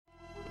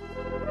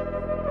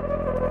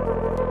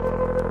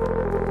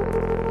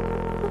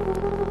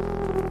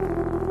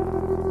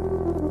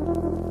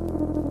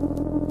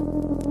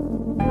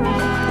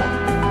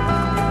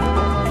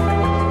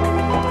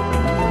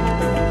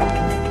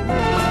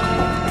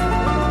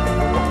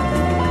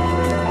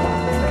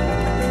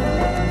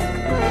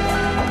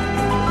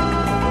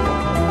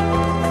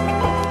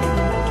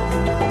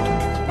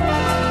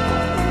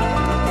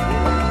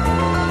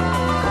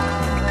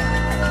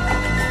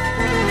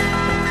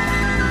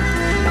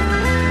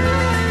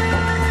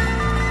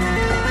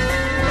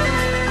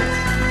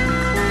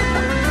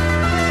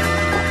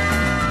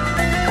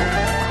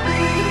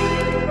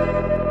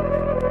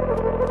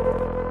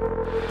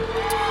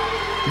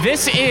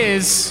This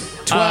is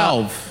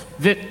 12.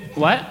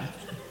 What?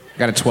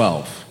 Got a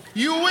 12.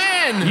 You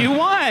win. You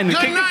won.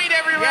 Good night,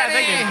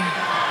 everybody.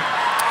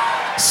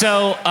 Yeah,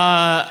 so,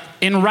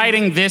 in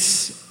writing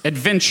this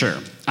adventure,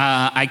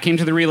 I came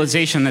to the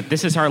realization that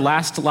this is our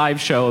last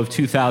live show of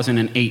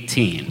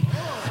 2018.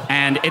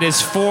 And it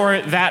is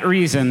for that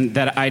reason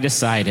that I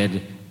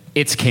decided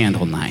it's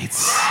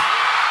Candlenights.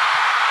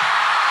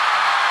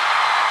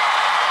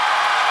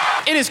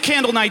 It is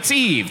Candlenights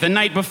Eve, the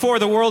night before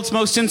the world's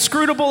most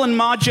inscrutable and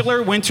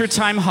modular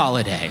wintertime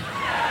holiday.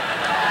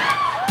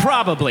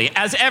 Probably.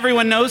 As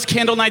everyone knows,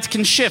 Candlenights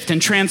can shift and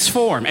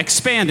transform,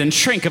 expand and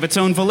shrink of its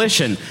own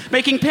volition,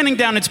 making pinning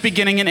down its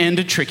beginning and end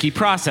a tricky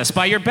process.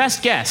 By your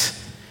best guess,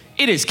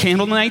 it is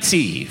Candlenights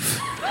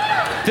Eve.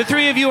 The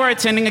three of you are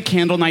attending a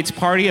Candlenights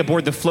party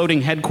aboard the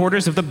floating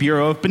headquarters of the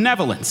Bureau of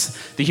Benevolence,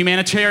 the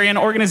humanitarian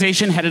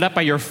organization headed up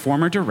by your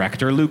former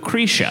director,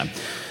 Lucretia.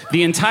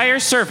 The entire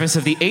surface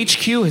of the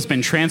HQ has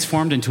been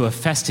transformed into a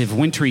festive,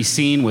 wintry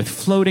scene with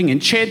floating,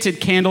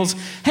 enchanted candles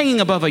hanging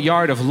above a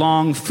yard of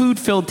long,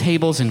 food-filled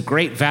tables and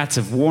great vats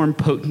of warm,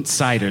 potent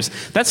ciders.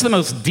 That's the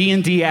most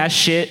D&D-ass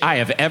shit I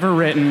have ever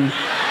written.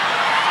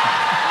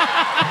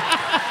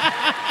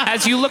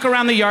 As you look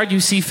around the yard, you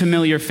see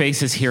familiar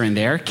faces here and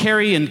there.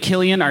 Carrie and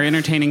Killian are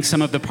entertaining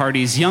some of the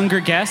party's younger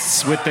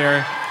guests with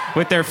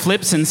their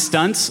flips and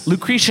stunts.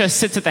 Lucretia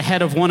sits at the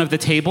head of one of the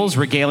tables,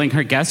 regaling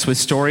her guests with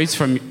stories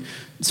from...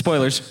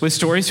 Spoilers, with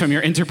stories from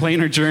your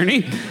interplanar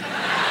journey.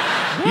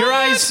 Your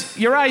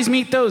eyes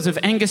meet those of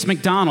Angus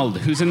McDonald,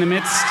 who's in the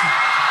midst...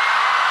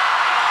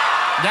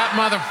 That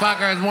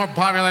motherfucker is more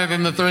popular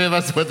than the three of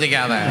us put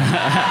together.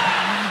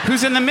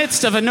 Who's in the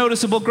midst of a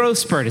noticeable growth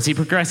spurt as he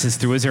progresses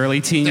through his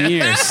early teen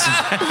years.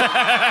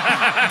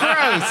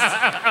 Gross.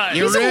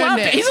 He's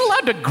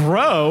allowed to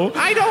grow.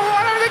 I don't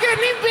want him to get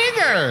any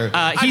bigger.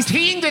 A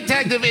teen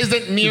detective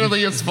isn't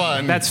nearly as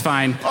fun. That's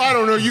fine. I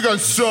don't know, you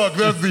guys suck.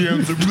 That's the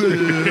answer.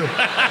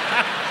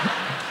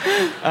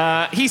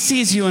 He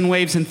sees you and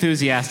waves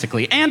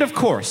enthusiastically. And of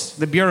course,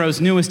 the Bureau's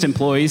newest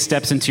employee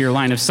steps into your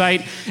line of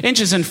sight,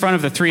 inches in front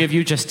of the three of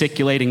you,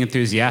 gesticulating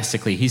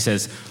enthusiastically. He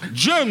says,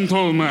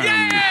 "Gentlemen."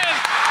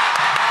 Yes!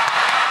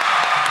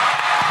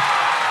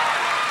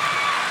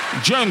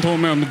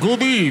 Gentlemen,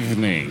 good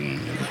evening.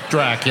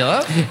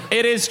 Dracula.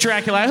 It is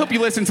Dracula. I hope you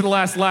listened to the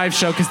last live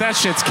show, because that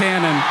shit's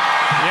canon.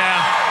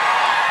 Yeah.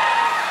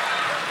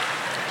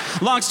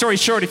 Long story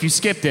short, if you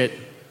skipped it,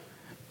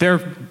 they're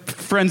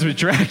friends with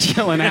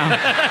Dracula now.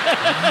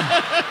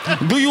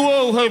 Do you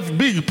all have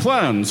big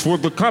plans for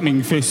the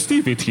coming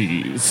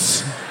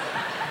festivities?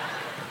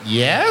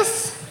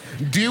 Yes?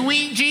 Do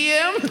we,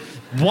 GM?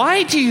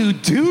 Why do you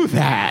do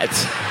that?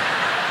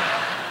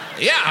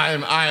 Yeah,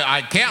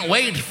 I can't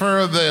wait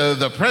for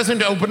the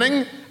present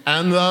opening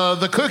and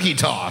the cookie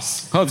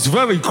toss. That's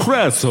very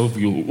crass of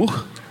you.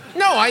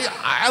 No,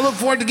 I look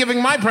forward to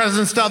giving my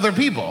presents to other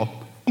people.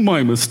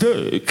 My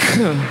mistake.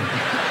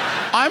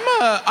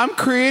 I'm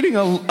creating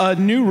a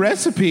new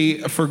recipe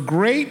for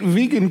great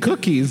vegan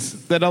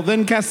cookies that I'll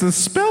then cast a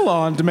spell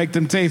on to make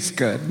them taste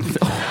good.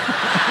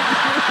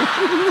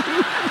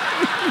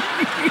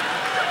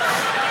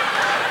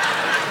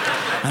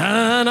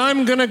 And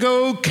I'm gonna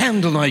go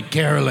candlelight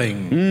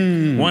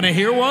caroling. Want to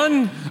hear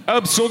one?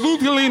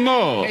 Absolutely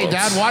not. Hey,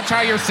 Dad, watch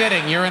how you're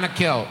sitting. You're in a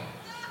kilt.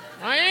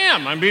 I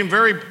am. I'm being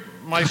very...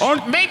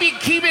 Maybe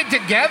keep it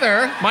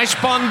together. My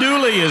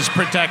sponduli is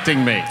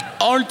protecting me.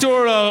 Aren't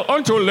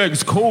your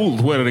legs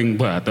cold wearing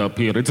that up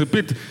here? It's a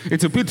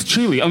bit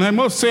chilly, and I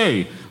must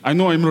say, I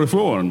know I'm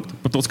reformed,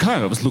 but those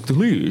calves look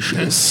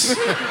delicious.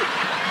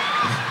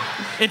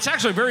 It's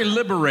actually very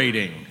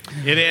liberating.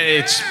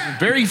 It's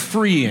very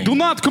freeing. Do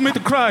not commit a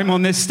crime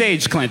on this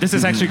stage, Clint. This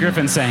is actually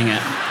Griffin saying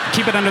it.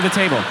 Keep it under the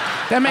table.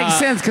 That makes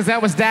sense, because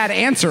that was Dad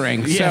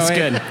answering. Yes, so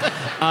good.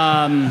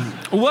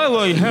 While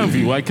I have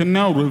you, I can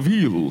now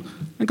reveal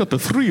I got the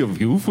three of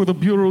you for the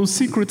Bureau's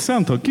Secret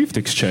Santa gift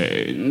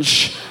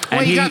exchange.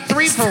 Wait, you got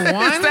 3 for 1?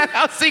 Is that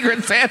how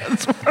Secret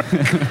Santas work?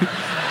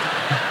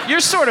 You're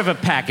sort of a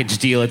package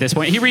deal at this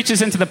point. He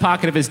reaches into the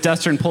pocket of his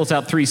duster and pulls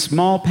out 3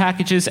 small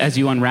packages. As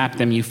you unwrap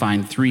them, you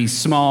find 3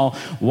 small,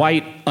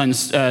 white,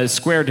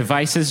 square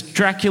devices.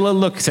 Dracula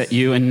looks at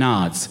you and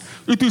nods.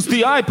 It is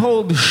the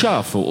iPod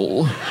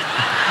Shuffle.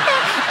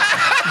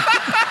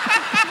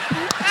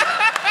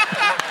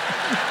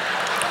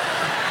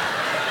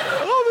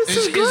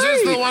 Is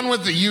this the one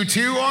with the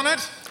U2 on it?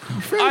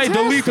 Fantastic. I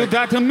deleted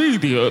that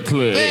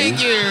immediately.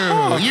 Thank you.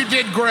 Oh. You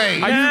did great.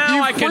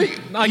 Now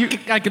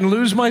I can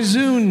lose my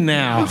Zune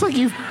now. Looks like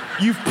you've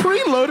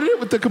preloaded it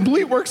with the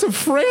complete works of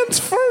Franz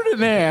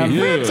Ferdinand.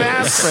 Yes.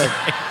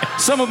 Fantastic.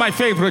 Some of my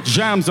favorite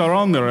jams are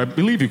on there. I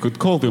believe you could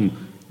call them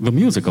the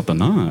music of the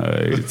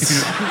night.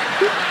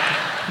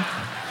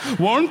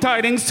 Warm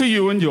tidings to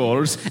you and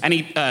yours. And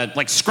he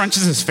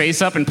scrunches his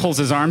face up and pulls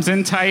his arms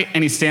in tight,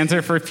 and he stands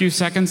there for a few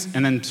seconds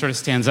and then sort of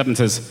stands up and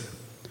says,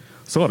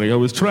 "Sorry, I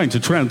was trying to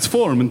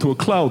transform into a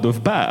cloud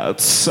of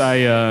bats.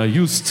 I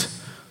used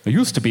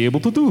to be able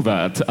to do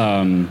that.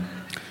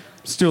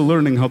 Still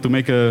learning how to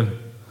make a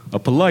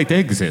polite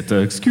exit.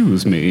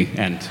 Excuse me."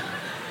 And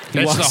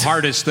That's the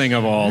hardest thing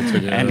of all to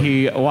do. And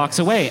he walks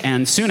away.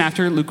 And soon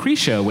after,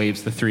 Lucretia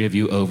waves the three of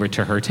you over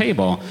to her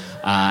table.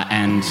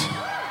 And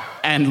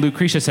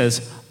Lucretia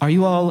says, "Are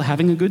you all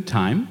having a good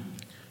time?"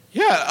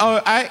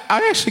 Yeah, I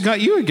actually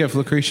got you a gift,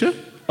 Lucretia.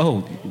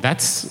 Oh,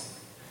 that's...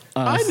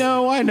 I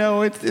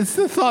know. It's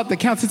the thought that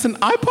counts. It's an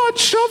iPod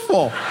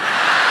Shuffle.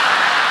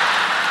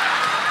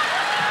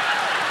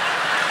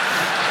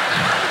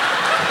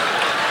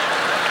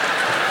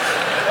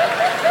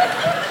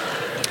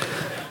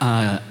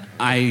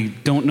 I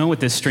don't know what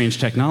this strange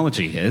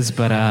technology is,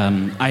 but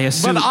I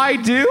assume... But I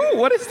do?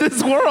 What is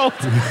this world?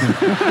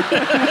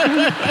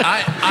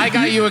 I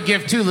got you a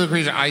gift too,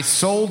 Lucretia. I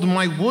sold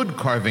my wood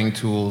carving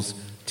tools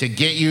to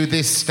get you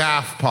this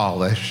staff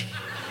polish.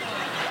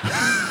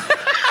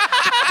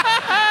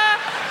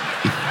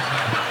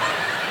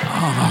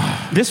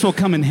 This will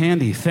come in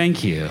handy,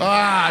 thank you.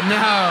 Ah,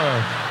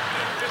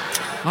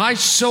 I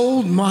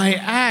sold my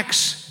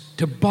axe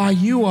to buy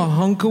you a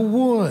hunk of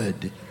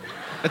wood.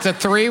 It's a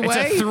three-way?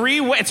 It's a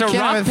three-way. It's a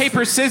rock,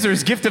 paper,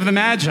 scissors gift of the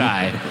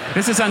Magi.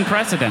 This is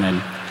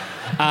unprecedented.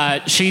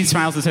 She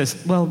smiles and says,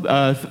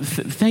 "Well,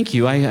 thank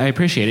you. I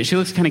appreciate it." She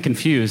looks kind of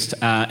confused.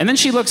 And then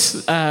she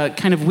looks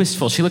kind of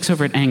wistful. She looks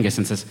over at Angus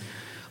and says,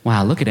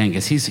 "Wow, look at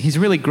Angus. He's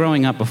really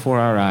growing up before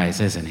our eyes,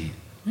 isn't he?"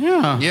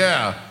 Yeah.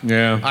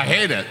 Yeah. I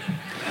hate it.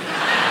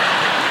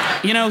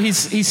 You know,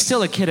 he's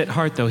still a kid at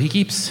heart, though. He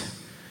keeps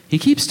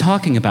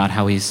talking about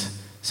how he's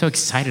so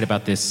excited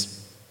about this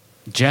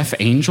Jeff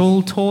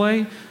Angel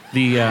toy,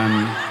 the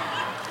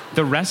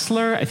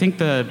wrestler. I think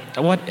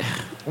what?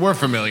 We're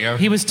familiar.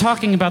 He was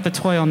talking about the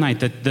toy all night,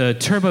 the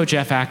Turbo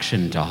Jeff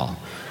action doll.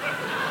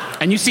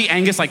 And you see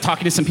Angus like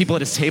talking to some people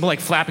at his table, like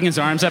flapping his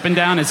arms up and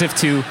down as if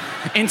to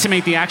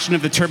intimate the action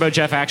of the Turbo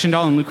Jeff action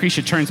doll. And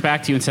Lucretia turns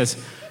back to you and says,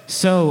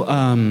 "So,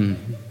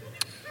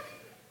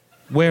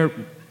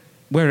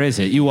 where is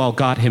it? You all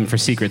got him for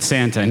Secret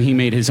Santa, and he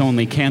made his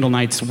only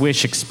Candlenights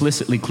wish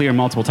explicitly clear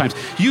multiple times.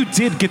 You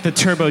did get the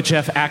Turbo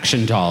Jeff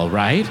action doll,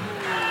 right?"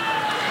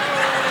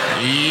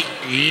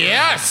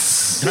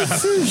 Yes!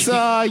 This is,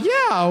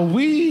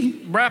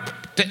 we...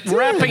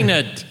 Wrapping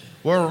it.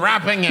 We're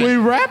wrapping it. We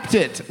wrapped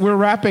it. We're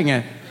wrapping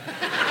it.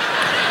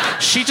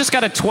 She just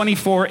got a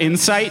 24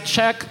 insight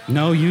check.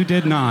 No, you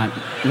did not.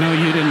 No,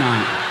 you did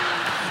not.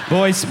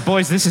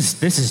 Boys, this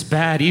is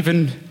bad.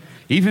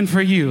 Even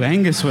for you.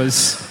 Angus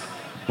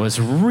was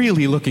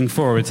really looking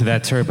forward to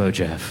that Turbo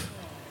Jeff.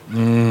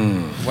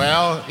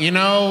 Well, you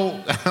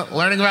know,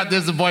 learning about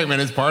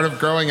disappointment is part of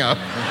growing up.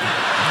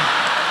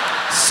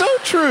 So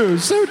true,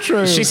 so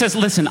true. She says,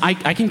 "Listen, I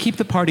can keep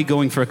the party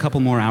going for a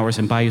couple more hours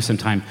and buy you some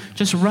time.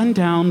 Just run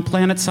down,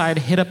 Planet Side,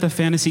 hit up the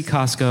Fantasy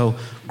Costco,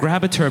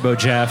 grab a Turbo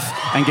Jeff,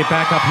 and get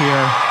back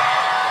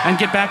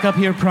up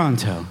here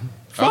pronto."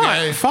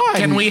 Okay. Fine.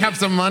 Can we have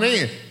some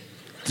money?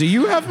 Do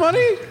you have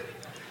money?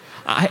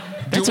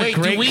 That's a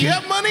great... Do we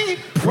have money?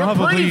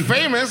 Probably. We're pretty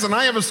famous, and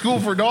I have a school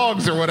for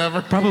dogs or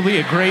whatever. Probably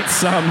a great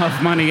sum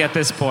of money at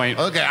this point.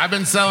 Okay, I've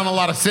been selling a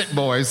lot of sit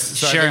boys,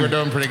 so Sure. I think we're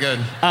doing pretty good.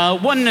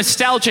 One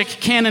nostalgic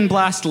cannon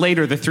blast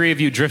later, the three of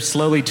you drift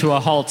slowly to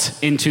a halt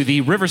into the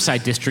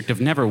Riverside district of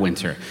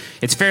Neverwinter.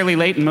 It's fairly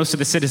late, and most of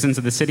the citizens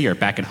of the city are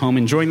back at home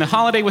enjoying the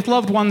holiday with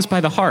loved ones by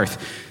the hearth.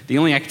 The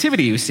only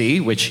activity you see,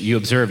 which you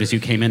observed as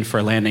you came in for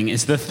a landing,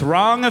 is the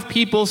throng of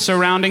people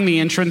surrounding the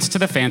entrance to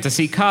the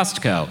Fantasy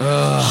Costco.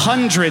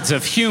 Hundreds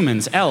of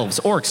humans, elves,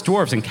 orcs,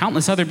 dwarves, and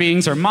countless other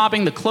beings are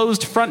mobbing the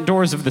closed front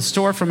doors of the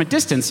store. From a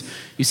distance,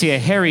 you see a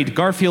harried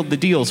Garfield the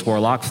Deals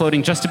warlock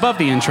floating just above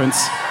the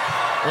entrance,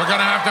 We're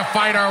gonna have to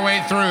fight our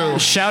way through.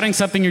 shouting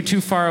something you're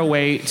too far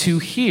away to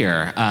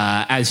hear.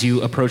 As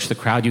you approach the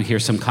crowd, you hear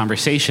some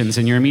conversations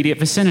in your immediate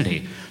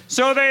vicinity.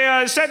 "So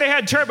they said they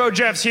had Turbo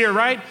Jeffs here,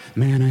 right?"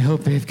 "Man, I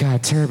hope they've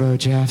got Turbo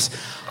Jeffs.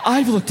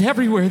 I've looked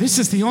everywhere. This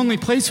is the only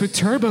place with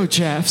Turbo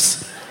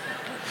Jeffs."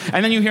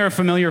 And then you hear a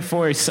familiar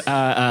voice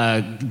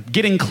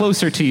getting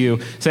closer to you,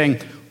 saying,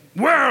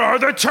 "Where are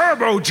the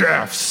Turbo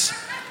Jeffs?"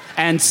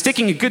 And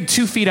sticking a good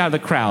 2 feet out of the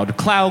crowd,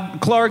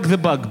 Clark the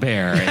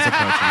Bugbear is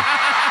approaching.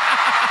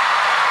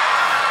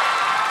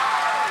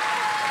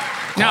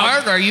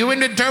 Clark, are you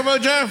into Turbo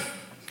Jeff?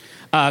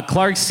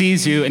 Clark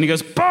sees you and he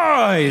goes,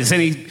 "Boys!"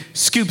 And he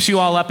scoops you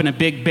all up in a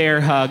big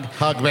bear hug.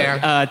 Hug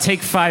bear.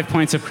 Take 5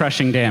 points of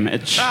crushing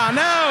damage. Oh,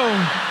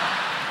 no.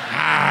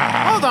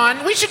 Hold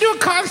on, we should do a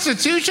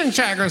constitution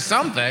check or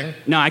something.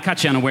 No, I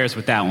caught you unawares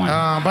with that one.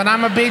 But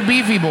I'm a big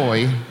beefy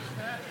boy.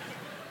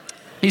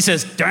 He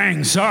says,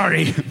 "Dang,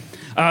 sorry.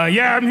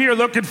 Yeah, I'm here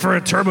looking for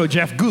a Turbo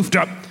Jeff. Goofed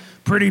up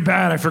pretty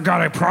bad. I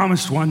forgot I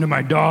promised one to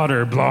my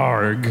daughter,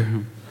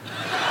 Blarg."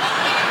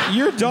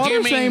 Your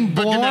daughter's named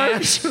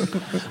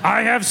Blarg?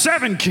 "I have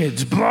 7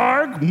 kids.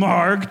 Blarg,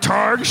 Marg,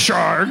 Targ,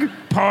 Sharg,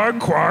 Parg,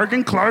 Quarg,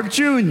 and Clark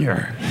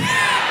Jr.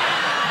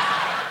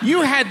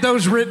 You had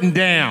those written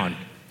down.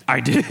 I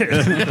did.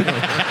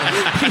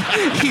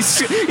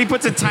 He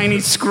puts a tiny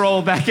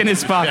scroll back in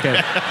his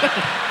pocket.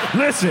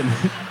 "Listen,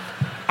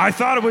 I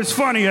thought it was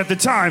funny at the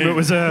time. It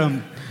was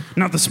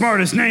not the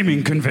smartest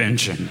naming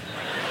convention.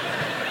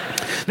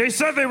 They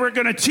said they were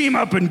going to team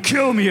up and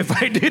kill me if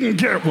I didn't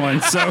get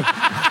one, so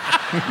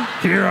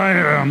Here I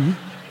am.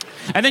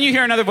 And then you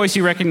hear another voice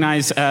you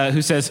recognize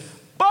who says,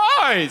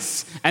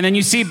 "Boys!" And then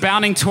you see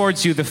bounding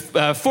towards you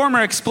the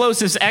former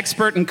explosives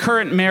expert and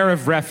current mayor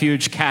of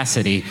Refuge,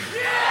 Cassidy.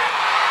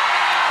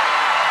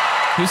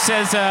 Who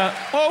says,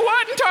 well,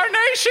 what in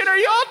tarnation are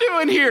y'all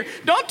doing here?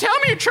 Don't tell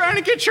me you're trying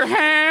to get your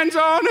hands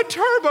on a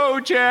turbo,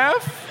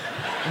 Jeff.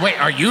 Wait,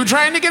 are you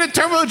trying to get a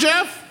turbo,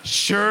 Jeff?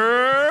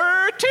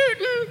 Sure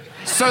tootin'.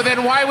 So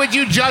then why would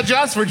you judge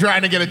us for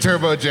trying to get a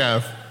turbo,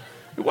 Jeff?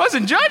 It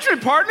wasn't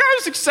judgment, partner. I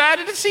was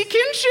excited to see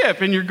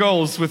kinship in your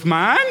goals with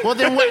mine. Well,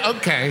 then what?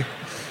 Okay.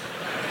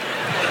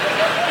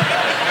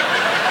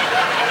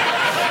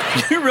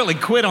 You really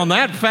quit on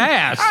that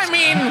fast. I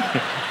mean,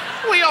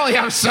 we only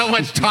have so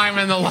much time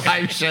in the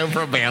live show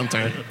for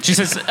banter. She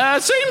says,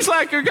 seems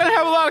like you're gonna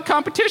have a lot of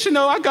competition,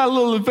 though. I got a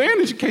little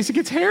advantage in case it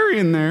gets hairy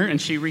in there.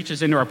 And she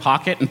reaches into her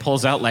pocket and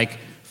pulls out like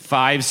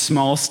 5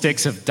 small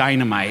sticks of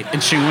dynamite,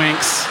 and she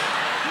winks.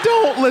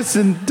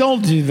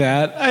 Don't do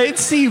that. It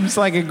seems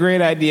like a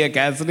great idea,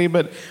 Cassidy,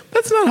 but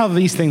that's not how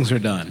these things are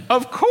done.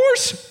 Of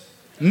course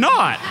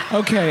not.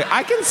 Okay,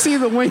 I can see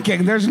the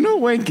winking. There's no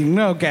winking.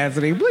 No,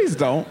 Cassidy, please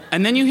don't.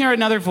 And then you hear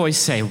another voice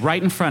say,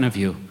 right in front of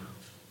you,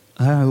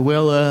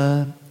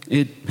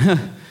 it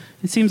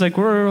seems like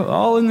we're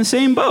all in the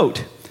same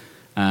boat.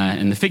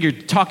 And the figure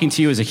talking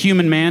to you is a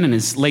human man in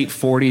his late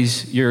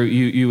 40s.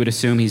 You would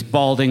assume he's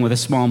balding with a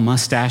small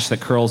mustache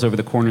that curls over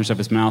the corners of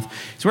his mouth.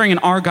 He's wearing an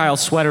Argyle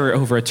sweater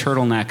over a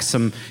turtleneck.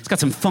 He's got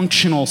some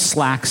functional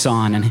slacks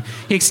on, and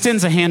he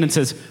extends a hand and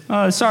says,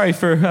 sorry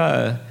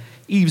for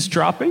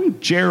eavesdropping.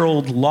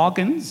 Gerald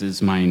Loggins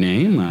is my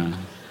name.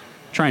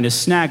 Trying to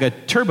snag a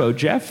turbo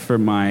Jeff for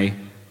my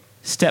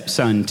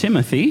stepson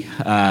Timothy.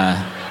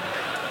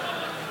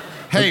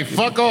 Hey,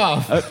 fuck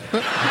off.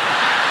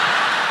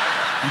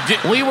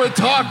 We were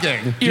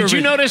talking. Did you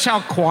notice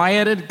how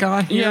quiet it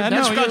got here? Yeah,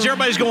 That's no, because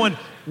everybody's going,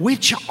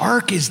 which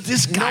arc is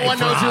this guy No one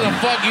knows who the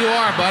fuck you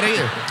are, buddy.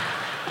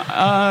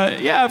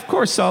 Yeah, of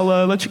course.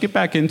 I'll let you get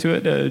back into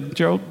it.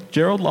 Gerald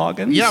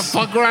Loggins. Yeah,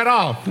 fuck right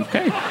off.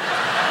 Okay.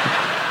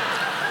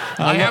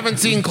 I haven't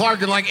seen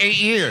Clark in like 8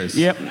 years.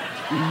 Yep.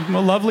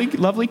 Well, lovely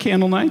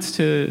Candlenights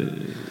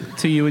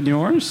to you and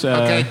yours.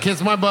 Okay,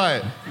 kiss my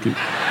butt.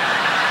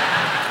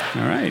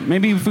 All right.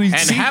 Maybe if we And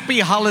happy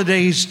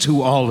holidays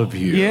to all of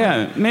you.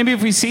 Yeah. Maybe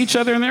if we see each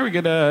other in there, we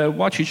could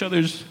watch each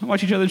other's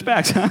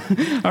backs. Huh?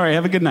 All right.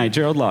 Have a good night,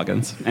 Gerald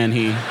Loggins. And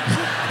he.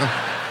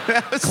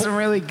 That was some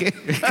really good.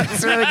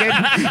 That's really good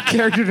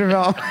character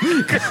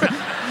development.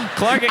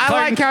 Clark. I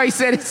like how he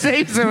said his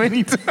name so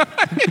many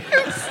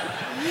times.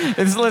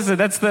 Listen,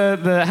 that's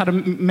the how to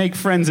make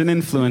friends and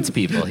influence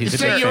people. He's a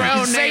Say big your fan.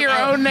 own name. Say your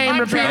own name I'm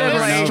repeatedly.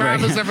 Travis.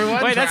 Travis,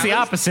 everyone. Wait, that's the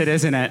Travis. opposite,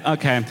 isn't it?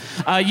 Okay.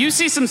 You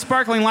see some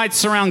sparkling lights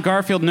surround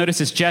Garfield. Notice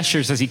his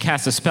gestures as he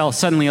casts a spell.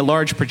 Suddenly, a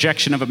large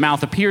projection of a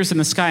mouth appears in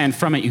the sky, and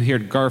from it, you hear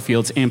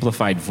Garfield's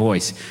amplified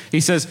voice. He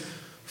says,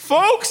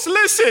 "Folks,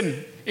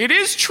 listen. It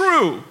is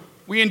true.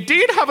 We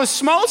indeed have a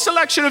small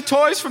selection of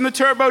toys from the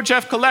Turbo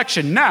Jeff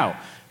collection. Now,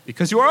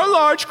 because you are a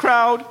large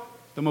crowd,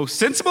 the most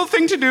sensible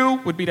thing to do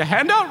would be to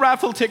hand out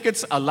raffle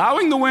tickets,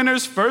 allowing the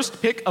winner's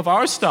first pick of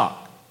our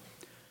stock.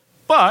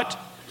 But,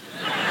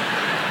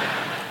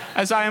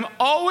 as I am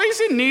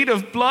always in need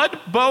of blood,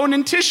 bone,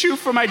 and tissue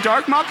for my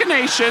dark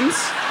machinations,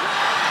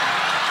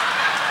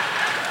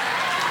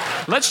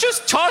 let's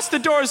just toss the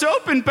doors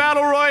open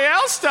Battle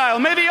Royale style.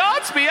 May the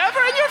odds be ever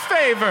in your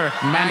favor."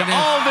 Magnus. And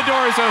all the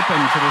doors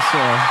open for the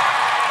store.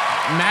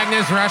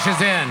 Magnus rushes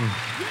in.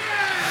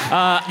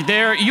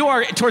 There, you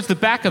are towards the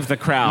back of the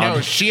crowd. No,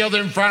 shield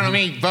in front of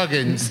me,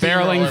 fucking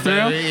Barreling steamroller,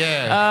 through? baby,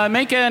 Yeah.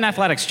 Make an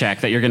athletics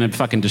check that you're going to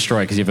fucking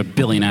destroy because you have a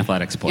billion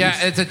athletics points.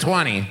 Yeah, it's a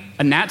 20.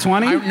 A nat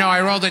 20?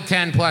 I rolled a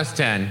 10 plus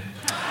 10.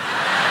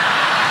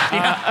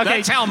 Okay.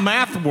 That's how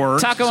math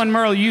works. Taco and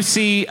Merle, you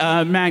see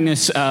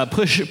Magnus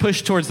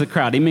push towards the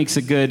crowd. He makes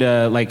a good,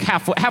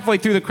 halfway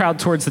through the crowd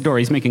towards the door.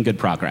 He's making good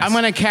progress. I'm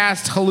gonna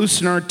cast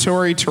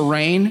hallucinatory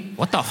terrain.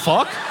 What the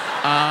fuck?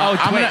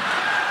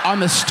 On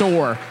the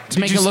store to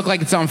make it look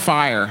like it's on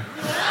fire.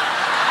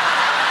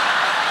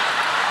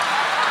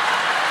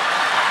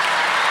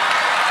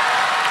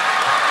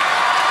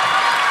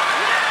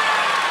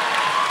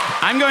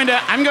 I'm going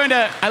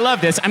to, I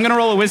love this. I'm going to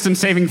roll a wisdom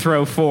saving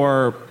throw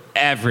for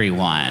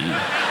everyone.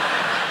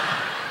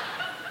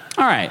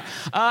 All right,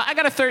 I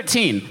got a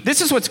 13.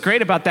 This is what's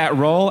great about that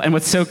roll and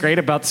what's so great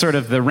about sort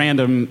of the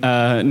random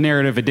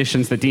narrative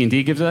additions that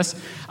D&D gives us.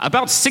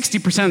 About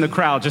 60% of the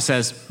crowd just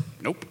says,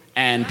 nope,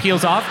 and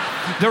peels off.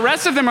 The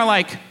rest of them are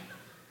like,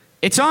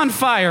 it's on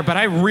fire, but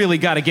I really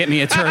got to get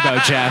me a turbo,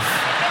 Jeff.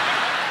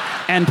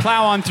 And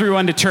plow on through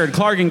undeterred.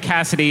 Clark and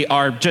Cassidy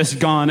are just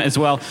gone as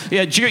well.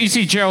 Yeah, you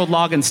see Gerald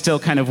Loggins still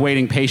kind of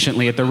waiting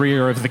patiently at the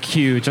rear of the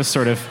queue, just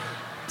sort of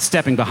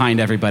stepping behind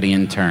everybody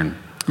in turn.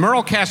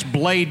 Merle casts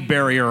Blade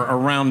Barrier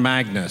around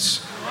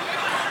Magnus.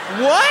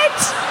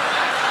 What?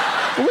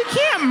 We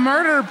can't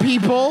murder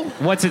people.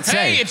 What's it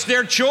say? Hey, it's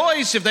their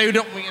choice if they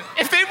don't...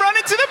 If they run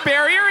into the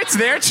barrier, it's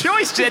their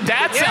choice.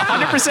 That's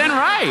 100%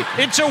 right.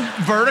 It's a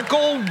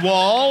vertical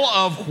wall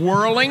of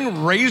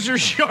whirling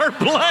razor-sharp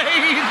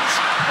blades.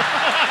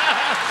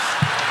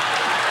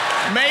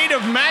 made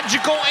of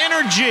magical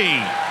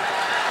energy.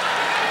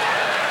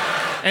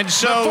 And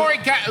so... Before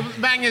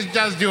Magnus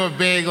does do a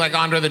big, like,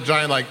 Andre the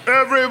Giant, like,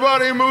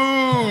 everybody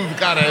move,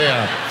 kind of,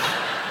 yeah.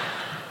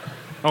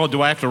 Oh,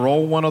 do I have to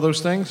roll one of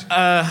those things?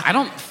 I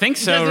don't think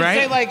so, Does it right?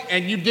 say, like,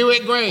 and you do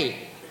it great.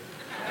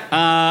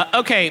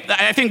 Okay,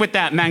 I think with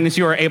that, Magnus,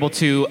 you are able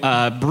to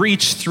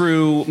breach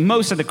through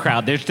most of the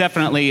crowd. There's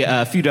definitely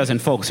a few dozen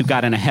folks who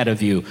got in ahead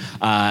of you,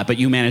 but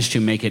you managed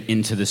to make it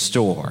into the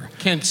store.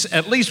 Can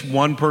at least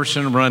one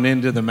person run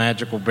into the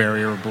magical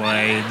barrier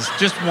blades?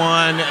 Just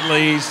one, at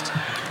least.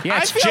 Yeah,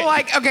 I feel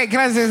like, okay, can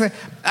I say something?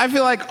 I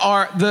feel like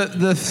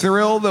the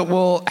thrill that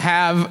we'll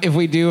have if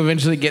we do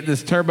eventually get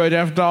this Turbo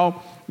Jeff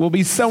doll will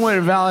be somewhat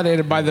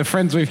validated by the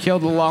friends we've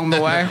killed along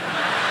the way.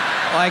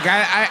 Like,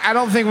 I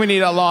don't think we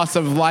need a loss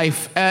of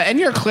life. And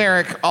you're a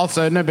cleric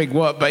also, no big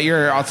whoop, but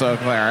you're also a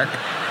cleric.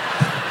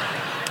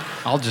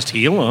 I'll just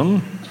heal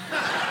him.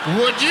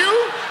 Would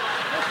you?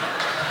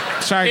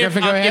 Sorry,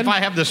 Griffin, go ahead. If I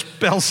have the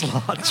spell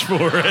slots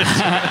for it.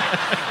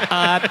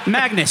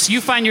 Magnus, you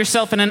find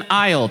yourself in an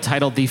aisle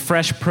titled the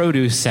Fresh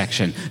Produce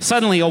section.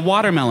 Suddenly, a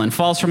watermelon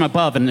falls from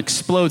above and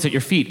explodes at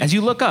your feet. As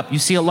you look up, you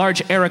see a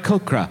large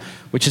Aarakocra,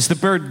 which is the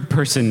bird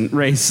person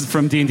race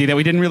from D&D that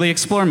we didn't really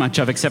explore much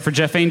of, except for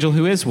Jeff Angel,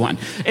 who is one.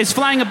 It's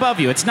flying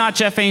above you. It's not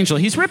Jeff Angel.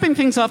 He's ripping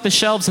things off the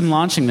shelves and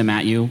launching them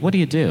at you. What do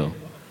you do?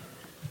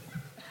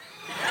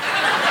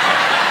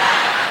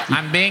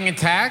 I'm being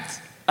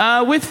attacked?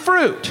 With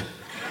fruit.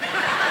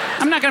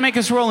 I'm not going to make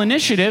us roll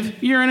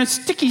initiative. You're in a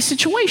sticky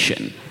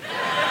situation.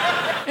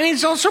 And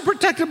he's also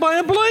protected by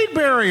a blade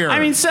barrier. I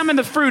mean, some of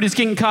the fruit is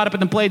getting caught up in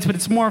the blades, but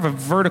it's more of a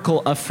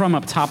vertical from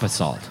up top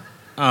assault.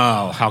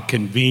 Oh, how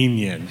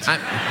convenient.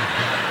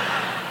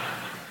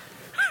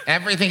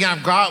 Everything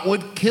I've got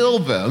would kill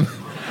them.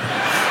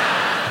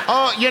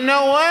 Oh, you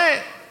know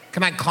what?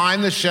 Can I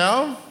climb the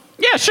shelf?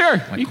 Yeah, sure.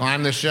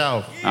 Climb the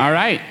shelf. All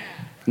right.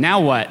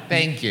 Now what?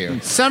 Thank you.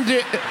 Some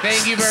dude,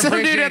 Thank you for some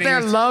dude appreciating out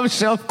there this. loves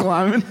shelf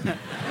climbing.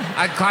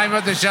 I climb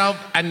up the shelf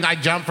and I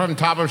jump from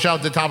top of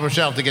shelf to top of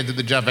shelf to get to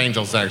the Jeff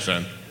Angel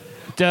section.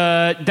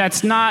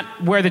 That's not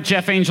where the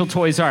Jeff Angel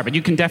toys are, but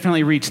you can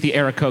definitely reach the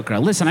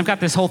Aarakocra. Listen, I've got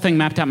this whole thing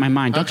mapped out in my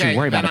mind. Don't you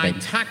worry about it, then I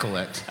baby. tackle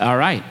it. All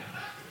right.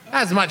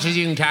 As much as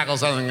you can tackle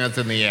something that's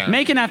in the air.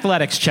 Make an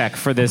athletics check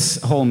for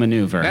this whole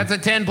maneuver. That's a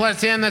 10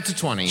 plus 10, that's a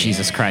 20.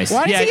 Jesus Christ.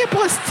 Why does yeah, he get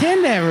plus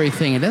 10 to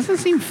everything? It doesn't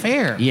seem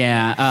fair.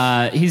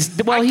 Yeah, he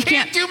I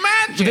can't do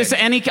magic.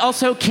 and he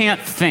also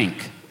can't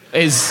think.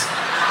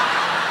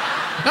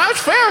 No,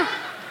 it's fair.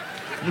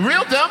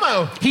 Real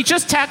demo. He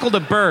just tackled a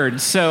bird,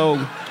 so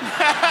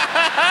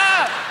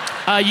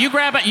you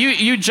grab it.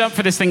 You jump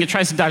for this thing. It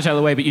tries to dodge out of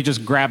the way, but you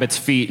just grab its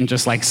feet and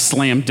just like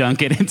slam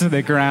dunk it into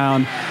the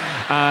ground,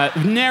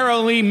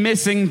 narrowly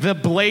missing the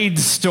blade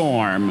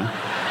storm.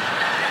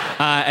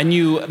 And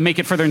you make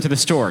it further into the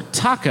store.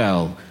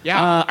 Taco,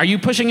 are you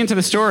pushing into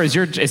the store?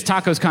 Is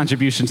Taco's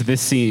contribution to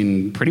this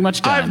scene pretty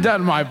much done? I've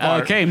done my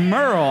part. Okay,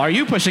 Merle, are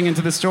you pushing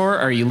into the store, or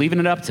are you leaving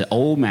it up to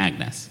old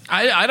Magnus?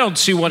 I don't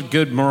see what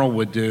good Merle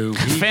would do.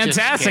 He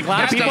Fantastic. A just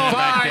lot of That's a people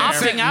fine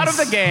opting out of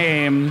the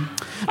game.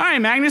 All right,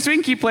 Magnus, we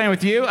can keep playing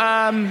with you.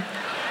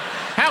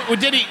 How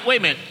did he? Wait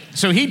a minute.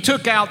 So he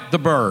took out the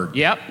bird.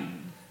 Yep.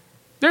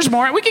 There's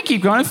more. We can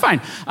keep going. It's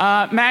fine.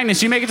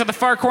 Magnus, you make it to the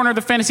far corner of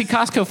the Fantasy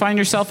Costco. Find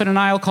yourself in an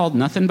aisle called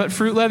Nothing But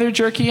Fruit, Leather,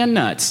 Jerky, and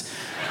Nuts.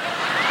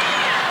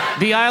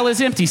 The aisle is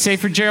empty, save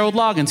for Gerald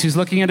Loggins, who's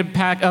looking at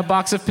a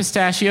box of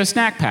pistachio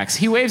snack packs.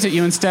 He waves at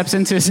you and steps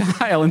into his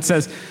aisle and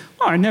says,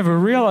 "Oh, I never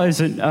realized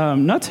that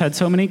nuts had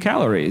so many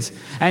calories."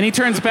 And he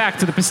turns back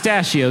to the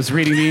pistachios,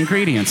 reading the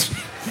ingredients.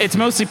 It's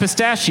mostly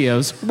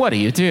pistachios. What do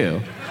you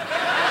do?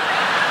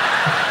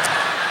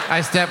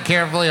 I step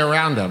carefully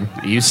around him.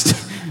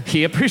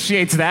 He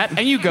appreciates that,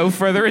 and you go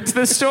further into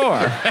the store.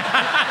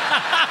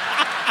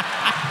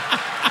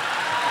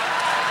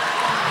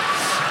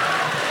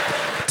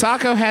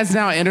 Taco has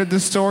now entered the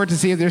store to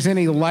see if there's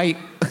any light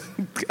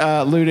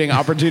looting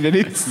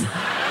opportunities.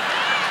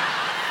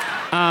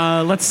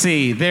 Let's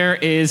see. There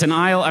is an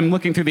aisle. I'm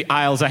looking through the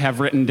aisles I have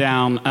written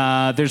down.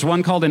 There's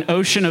one called an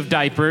ocean of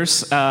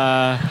diapers.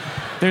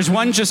 There's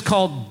one just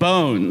called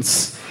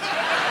bones.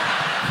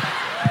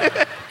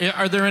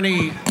 Are there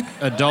any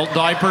adult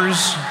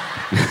diapers?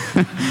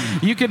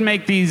 You could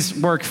make these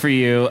work for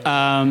you.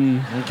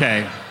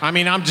 Okay. I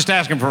mean, I'm just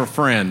asking for a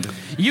friend.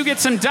 You get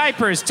some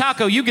diapers.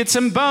 Taco, you get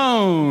some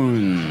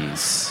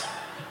bones.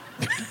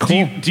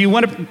 Cool. Do you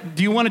want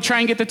to try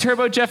and get the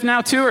Turbo Jeff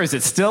now too, or is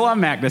it still on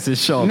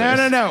Magnus's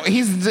shoulders? No.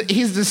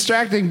 He's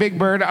distracting Big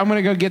Bird. I'm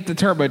gonna go get the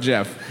Turbo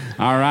Jeff.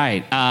 All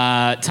right,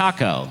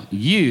 Taco,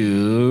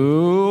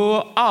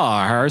 you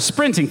are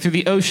sprinting through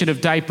the ocean of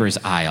diapers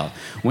aisle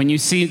when you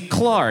see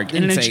Clark. I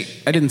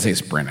didn't say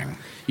sprinting.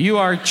 You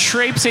are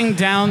traipsing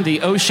down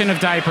the ocean of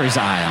diapers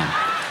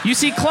aisle. You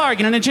see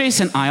Clark in an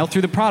adjacent aisle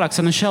through the products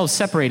on the shelves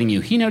separating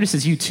you. He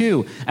notices you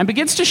too and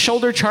begins to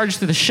shoulder charge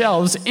through the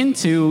shelves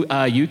into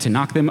you to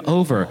knock them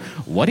over.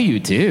 What do you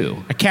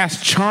do? I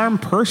cast Charm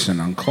Person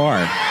on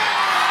Clark.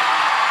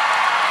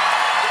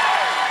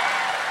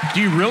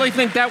 Do you really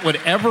think that would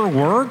ever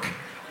work?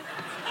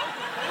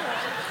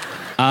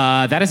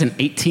 That is an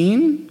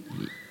 18.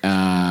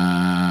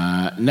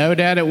 No,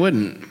 Dad, it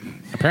wouldn't.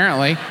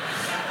 Apparently.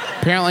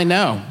 Apparently,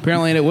 no.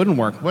 Apparently, it wouldn't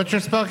work. What's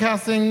your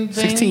spellcasting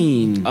thing?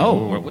 16.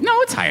 Oh,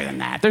 no, it's higher than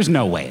that. There's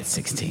no way it's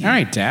 16. All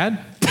right, Dad.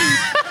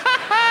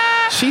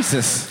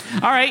 Jesus.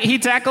 All right, he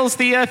tackles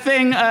the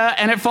thing,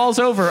 and it falls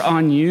over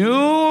on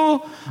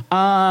you.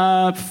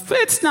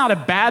 It's not a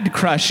bad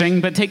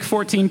crushing, but take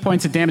 14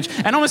 points of damage.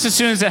 And almost as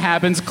soon as it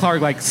happens,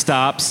 Clark,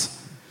 stops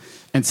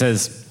and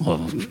says,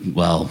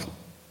 well,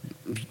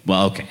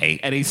 okay.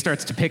 And he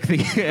starts to pick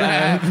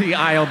the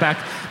aisle back,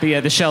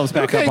 the shelves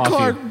back Okay, up off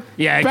Clark, you.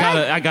 Yeah,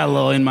 back- I got a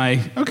little in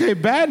my... Okay,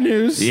 bad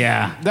news.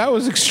 Yeah. That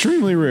was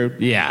extremely rude.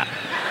 Yeah.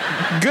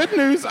 Good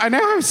news, I now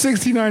have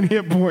 69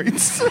 hit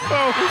points. Good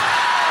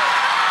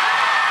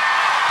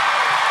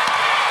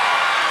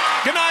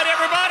night,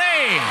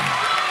 everybody.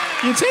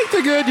 You take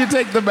the good, you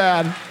take the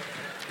bad.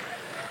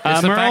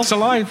 It's the facts of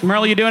life.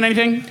 Merle, you doing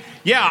anything?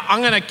 Yeah,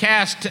 I'm going to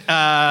cast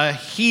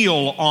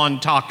heal on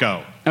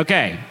Taco.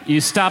 Okay,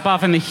 you stop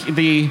off in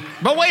the...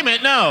 But wait a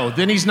minute, no.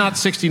 Then he's not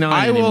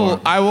 69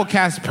 anymore. I will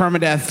cast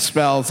permadeath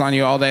spells on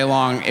you all day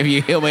long if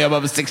you heal me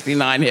above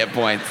 69 hit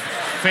points.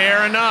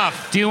 Fair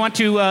enough. Do you want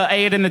to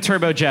aid in the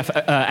Turbo Jeff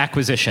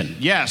acquisition?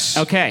 Yes.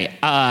 Okay,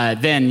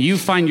 then you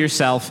find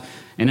yourself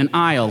in an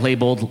aisle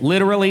labeled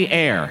literally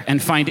air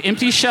and find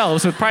empty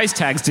shelves with price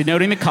tags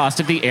denoting the cost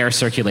of the air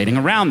circulating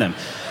around them.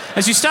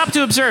 As you stop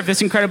to observe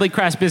this incredibly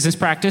crass business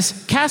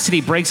practice,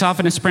 Cassidy breaks off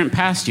in a sprint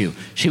past you.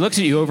 She looks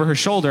at you over her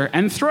shoulder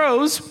and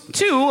throws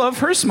 2 of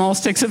her small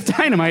sticks of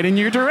dynamite in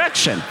your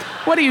direction.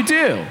 What do you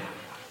do?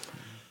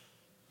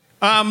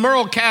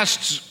 Merle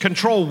casts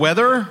control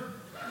weather.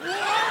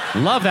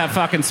 Love that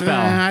fucking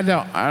spell. I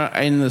don't.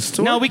 In the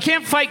store? No, we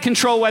can't fight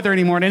control weather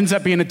anymore. It ends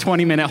up being a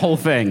 20-minute whole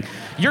thing.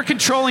 You're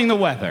controlling the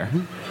weather.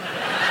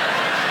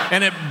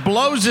 And it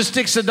blows the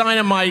sticks of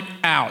dynamite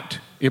out.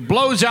 It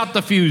blows out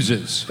the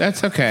fuses.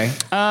 That's okay.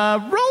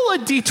 Roll a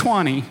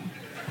d20.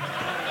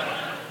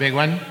 Big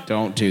one.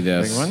 Don't do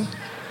this. Big one.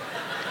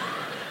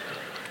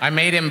 I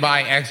made him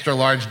buy extra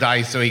large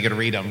dice so he could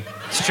read them.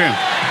 It's true.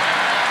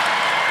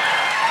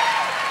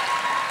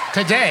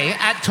 Today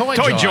at Toy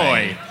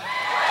Joy.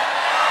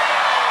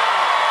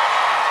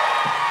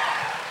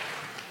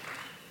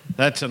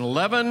 That's an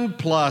 11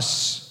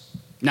 plus...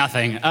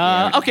 Nothing.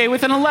 Okay,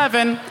 with an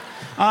 11,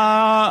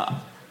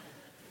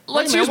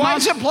 let's use why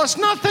is it plus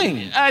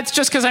nothing? It's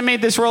just because I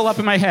made this roll up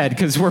in my head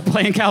because we're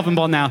playing Calvin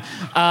Ball now.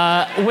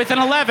 With an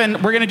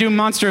 11, we're going to do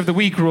Monster of the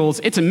Week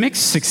rules. It's a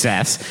mixed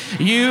success.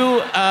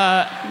 You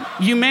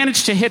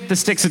manage to hit the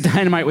sticks of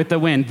dynamite with the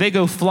wind. They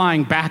go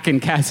flying back in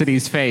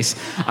Cassidy's face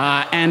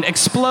and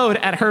explode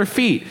at her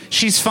feet.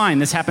 She's fine.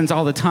 This happens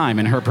all the time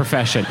in her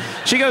profession.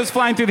 She goes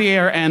flying through the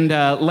air and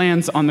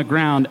lands on the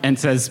ground and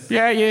says,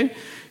 yeah,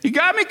 you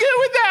got me good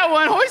with that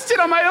one. Hoisted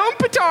on my own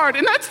petard.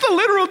 And that's the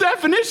literal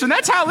definition.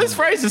 That's how this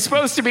phrase is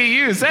supposed to be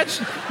used. That's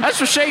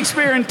what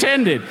Shakespeare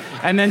intended.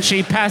 And then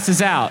she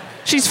passes out.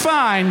 She's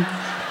fine,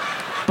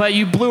 but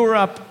you blew her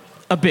up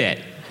a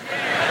bit.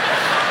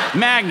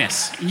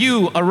 Magnus,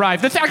 you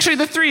arrive. Actually,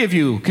 the 3 of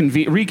you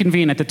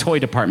reconvene at the toy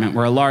department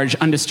where a large,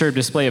 undisturbed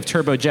display of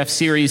Turbo Jeff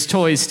series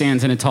toys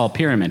stands in a tall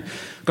pyramid.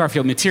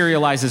 Garfield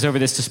materializes over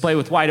this display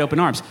with wide open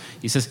arms.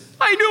 He says,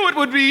 I knew it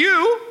would be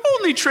you.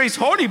 Only Trace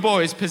Horny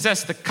Boys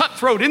possess the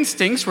cutthroat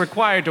instincts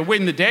required to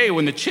win the day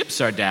when the chips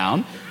are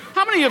down.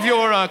 How many of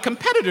your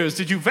competitors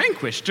did you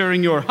vanquish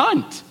during your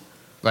hunt?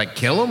 Like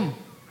kill him?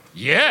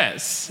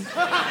 Yes.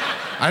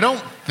 I don't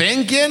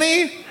think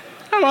any.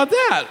 How about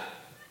that?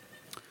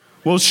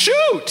 Well,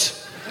 shoot!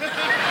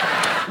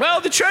 Well,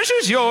 the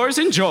treasure's yours.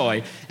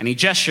 Enjoy. And he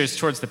gestures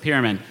towards the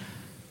pyramid.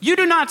 You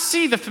do not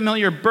see the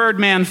familiar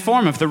Birdman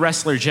form of the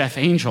wrestler Jeff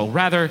Angel.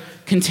 Rather,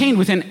 contained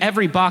within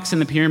every box in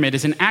the pyramid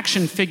is an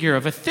action figure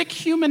of a thick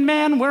human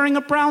man wearing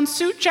a brown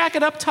suit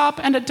jacket up top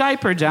and a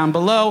diaper down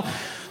below,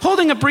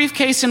 holding a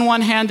briefcase in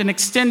one hand and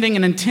extending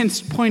an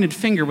intense pointed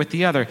finger with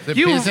the other. The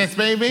business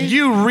baby?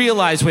 You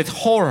realize with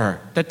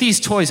horror that these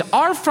toys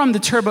are from the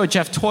Turbo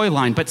Jeff toy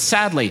line, but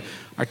sadly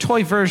are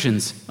toy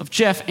versions of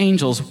Jeff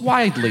Angel's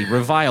widely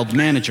reviled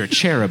manager,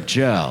 Cherub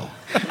Joe.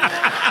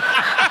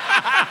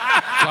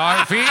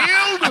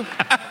 Garfield?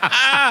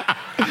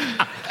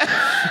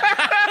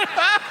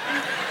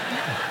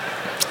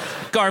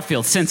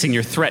 Garfield, sensing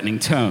your threatening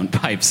tone,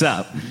 pipes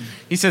up.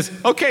 He says,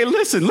 okay,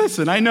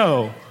 listen, I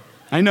know.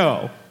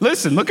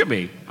 Listen, look at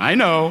me. I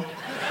know.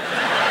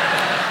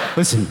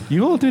 Listen,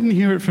 you all didn't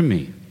hear it from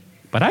me,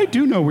 but I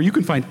do know where you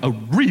can find a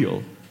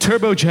real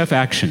Turbo Jeff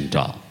action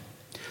doll.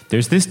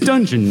 There's this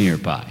dungeon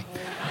nearby.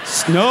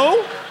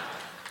 Snow,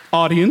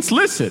 audience,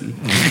 listen.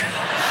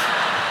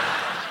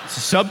 It's a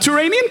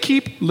subterranean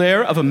keep,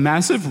 lair of a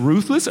massive,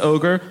 ruthless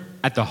ogre.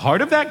 At the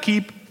heart of that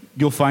keep,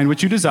 you'll find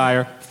what you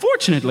desire.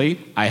 Fortunately,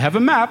 I have a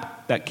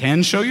map that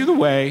can show you the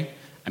way,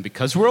 and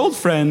because we're old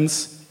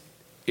friends,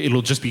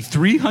 it'll just be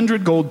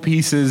 300 gold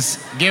pieces.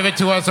 Give it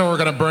to us or we're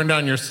going to burn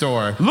down your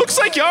store. Looks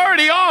like you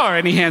already are,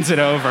 and he hands it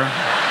over.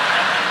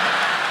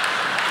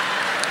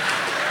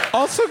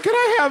 Also, can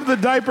I have the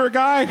diaper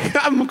guy?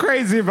 I'm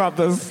crazy about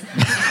this.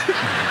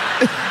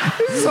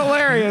 is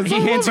hilarious.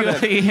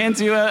 He hands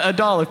you a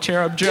doll of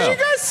Cherub Joe. Did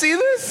you guys see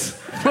this?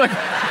 Look,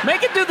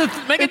 make it do the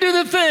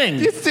thing.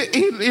 It's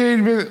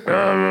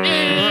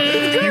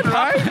good,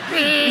 right?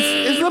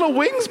 His little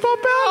wings pop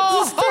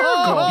out. It's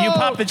hysterical. You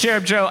pop the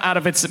Cherub Joe out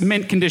of its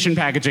mint condition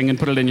packaging and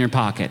put it in your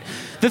pocket.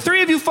 The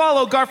three of you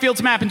follow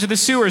Garfield's map into the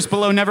sewers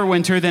below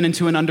Neverwinter, then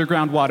into an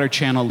underground water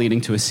channel leading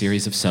to a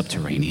series of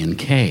subterranean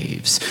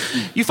caves.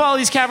 You follow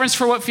these caverns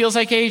for what feels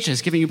like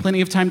ages, giving you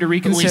plenty of time to We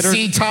reconsider.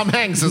 see Tom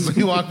Hanks as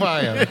we walk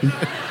by him.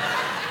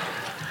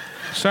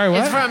 Sorry,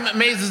 what? It's from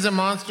Mazes and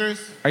Monsters.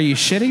 Are you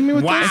shitting me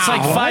with Wow. this? It's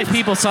like 5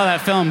 people saw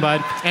that film,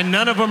 bud. And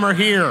none of them are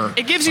here.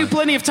 It gives you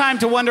plenty of time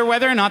to wonder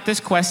whether or not this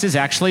quest is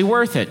actually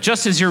worth it.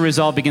 Just as your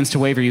resolve begins to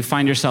waver, you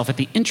find yourself at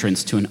the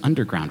entrance to an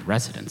underground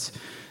residence.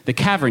 The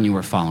cavern you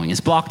were following is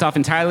blocked off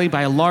entirely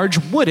by a large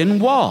wooden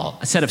wall.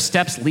 A set of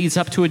steps leads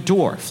up to a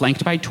door,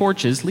 flanked by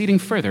torches leading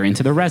further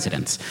into the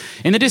residence.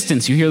 In the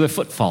distance, you hear the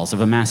footfalls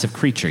of a massive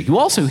creature. You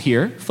also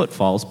hear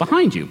footfalls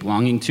behind you,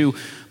 belonging to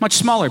much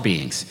smaller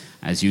beings.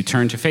 As you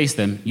turn to face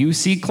them, you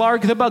see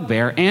Clark the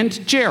Bugbear and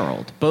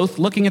Gerald, both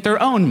looking at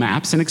their own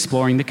maps and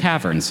exploring the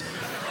caverns.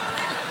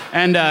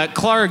 And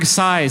Clark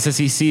sighs as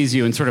he sees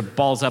you and sort of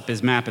balls up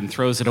his map and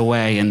throws it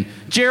away. And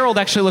Gerald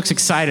actually looks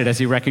excited as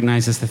he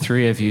recognizes the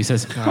three of you. He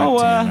says,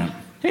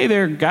 hey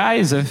there,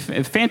 guys. A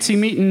fancy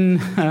meeting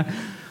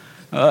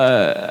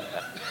of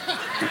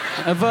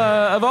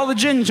all the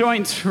gin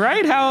joints,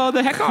 right? How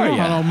the heck are you?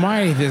 God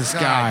almighty, this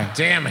guy. God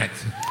damn it.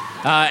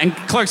 And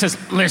Clark says,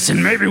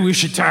 Listen, maybe we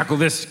should tackle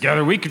this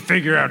together. We could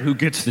figure out who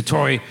gets the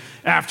toy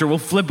after. We'll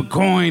flip a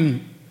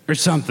coin or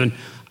something.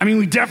 I mean,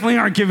 we definitely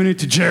aren't giving it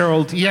to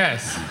Gerald,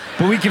 Yes.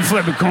 but we can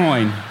flip a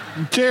coin.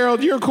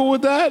 Gerald, you're cool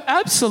with that?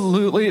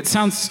 absolutely, it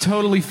sounds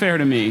totally fair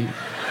to me.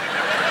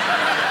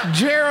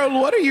 Gerald,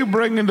 what are you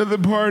bringing to the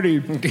party?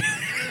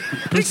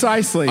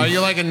 Precisely. Are you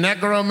like a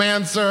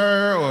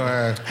necromancer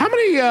or? How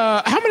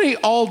many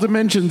all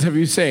dimensions have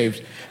you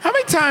saved? How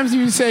many times have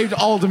you saved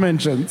all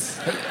dimensions?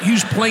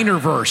 Use planar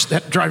verse.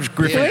 That drives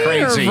Griffin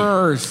crazy.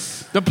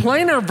 Verse. The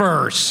planar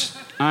verse.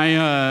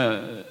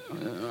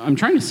 I'm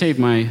trying to save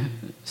my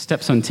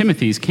stepson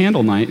Timothy's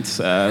Candlenights.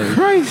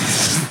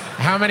 Christ.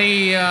 How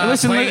many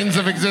Listen, planes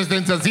of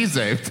existence has he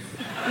saved?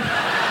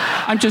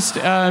 I'm just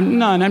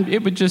none.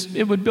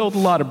 It would build a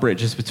lot of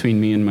bridges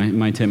between me and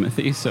my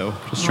Timothy. So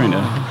just trying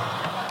to.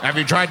 Have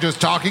you tried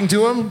just talking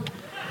to him?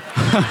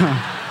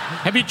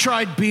 Have you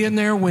tried being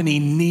there when he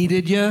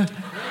needed you?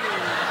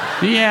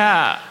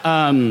 Yeah.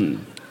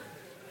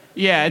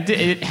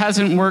 It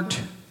hasn't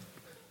worked.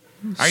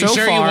 Are you so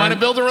sure far. you want to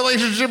build a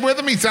relationship with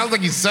him? He sounds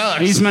like he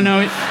sucks. He's my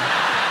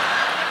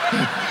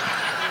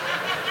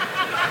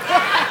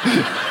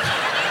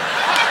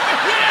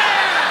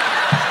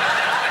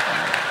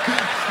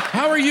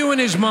How are you and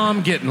his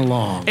mom getting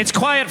along? It's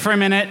quiet for a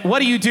minute.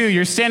 What do?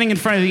 You're standing in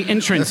front of the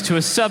entrance to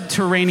a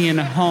subterranean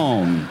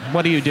home.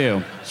 What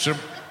do?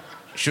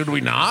 Should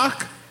we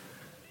knock?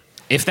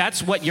 If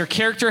that's what your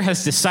character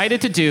has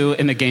decided to do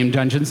in the game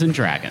Dungeons and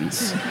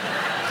Dragons.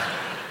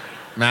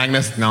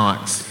 Magnus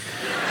knocks.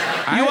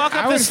 You walk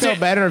up I the would feel stairs.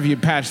 better if you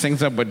patched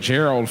things up with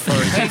Gerald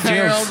first. Hey,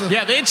 Gerald.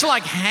 Yeah, it's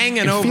like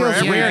hanging over Feels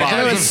everybody. weird.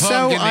 And it was There's a so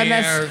funk in the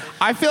unnecessary. air.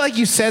 I feel like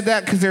you said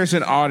that because there's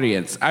an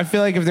audience. I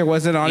feel like if there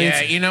was an audience,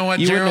 Yeah, you know what,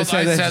 you Gerald? wouldn't have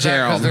I said said that's that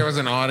because Gerald. there was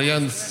an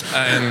audience,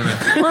 and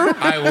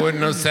I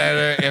wouldn't have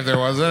said it if there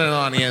wasn't an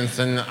audience.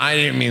 And I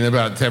didn't mean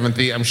about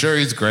Timothy. I'm sure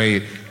he's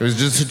great. It was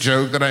just a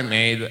joke that I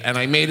made, and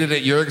I made it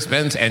at your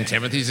expense and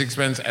Timothy's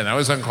expense, and that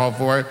was uncalled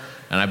for.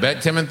 And I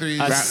bet Timothy.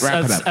 wrap it up,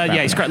 wrap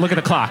Yeah, it up. look at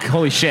the clock.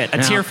 Holy shit. A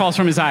tear falls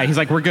from his eye. He's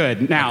like, we're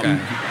good. Now,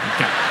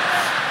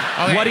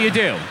 Okay. what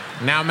do?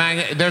 Now,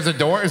 there's a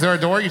door. Is there a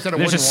door? You said a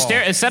There's wooden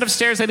wall. a set of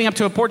stairs leading up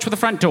to a porch with a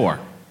front door.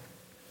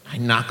 I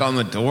knock on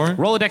the door.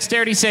 Roll a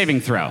dexterity saving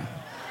throw.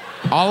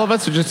 All of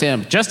us or just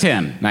him? Just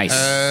him. Nice.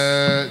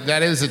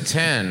 That is a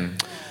 10.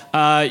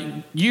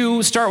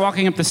 You start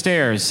walking up the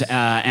stairs,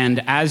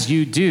 and as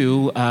you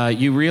do,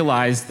 you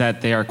realize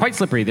that they are quite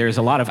slippery. There's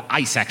a lot of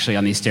ice actually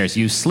on these stairs.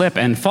 You slip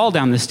and fall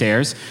down the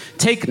stairs,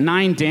 take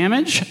 9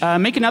 damage.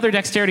 Make another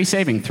dexterity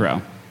saving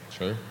throw.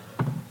 Sure.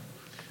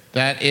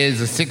 That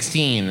is a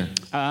 16.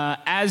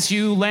 As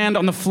you land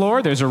on the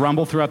floor, there's a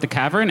rumble throughout the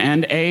cavern,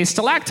 and a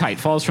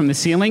stalactite falls from the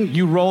ceiling.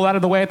 You roll out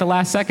of the way at the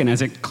last second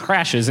as it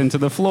crashes into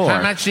the floor.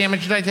 How much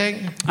damage did I take?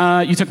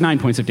 You took 9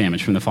 points of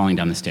damage from the falling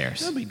down the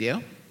stairs. No big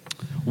deal.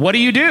 What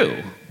do?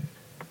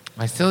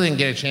 I still didn't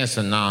get a chance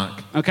to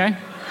knock. Okay.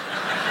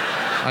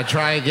 I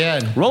try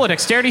again. Roll a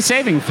dexterity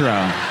saving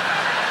throw.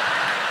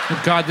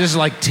 God, this is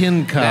like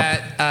Tin Cup.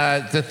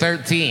 That the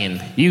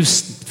 13. You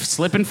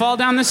slip and fall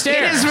down the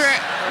stairs. It is very.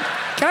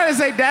 Can I just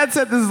say, Dad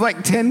said this is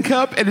like Tin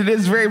Cup, and it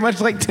is very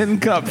much like Tin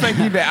Cup. Thank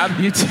you, Dad.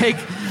 You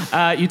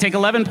take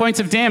 11 points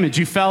of damage.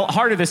 You fell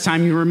harder this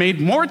time. You were made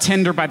more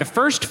tender by the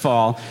first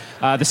fall.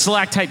 The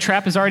stalactite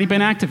trap has already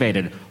been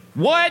activated.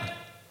 What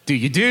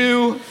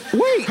do?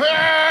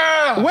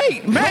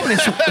 Wait,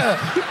 Magnus.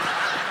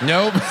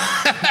 Nope.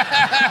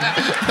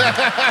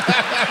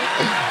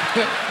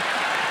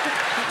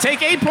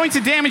 Take 8 points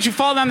of damage. You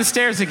fall down the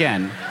stairs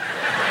again.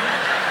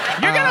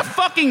 You're gonna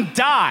fucking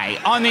die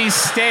on these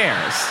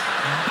stairs.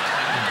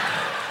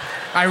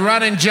 I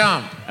run and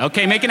jump.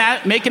 Okay, make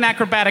an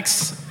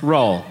acrobatics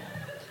roll.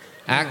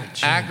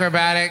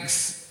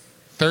 Acrobatics,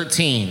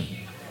 13.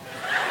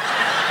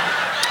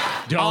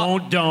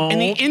 Don't. In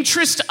the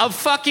interest of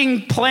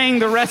fucking playing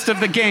the rest of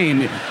the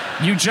game,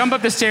 you jump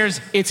up the stairs.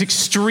 It's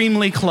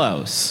extremely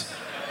close.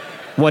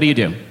 What do you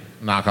do?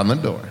 Knock on the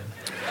door.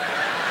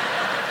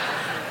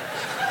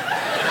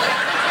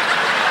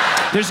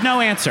 There's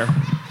no answer.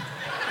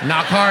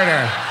 Knock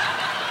harder.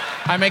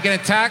 I make an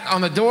attack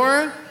on the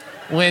door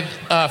with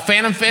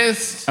Phantom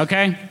Fist.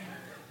 Okay.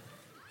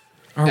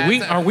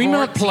 Are we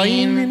not 14.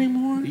 playing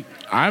anymore?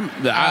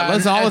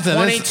 Let's all listen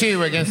to this.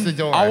 22 against the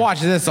door. I'll watch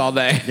this all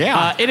day.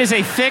 Yeah. It is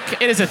a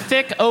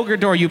thick ogre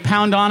door. You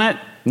pound on it.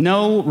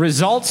 No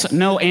results.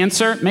 No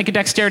answer. Make a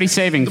dexterity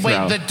saving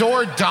throw. Wait, the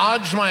door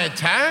dodged my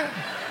attack?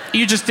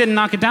 You just didn't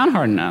knock it down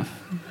hard enough.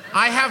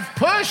 I have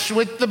push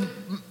with the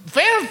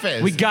Phantom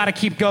Fist. We gotta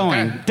keep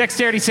going. Okay.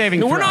 Dexterity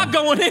saving throw. We're not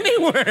going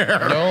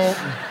anywhere. Nope.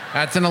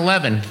 That's an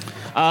 11.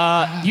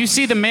 You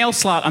see the mail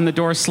slot on the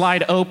door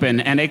slide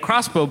open, and a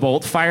crossbow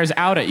bolt fires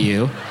out at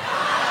you.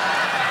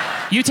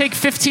 You take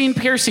 15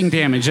 piercing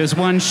damage as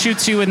one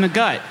shoots you in the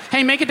gut.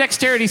 Hey, make a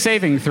dexterity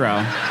saving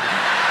throw.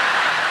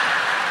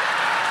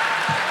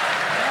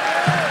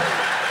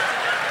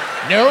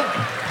 Nope.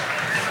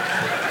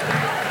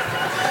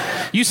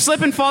 You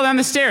slip and fall down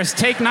the stairs.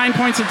 Take 9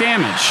 points of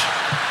damage.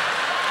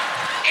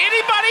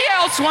 Anybody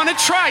else want to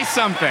try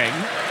something?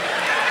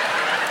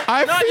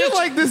 I feel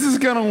like this is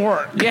gonna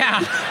work.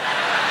 Yeah.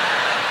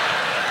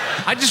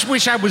 I just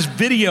wish I was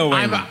videoing.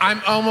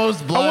 I'm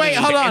almost bloody. wait,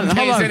 hold on, In hold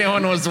case on.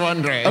 anyone was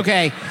wondering.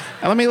 Okay,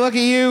 let me look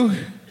at you.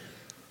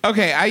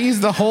 Okay, I use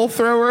the hole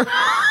thrower on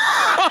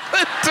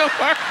the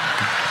door.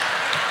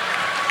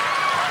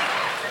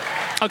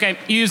 Okay,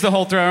 you use the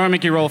hole thrower. I want to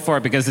make you roll for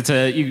it because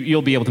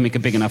you'll be able to make a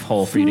big enough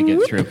hole for you to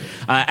get through.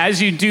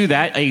 As you do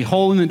that, a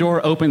hole in the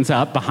door opens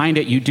up. Behind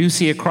it, you do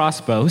see a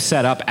crossbow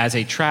set up as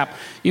a trap.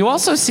 You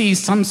also see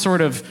some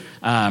sort of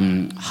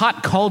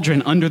hot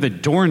cauldron under the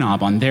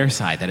doorknob on their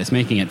side that is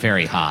making it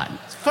very hot.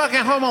 It's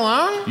fucking Home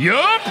Alone?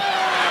 Yup.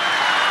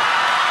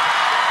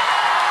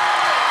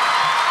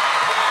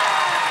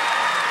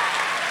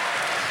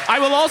 I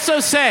will also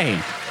say,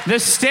 the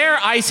stair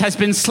ice has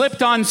been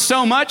slipped on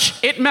so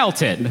much, it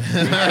melted.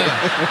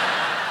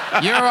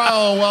 You're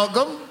all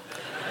welcome.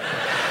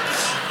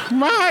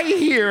 My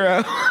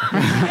hero.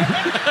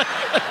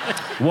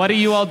 What do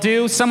you all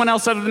do? Someone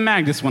else other than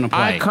Magnus want to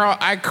play?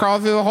 I crawl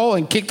through the hole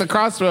and kick the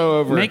crossbow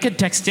over. Make a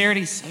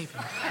dexterity save.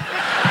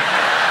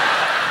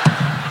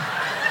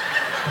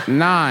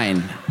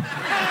 9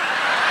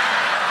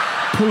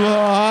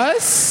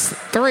 plus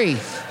 3.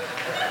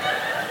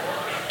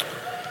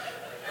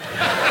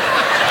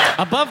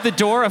 Above the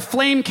door, a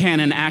flame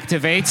cannon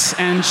activates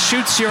and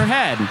shoots your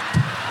head.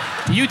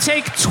 You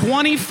take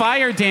 20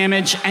 fire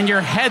damage and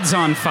your head's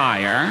on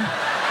fire.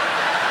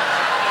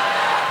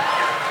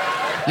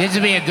 This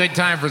would be a good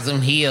time for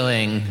some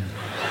healing.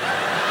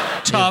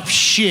 Tough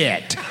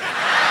shit.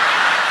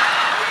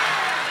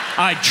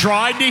 I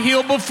tried to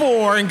heal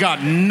before and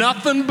got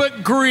nothing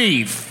but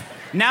grief.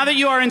 Now that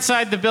you are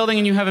inside the building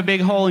and you have a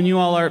big hole and you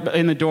all are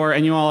in the door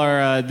and you all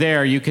are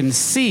there, you can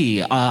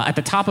see at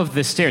the top of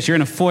the stairs, you're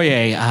in a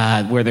foyer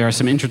where there are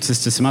some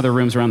entrances to some other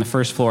rooms around the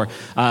first floor.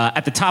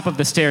 At the top of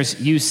the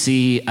stairs, you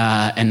see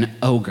an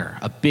ogre,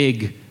 a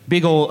big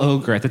old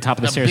ogre at the top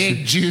of the stairs. A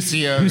big,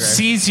 juicy ogre. Who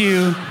sees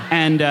you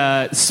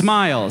and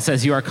smiles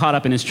as you are caught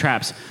up in his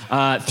traps.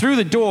 Through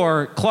the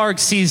door, Clark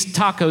sees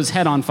Taco's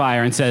head on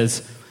fire and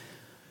says,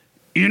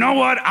 You know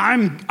what?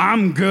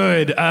 I'm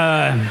good.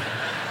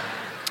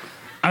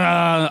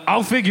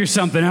 I'll figure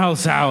something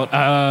else out.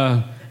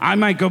 I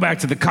might go back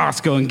to the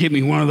Costco and get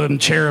me one of them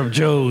Cherub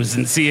Joes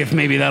and see if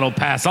maybe that'll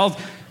pass. I'll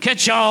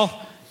catch y'all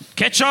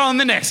in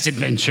the next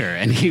adventure.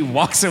 and he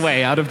walks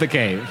away out of the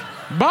cave.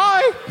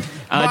 Bye.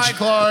 Bye,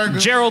 Clark.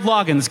 Gerald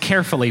Loggins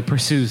carefully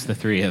pursues the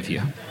three of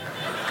you.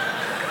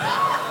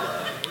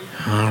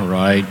 All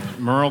right.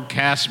 Merle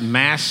casts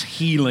mass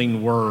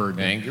healing word.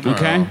 Thank you, Merle.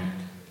 Okay?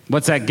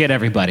 What's that get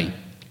everybody?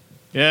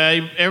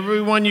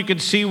 Everyone you can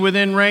see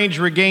within range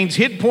regains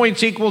hit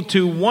points equal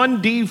to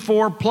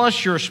 1d4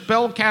 plus your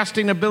spell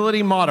casting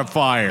ability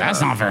modifier.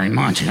 That's not very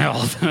much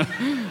health.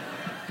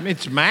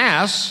 It's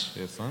mass.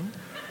 Yes, son.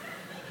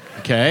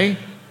 Okay.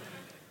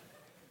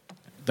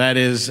 That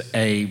is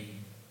a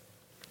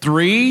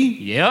 3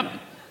 Yep.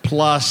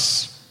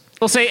 plus.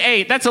 We'll say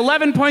 8. That's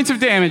 11 points of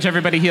damage.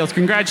 Everybody heals.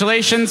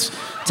 Congratulations.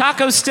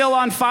 Taco's still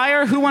on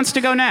fire. Who wants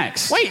to go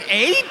next? Wait,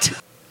 8?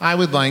 I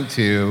would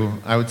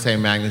say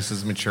Magnus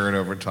has matured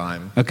over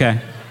time. Okay.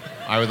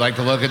 I would like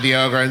to look at the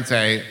ogre and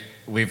say,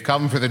 we've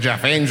come for the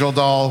Jeff Angel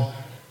doll,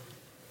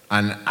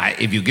 and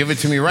if you give it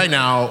to me right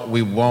now,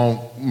 we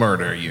won't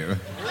murder you.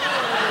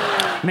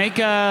 Make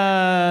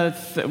a...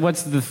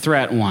 what's the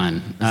threat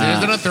one? This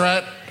isn't a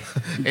threat.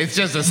 It's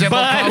just a simple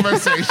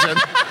conversation.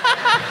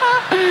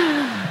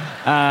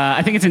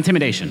 I think it's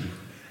intimidation.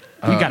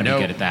 You gotta be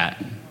nope. good at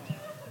that.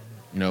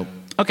 Nope.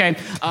 Okay.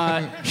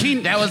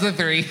 That was a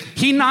 3.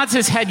 He nods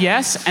his head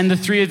yes, and the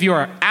three of you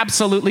are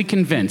absolutely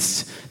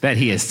convinced that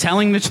he is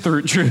telling the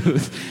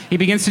truth. He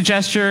begins to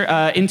gesture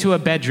into a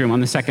bedroom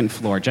on the second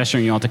floor,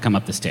 gesturing you all to come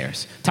up the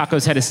stairs.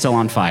 Taco's head is still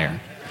on fire.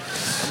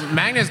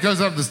 Magnus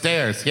goes up the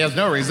stairs. He has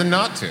no reason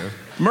not to.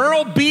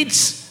 Merle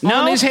beats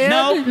on his head.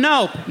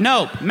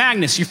 No.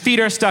 Magnus, your feet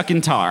are stuck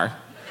in tar.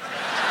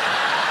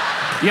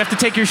 You have to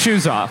take your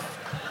shoes off.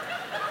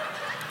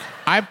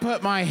 I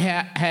put my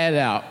head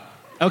out.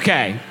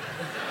 Okay.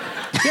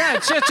 Yeah,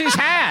 it's just his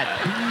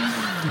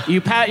hat.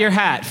 You pat your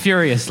hat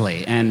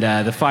furiously, and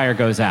the fire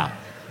goes out.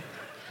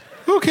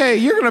 Okay,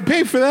 you're gonna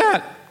pay for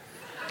that.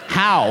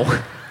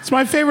 How? It's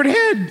my favorite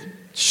head.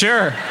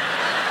 Sure.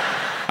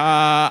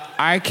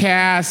 I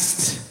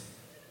cast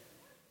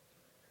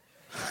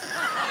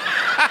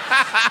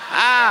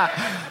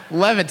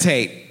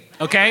levitate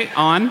Okay,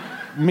 on.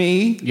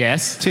 me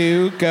Yes.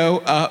 to go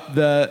up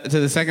to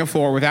the second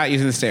floor without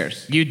using the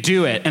stairs. You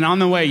do it, and on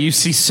the way, you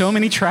see so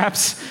many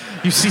traps.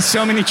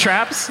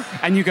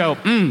 And you go,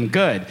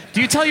 good.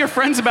 Do you tell your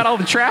friends about all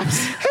the traps?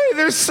 Hey,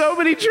 there's so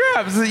many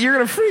traps that you're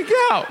gonna freak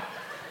out.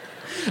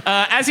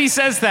 As he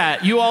says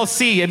that, you all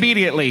see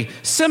immediately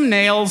some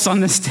nails on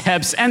the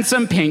steps and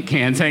some paint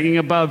cans hanging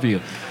above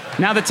you.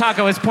 Now that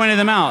Taco has pointed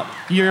them out,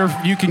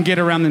 you can get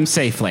around them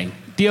safely.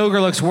 The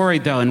ogre looks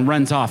worried, though, and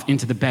runs off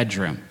into the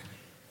bedroom.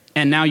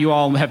 And now you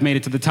all have made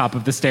it to the top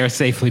of the stairs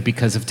safely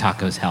because of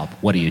Taco's help.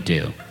 What do you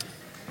do?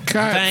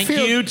 God, Thank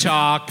you,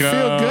 Taco.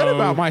 Feel good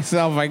about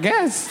myself, I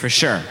guess. For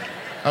sure.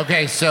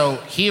 Okay, so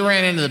he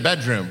ran into the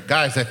bedroom.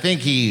 Guys, I think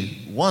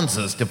he wants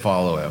us to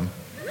follow him.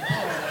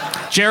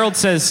 Gerald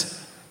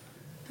says,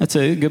 that's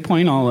a good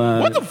point.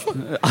 What the fuck?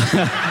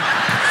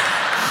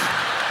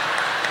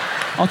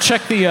 I'll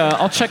check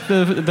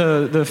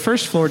the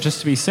first floor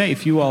just to be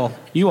safe. You all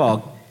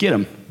get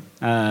him.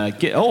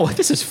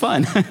 This is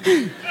fun.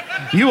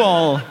 You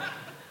all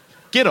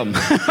get him.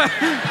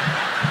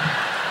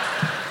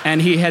 And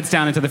he heads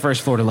down into the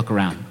first floor to look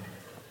around.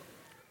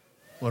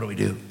 What do we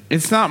do?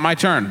 It's not my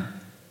turn.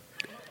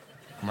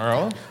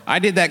 Merle? I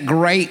did that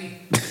great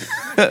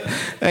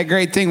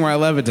thing where I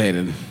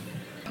levitated.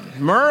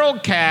 Merle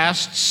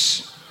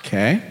casts.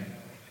 Okay.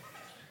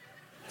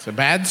 It's a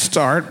bad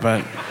start,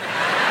 but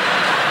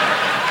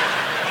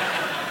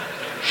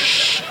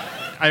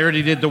I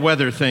already did the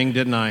weather thing,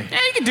 didn't I?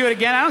 Yeah, you can do it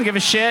again. I don't give a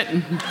shit.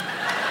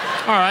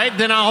 All right,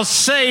 then I'll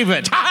save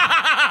it.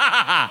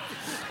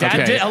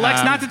 Dad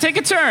elects not to take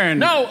a turn.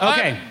 No.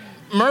 Okay.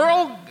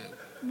 Merle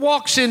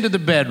walks into the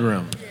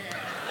bedroom.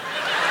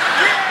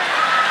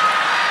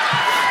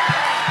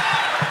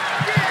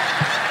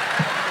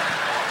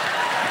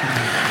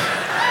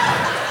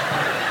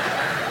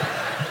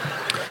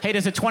 Hey,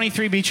 does a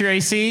 23 beat your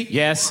AC?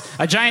 Yes.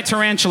 A giant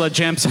tarantula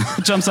jumps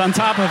on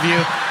top of you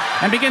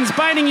and begins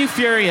biting you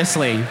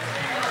furiously.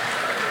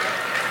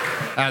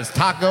 As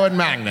Taco and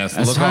Magnus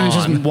As look time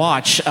just on.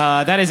 watch.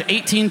 That is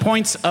 18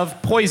 points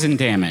of poison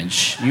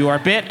damage. You are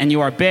bit, and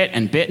you are bit,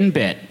 and bit, and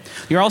bit.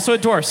 You're also a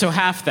dwarf, so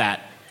half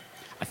that.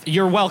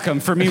 You're welcome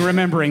for me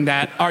remembering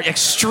that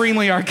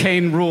extremely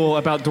arcane rule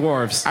about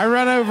dwarves. I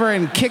run over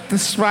and kick the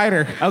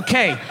spider.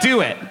 Okay,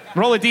 do it.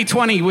 Roll a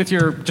d20 with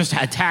your just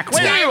attack.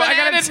 Wait, I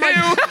got it.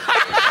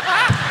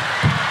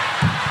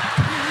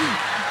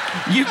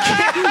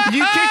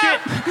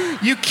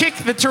 You kick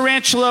the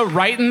tarantula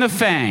right in the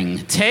fang.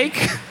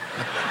 Take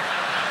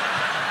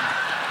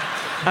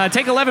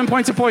 11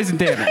 points of poison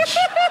damage.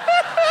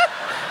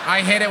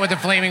 I hit it with the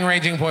flaming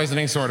raging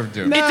poisoning sort of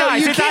do. It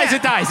dies. You cut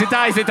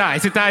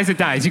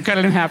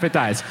it in half, it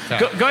dies.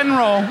 Okay. Go ahead and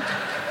roll.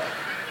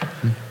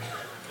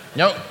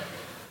 Nope.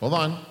 Hold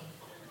on.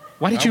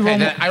 Why did you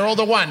roll? I rolled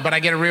a 1, but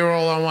I get a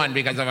reroll on 1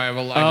 because I have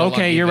a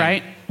okay, you're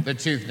right. The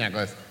tooth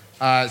necklace.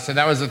 So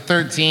that was a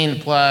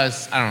 13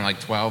 plus, I don't know, like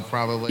 12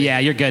 probably. Yeah,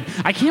 you're good.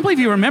 I can't believe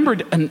you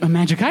remembered a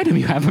magic item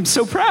you have. I'm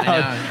so proud.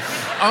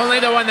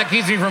 Only the one that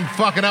keeps me from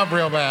fucking up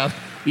real bad.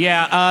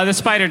 Yeah, the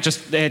spider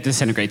just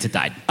disintegrates. It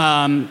died.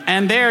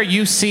 And there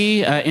you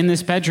see in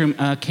this bedroom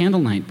a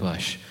candlelight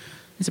bush.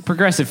 It's a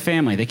progressive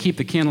family. They keep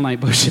the candlelight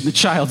bush in the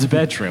child's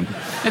bedroom.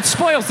 It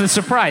spoils the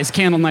surprise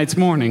Candlenight's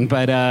morning,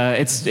 but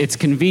it's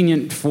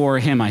convenient for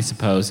him, I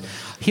suppose.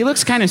 He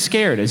looks kind of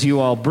scared as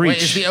you all breach.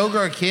 Wait, is the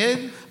ogre a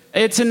kid?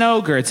 It's an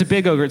ogre. It's a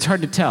big ogre. It's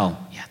hard to tell.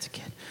 Yeah, it's a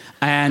kid.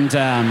 And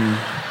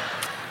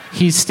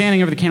he's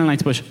standing over the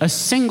candlelight's bush. A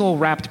single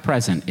wrapped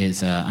present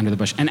is under the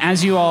bush. And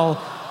as you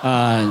all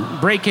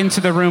break into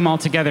the room all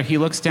together, he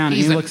looks down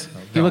and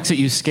he looks at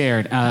you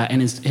scared,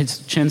 and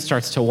his chin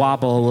starts to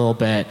wobble a little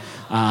bit.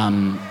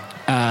 And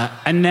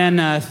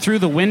then through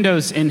the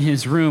windows in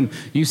his room,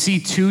 you see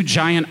two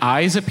giant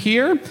eyes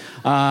appear,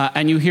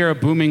 and you hear a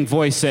booming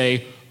voice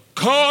say,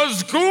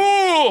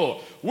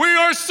 "Kazgul! We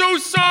are so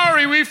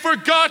sorry we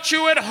forgot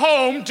you at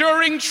home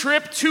during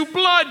trip to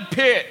Blood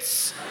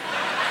Pits.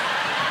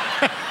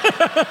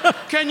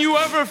 Can you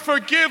ever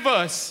forgive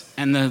us?"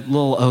 And the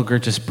little ogre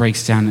just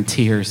breaks down in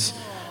tears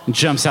and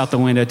jumps out the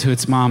window to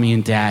its mommy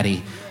and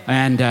daddy.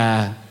 And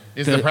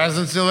Is the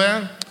present still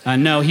there?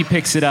 No, he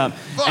picks it up.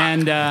 Fuck.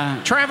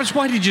 And Travis,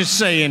 why did you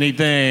say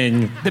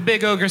anything? the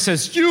big ogre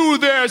says, "You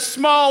there,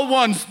 small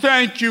ones,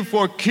 thank you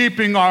for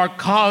keeping our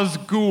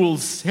Cosghoul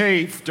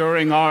safe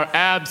during our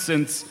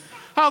absence.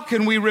 How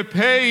can we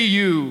repay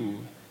you?"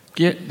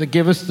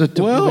 Give us the...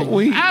 Well,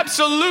 we...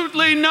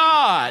 Absolutely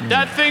not.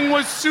 That thing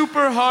was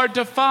super hard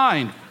to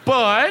find.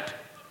 But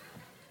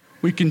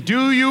we can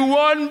do you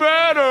one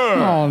better.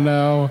 Oh,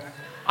 no.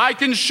 I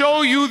can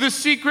show you the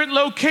secret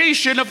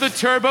location of the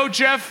Turbo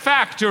Jeff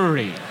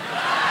factory.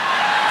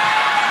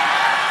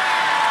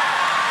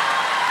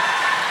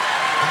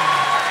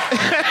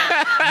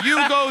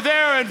 You go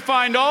there and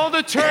find all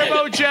the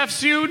Turbo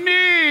Jeffs you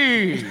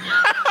need.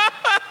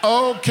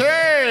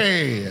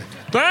 Okay.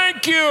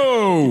 Thank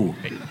you.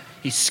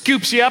 He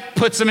scoops you up,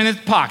 puts them in his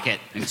pocket,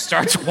 and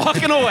starts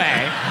walking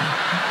away.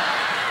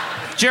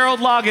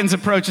 Gerald Loggins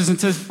approaches and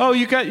says, "Oh,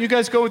 you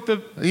guys go with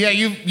the..." Yeah,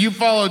 you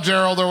follow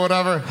Gerald or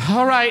whatever.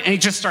 "All right." And he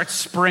just starts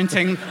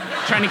sprinting,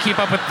 trying to keep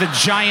up with the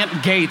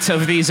giant gait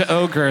of these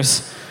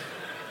ogres.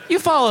 You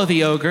follow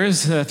the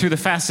ogres through the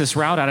fastest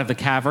route out of the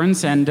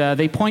caverns, and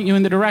they point you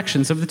in the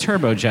directions of the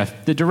Turbo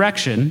Jeff. The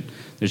direction,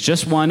 there's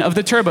just one, of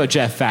the Turbo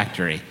Jeff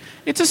factory.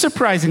 It's a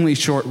surprisingly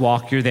short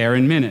walk. You're there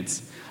in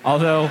minutes.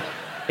 Although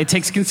it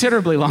takes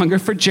considerably longer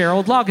for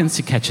Gerald Loggins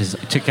to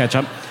catch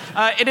up.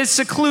 It is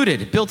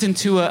secluded, built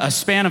into a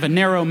span of a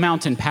narrow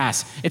mountain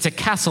pass. It's a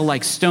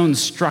castle-like stone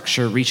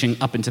structure reaching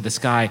up into the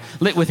sky,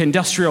 lit with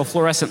industrial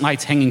fluorescent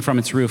lights hanging from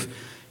its roof.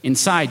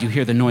 Inside, you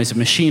hear the noise of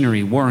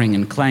machinery whirring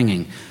and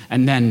clanging,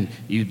 and then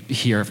you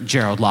hear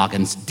Gerald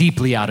Loggins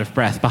deeply out of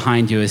breath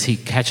behind you as he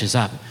catches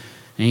up.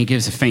 And he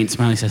gives a faint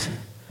smile. He says,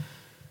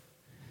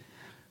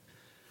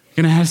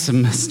 "Gonna have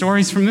some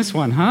stories from this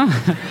one, huh?"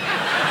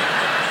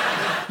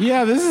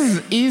 Yeah, this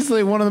is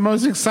easily one of the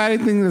most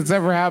exciting things that's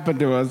ever happened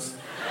to us.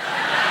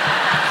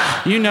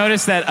 You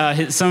notice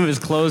that some of his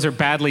clothes are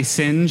badly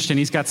singed, and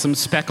he's got some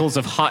speckles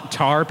of hot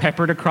tar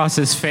peppered across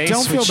his face.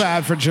 Don't feel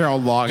bad for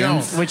Gerald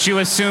Loggins. Which you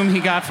assume he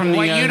got from the...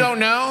 What you don't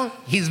know,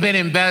 he's been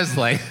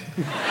embezzling.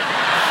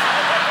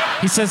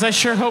 He says, "I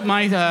sure hope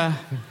my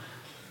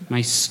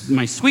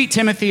sweet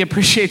Timothy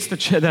appreciates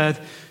the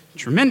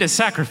tremendous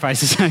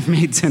sacrifices I've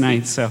made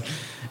tonight." So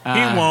He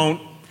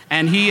won't.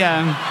 And he...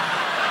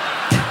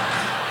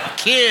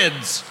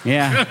 Kids.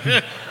 Yeah.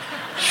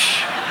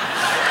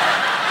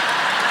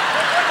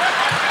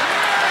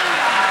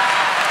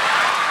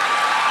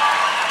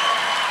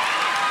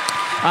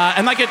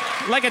 And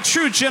like a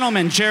true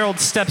gentleman, Gerald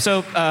steps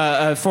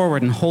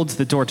forward and holds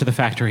the door to the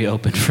factory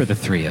open for the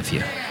three of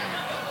you.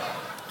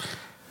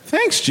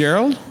 Thanks,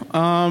 Gerald.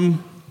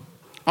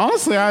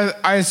 Honestly,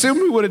 I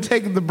assumed we would have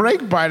taken the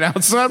break by now,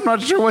 so I'm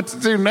not sure what to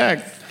do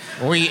next.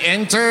 We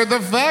enter the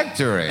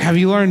factory. Have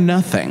you learned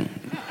nothing?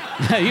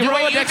 You roll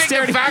a Wait, you think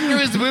dexterity. the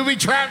factory is booby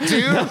trap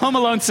too? The Home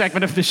Alone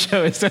segment of the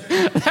show is...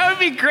 That would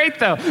be great,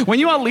 though. When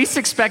you all least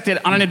expect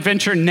it, on an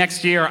adventure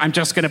next year, I'm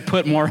just going to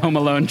put more Home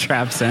Alone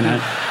traps in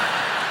it.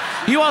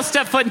 You all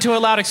step foot into a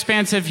loud,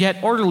 expansive,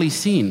 yet orderly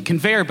scene.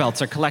 Conveyor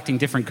belts are collecting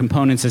different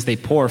components as they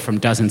pour from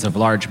dozens of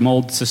large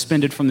molds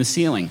suspended from the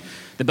ceiling.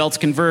 The belts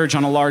converge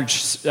on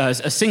a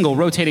single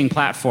rotating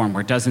platform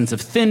where dozens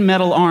of thin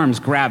metal arms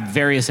grab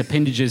various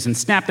appendages and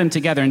snap them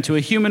together into a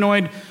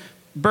humanoid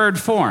bird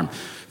form.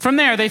 From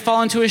there, they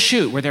fall into a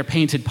chute where they're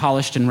painted,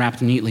 polished, and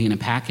wrapped neatly in a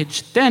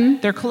package. Then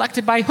they're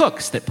collected by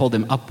hooks that pull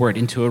them upward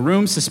into a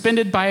room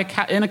suspended by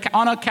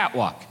on a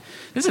catwalk.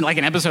 This isn't like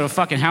an episode of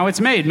fucking How It's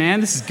Made,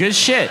 man. This is good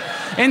shit.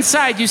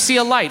 Inside, you see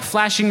a light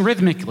flashing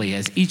rhythmically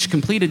as each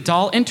completed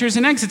doll enters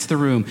and exits the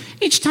room.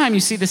 Each time, you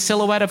see the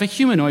silhouette of a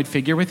humanoid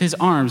figure with his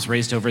arms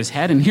raised over his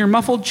head and hear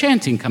muffled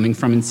chanting coming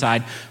from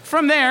inside.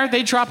 From there,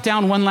 they drop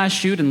down one last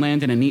chute and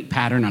land in a neat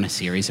pattern on a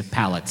series of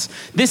pallets.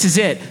 This is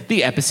it,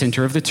 the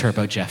epicenter of the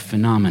Turbo Jeff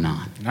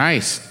phenomenon.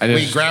 Nice.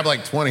 We grab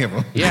like 20 of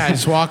them. Yeah, I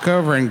just walk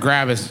over and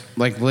grab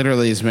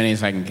literally as many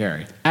as I can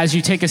carry. As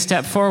you take a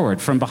step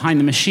forward, from behind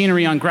the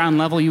machinery on ground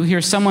level, you hear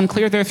someone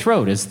clear their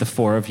throat as the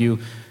four of you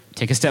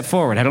take a step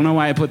forward. I don't know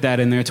why I put that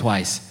in there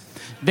twice.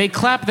 They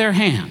clap their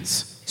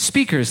hands.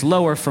 Speakers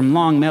lower from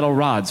long metal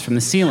rods from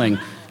the ceiling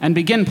and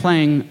begin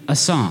playing a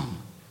song.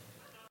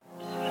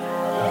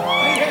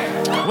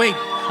 Wait.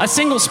 A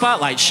single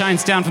spotlight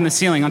shines down from the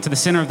ceiling onto the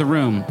center of the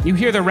room. You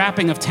hear the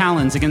rapping of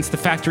talons against the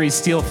factory's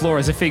steel floor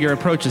as a figure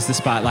approaches the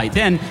spotlight.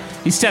 Then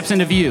he steps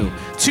into view.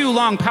 Two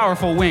long,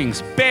 powerful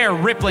wings, bare,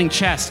 rippling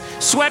chest,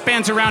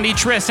 sweatbands around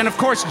each wrist, and of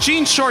course,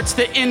 jean shorts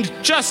that end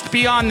just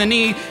beyond the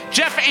knee.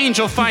 Jeff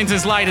Angel finds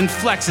his light and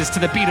flexes to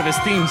the beat of his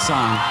theme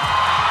song.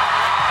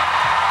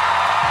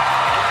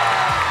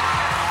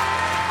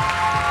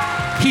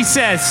 He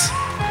says,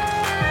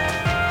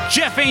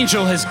 Jeff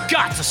Angel has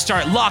got to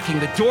start locking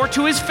the door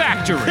to his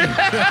factory.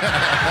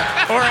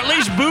 Or at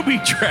least booby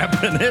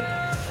trapping it.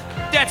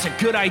 That's a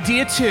good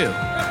idea, too.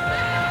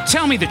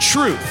 Tell me the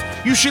truth.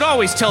 You should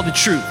always tell the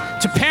truth.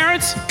 To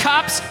parents,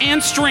 cops,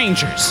 and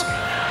strangers.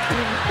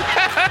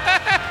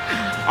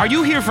 Are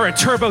you here for a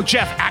Turbo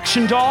Jeff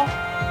action doll?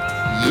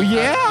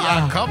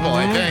 Yeah, a couple,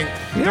 I think.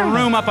 The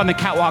room up on the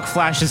catwalk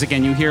flashes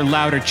again. You hear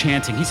louder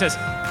chanting. He says,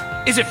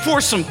 is it for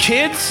some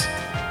kids?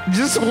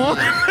 Just one.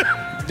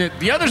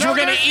 The others were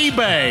going to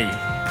eBay.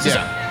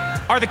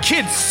 Yeah. Are the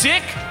kids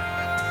sick?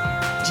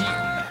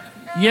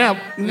 Yeah,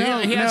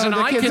 he has an the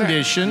eye kids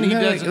condition.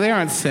 They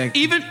aren't sick.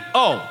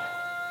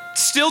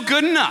 Still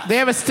good enough. They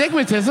have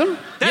astigmatism.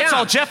 That's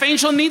all Jeff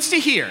Angel needs to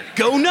hear.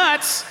 Go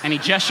nuts. And he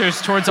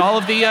gestures towards all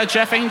of the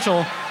Jeff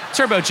Angel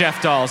Turbo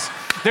Jeff dolls.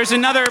 There's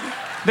another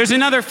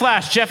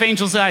flash. Jeff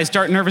Angel's eyes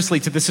dart nervously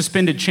to the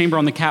suspended chamber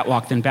on the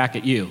catwalk, then back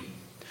at you.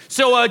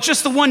 So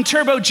just the one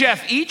Turbo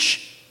Jeff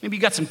each? Maybe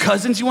you got some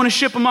cousins you want to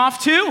ship them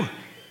off to?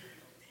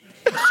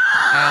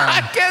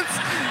 I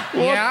guess.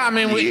 Well, Yeah, I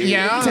mean, you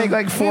take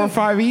like 4 or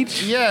 5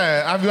 each.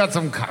 Yeah, I've got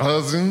some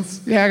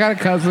cousins. Yeah, I got a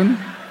cousin.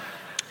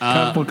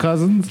 Couple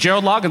cousins.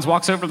 Gerald Loggins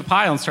walks over to the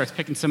pile and starts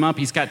picking some up.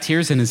 He's got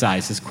tears in his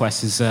eyes. His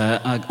quest has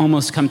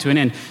almost come to an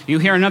end. You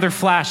hear another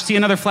flash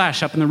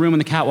up in the room on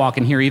the catwalk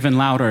and hear even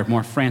louder,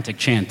 more frantic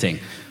chanting.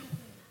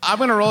 I'm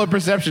going to roll a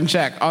perception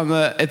check on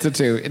the... It's a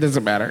 2. It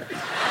doesn't matter.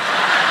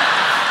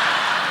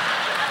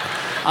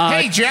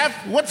 Hey,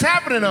 Jeff, what's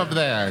happening up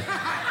there?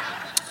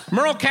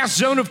 Merle casts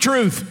Zone of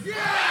Truth.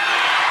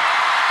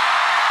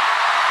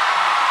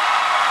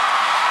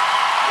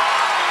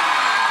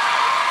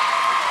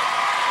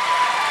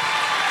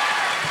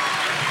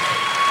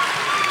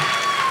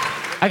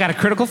 I got a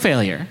critical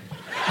failure.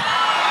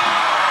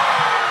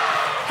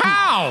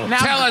 How?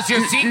 Tell us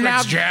your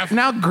secrets, Jeff.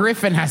 Now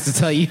Griffin has to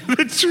tell you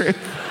the truth.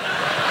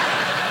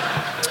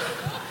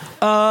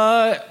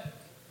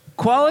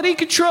 Quality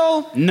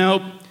control?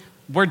 Nope.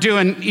 We're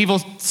doing evil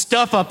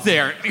stuff up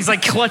there. He's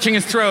like clutching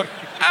his throat.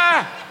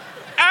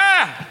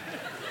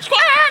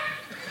 Squawk!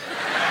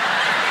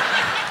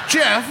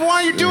 Jeff, why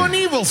are you doing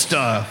evil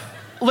stuff?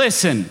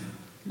 Listen.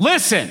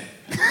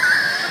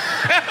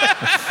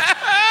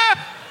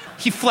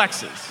 He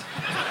flexes.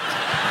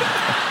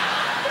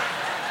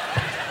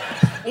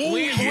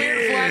 Weird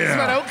flex,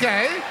 but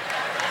okay.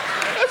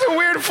 That's a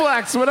weird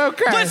flex, but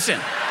okay. Listen.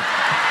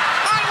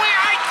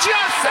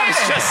 I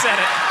just said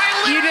it.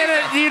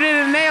 You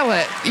didn't nail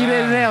it.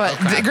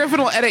 Okay.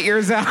 Griffin will edit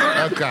yours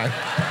out. Okay.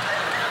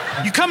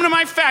 You come to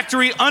my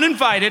factory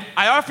uninvited.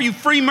 I offer you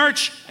free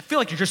merch. I feel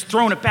like you're just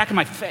throwing it back in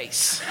my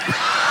face.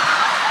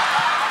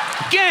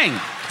 Gang.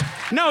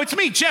 No, it's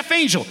me, Jeff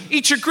Angel.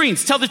 Eat your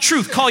greens, tell the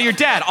truth, call your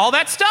dad, all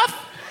that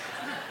stuff?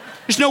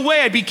 There's no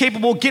way I'd be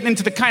capable of getting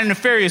into the kind of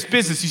nefarious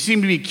business you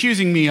seem to be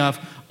accusing me of,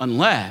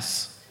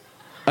 unless...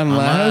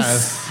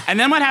 And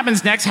then what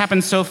happens next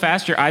happens so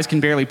fast your eyes can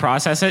barely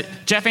process it.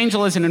 Jeff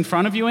Angel isn't in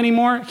front of you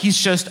anymore. He's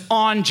just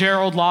on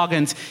Gerald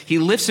Loggins. He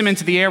lifts him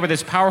into the air with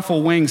his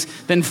powerful wings,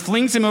 then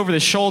flings him over the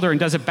shoulder and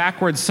does a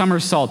backward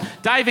somersault,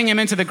 diving him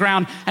into the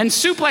ground, and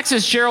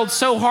suplexes Gerald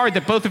so hard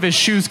that both of his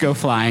shoes go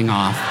flying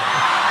off.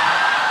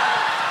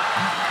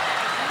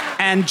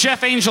 And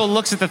Jeff Angel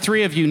looks at the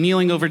three of you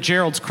kneeling over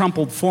Gerald's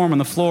crumpled form on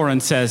the floor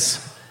and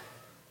says,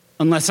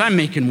 unless I'm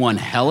making one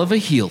hell of a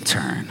heel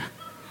turn.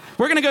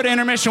 We're going to go to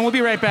intermission. We'll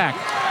be right back.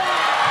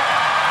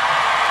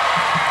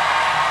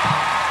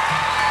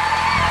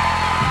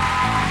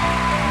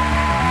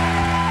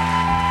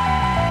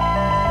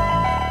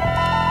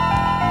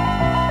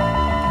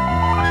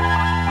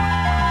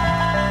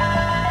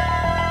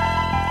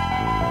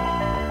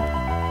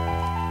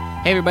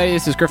 Hey, everybody.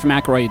 This is Griffin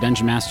McElroy, your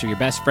Dungeon Master, your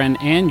best friend,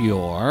 and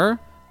your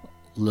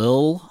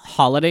little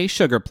holiday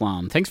sugar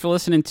plum. Thanks for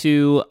listening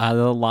to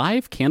the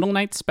live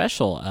Candlenights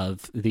special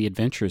of the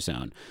Adventure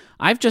Zone.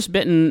 I've just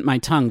bitten my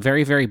tongue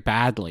very, very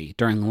badly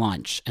during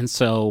lunch, and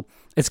so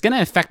it's going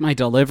to affect my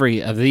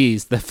delivery of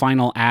these, the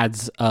final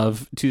ads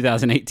of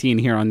 2018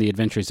 here on the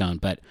Adventure Zone.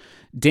 But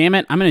damn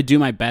it, I'm going to do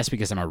my best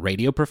because I'm a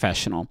radio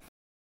professional.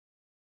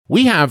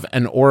 We have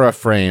an Aura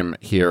frame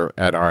here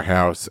at our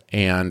house,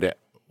 and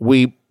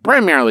we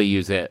primarily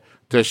use it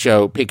to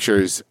show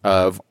pictures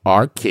of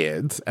our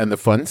kids and the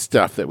fun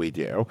stuff that we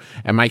do.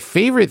 And my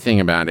favorite thing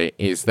about it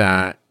is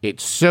that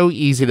it's so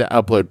easy to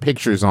upload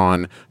pictures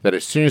on that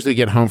as soon as we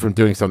get home from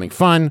doing something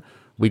fun,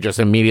 we just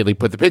immediately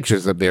put the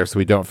pictures up there so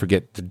we don't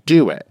forget to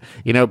do it.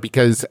 You know,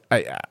 because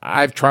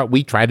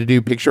we tried to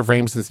do picture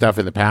frames and stuff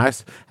in the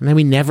past, and then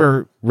we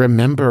never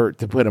remember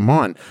to put them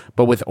on.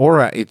 But with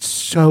Aura, it's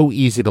so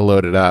easy to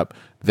load it up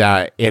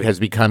that it has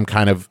become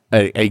kind of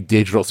a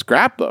digital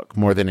scrapbook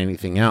more than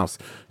anything else.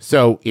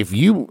 So if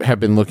you have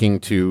been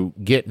looking to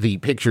get the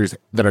pictures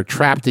that are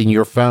trapped in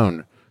your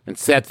phone and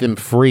set them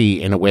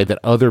free in a way that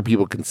other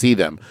people can see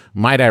them,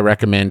 might I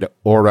recommend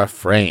Aura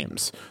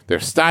Frames. They're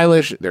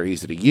stylish, they're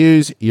easy to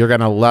use, you're going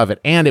to love it.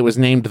 And it was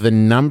named the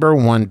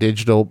 #1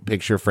 digital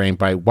picture frame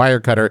by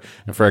Wirecutter,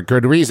 and for a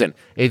good reason.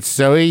 It's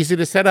so easy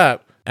to set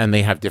up, and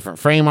they have different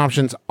frame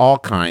options, all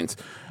kinds.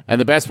 And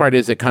the best part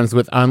is it comes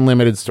with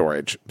unlimited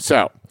storage.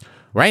 So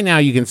right now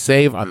you can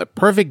save on the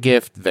perfect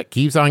gift that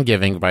keeps on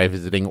giving by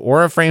visiting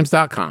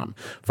auraframes.com.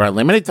 For a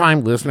limited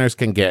time, listeners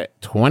can get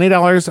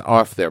 $20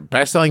 off their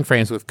best-selling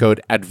frames with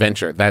code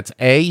ADVENTURE. That's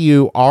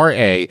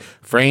AURA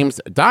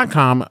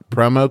frames.com,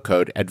 promo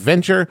code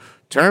ADVENTURE.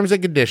 Terms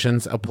and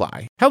conditions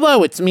apply.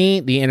 Hello, it's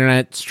me, the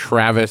internet's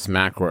Travis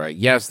McElroy.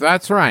 Yes,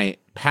 that's right.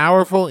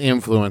 Powerful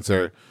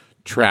influencer,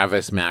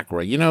 Travis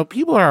McElroy. You know,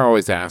 people are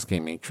always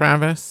asking me,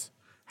 Travis,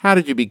 How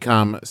did you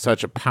become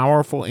such a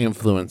powerful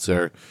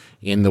influencer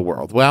in the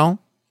world? Well,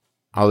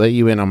 I'll let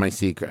you in on my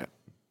secret.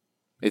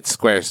 It's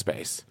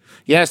Squarespace.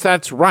 Yes,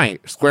 that's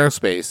right.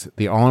 Squarespace,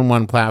 the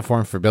all-in-one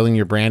platform for building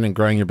your brand and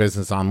growing your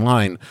business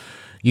online.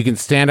 You can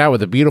stand out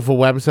with a beautiful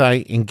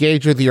website,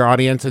 engage with your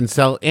audience, and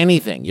sell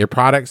anything, your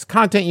products,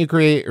 content you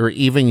create, or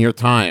even your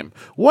time.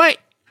 What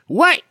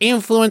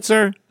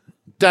influencer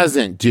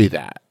doesn't do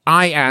that?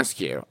 I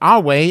ask you.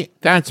 I'll wait.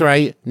 That's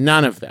right.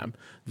 None of them.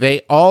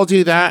 They all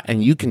do that,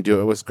 and you can do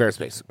it with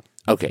Squarespace.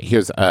 Okay,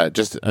 here's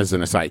just as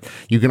an aside.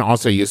 You can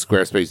also use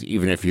Squarespace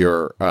even if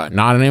you're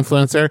not an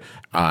influencer,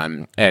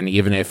 and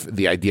even if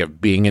the idea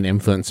of being an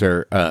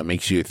influencer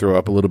makes you throw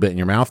up a little bit in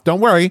your mouth. Don't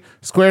worry,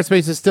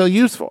 Squarespace is still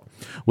useful.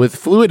 With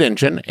Fluid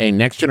Engine, a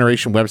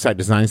next-generation website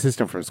design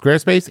system from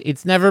Squarespace,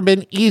 it's never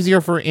been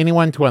easier for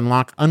anyone to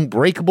unlock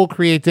unbreakable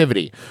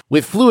creativity.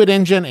 With Fluid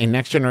Engine, a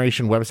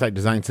next-generation website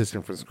design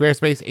system from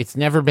Squarespace, it's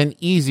never been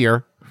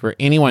easier for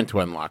anyone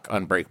to unlock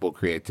unbreakable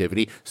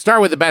creativity.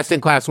 Start with the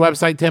best-in-class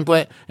website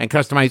template and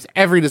customize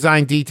every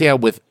design detail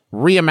with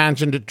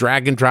reimagined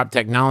drag-and-drop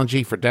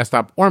technology for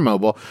desktop or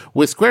mobile.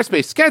 With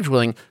Squarespace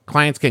scheduling,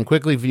 clients can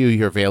quickly view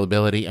your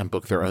availability and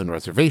book their own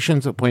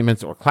reservations,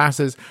 appointments, or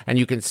classes, and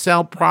you can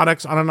sell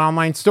products on an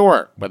online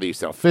store. Whether you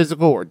sell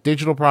physical or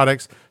digital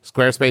products,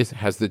 Squarespace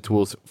has the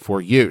tools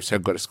for you. So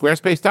go to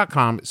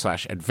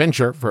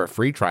squarespace.com/adventure for a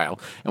free trial,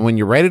 and when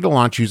you're ready to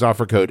launch, use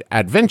offer code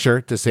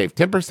ADVENTURE to save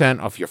 10%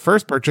 off your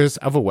first purchase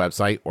of a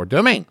website or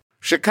domain.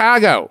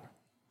 Chicago!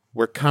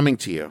 We're coming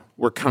to you.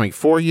 We're coming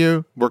for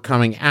you. We're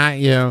coming at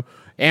you.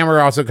 And we're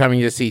also coming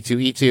to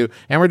C2E2.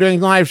 And we're doing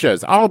live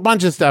shows. All a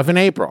bunch of stuff in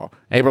April.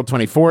 April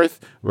 24th,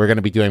 we're going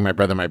to be doing My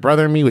Brother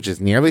and Me, which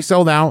is nearly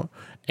sold out.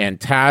 And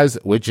Taz,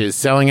 which is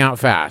selling out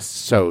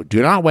fast. So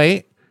do not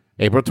wait.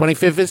 April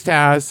 25th is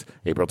Taz.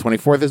 April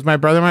 24th is My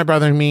Brother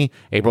and Me.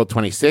 April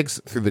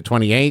 26th through the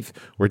 28th,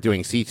 we're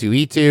doing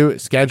C2E2,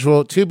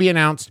 schedule to be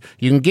announced.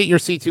 You can get your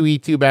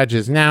C2E2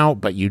 badges now,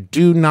 but you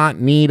do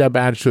not need a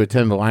badge to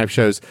attend the live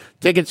shows.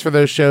 Tickets for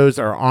those shows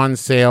are on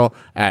sale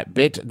at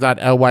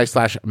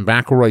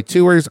bit.ly/McElroy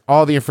Tours.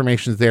 All the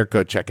information's there.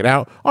 Go check it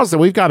out. Also,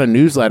 we've got a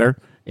newsletter.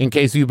 In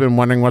case you've been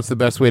wondering what's the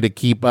best way to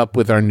keep up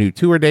with our new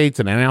tour dates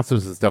and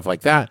announcements and stuff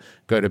like that,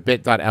 go to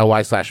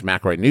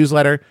bit.ly/McElroy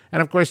newsletter.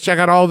 And of course, check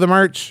out all of the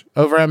merch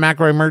over at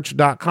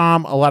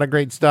McElroymerch.com. A lot of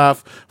great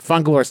stuff.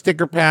 Fun Galore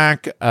sticker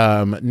pack,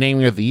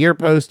 naming of the year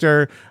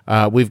poster.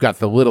 We've got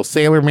the little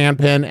Sailor Man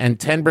pin, and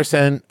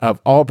 10%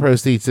 of all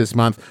proceeds this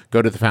month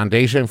go to the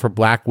Foundation for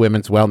Black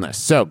Women's Wellness.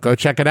 So go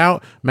check it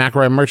out,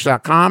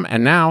 McElroymerch.com.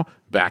 And now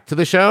back to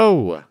the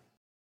show.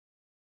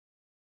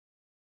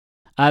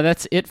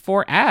 That's it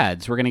for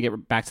ads. We're going to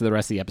get back to the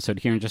rest of the episode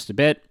here in just a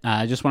bit.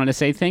 I just wanted to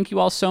say thank you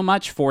all so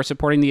much for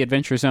supporting the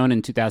Adventure Zone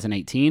in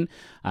 2018.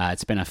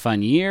 It's been a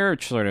fun year,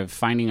 sort of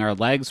finding our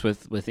legs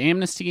with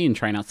Amnesty and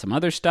trying out some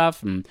other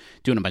stuff and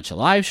doing a bunch of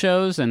live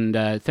shows. And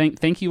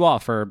thank you all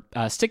for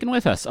sticking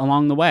with us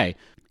along the way.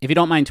 If you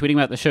don't mind tweeting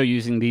about the show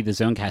using the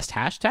Zonecast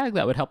hashtag,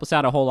 that would help us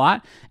out a whole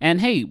lot.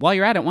 And hey, while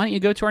you're at it, why don't you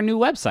go to our new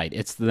website?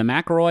 It's the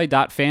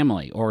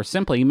McElroy.family, or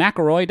simply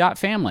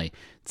McElroy.family.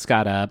 It's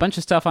got a bunch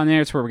of stuff on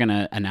there. It's where we're going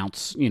to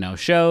announce,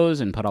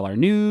 shows and put all our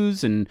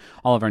news and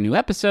all of our new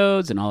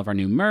episodes and all of our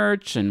new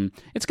merch. And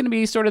it's going to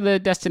be sort of the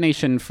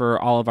destination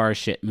for all of our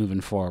shit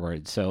moving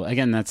forward. So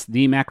again, that's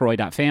the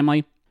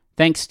McElroy.family.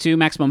 Thanks to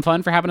Maximum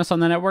Fun for having us on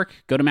the network.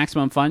 Go to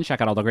Maximum Fun,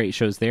 check out all the great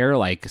shows there,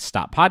 like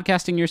Stop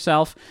Podcasting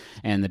Yourself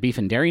and the Beef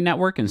and Dairy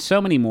Network, and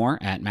so many more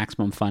at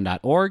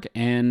MaximumFun.org.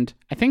 And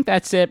I think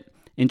that's it.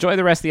 Enjoy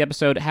the rest of the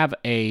episode. Have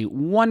a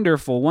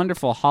wonderful,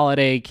 wonderful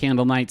holiday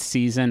Candlenights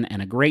season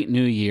and a great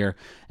new year.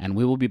 And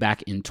we will be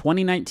back in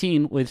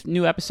 2019 with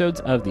new episodes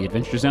of the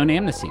Adventure Zone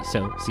Amnesty.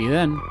 So see you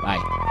then. Bye.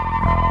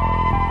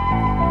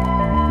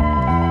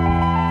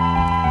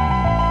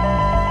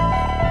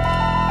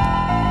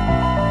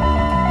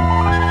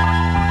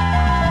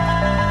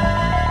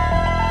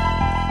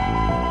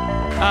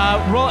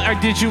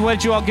 What did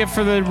you all get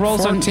for the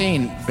rolls?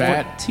 14.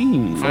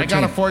 14. I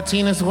got a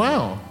 14 as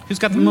well. Who's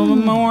got the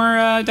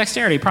more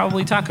dexterity?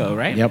 Probably Taco,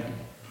 right? Yep.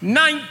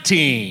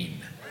 19.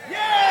 Yeah!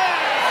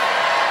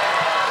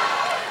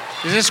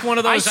 Is this one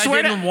of those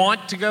I didn't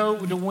want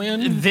to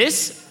win?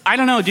 This, I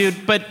don't know,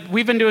 dude, but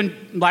we've been doing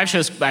live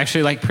shows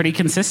actually like pretty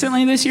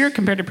consistently this year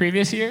compared to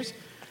previous years.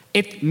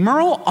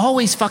 Merle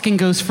always fucking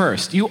goes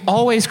first. You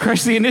always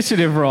crush the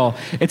initiative roll.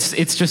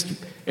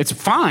 It's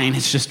fine.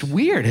 It's just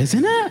weird,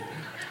 isn't it?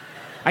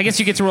 I guess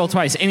you get to roll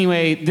twice.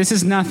 Anyway, this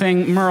is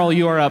nothing. Merle,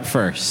 you are up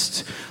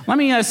first. Let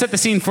me set the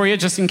scene for you,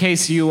 just in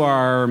case you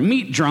are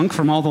meat drunk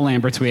from all the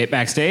Lamberts we ate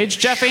backstage.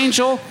 Jeff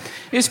Angel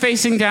is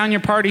facing down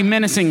your party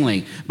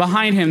menacingly.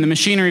 Behind him, the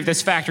machinery of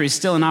this factory is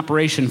still in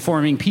operation,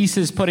 forming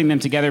pieces, putting them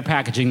together,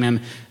 packaging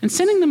them, and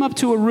sending them up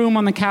to a room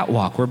on the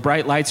catwalk where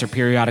bright lights are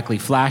periodically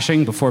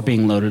flashing before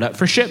being loaded up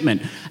for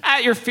shipment.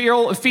 At your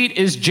feet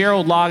is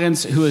Gerald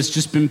Loggins, who has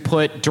just been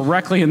put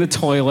directly in the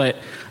toilet.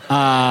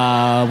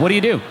 What do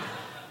you do?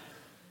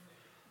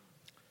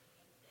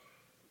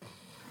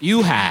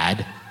 You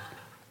had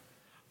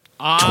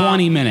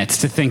 20 minutes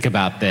to think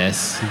about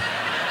this.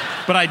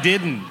 But I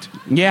didn't.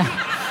 Yeah.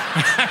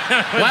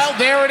 Well,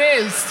 there it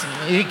is.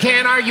 You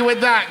can't argue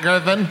with that,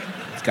 Griffin.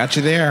 It's got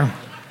you there.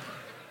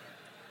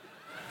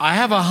 I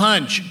have a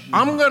hunch.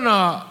 I'm going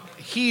to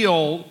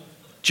heal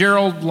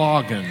Gerald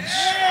Loggins.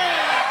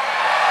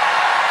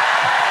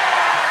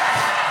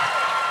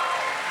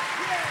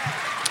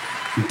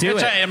 Do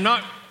Which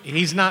it.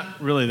 he's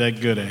not really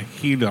that good a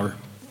healer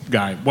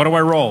guy. What do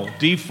I roll?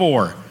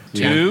 D4.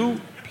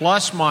 2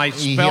 plus my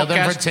You healed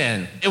him for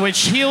spellcast. 10.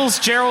 Which heals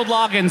Gerald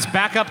Loggins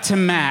back up to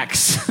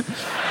max.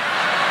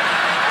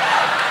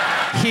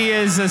 He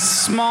is a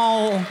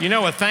small... You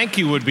know, a thank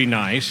you would be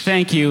nice.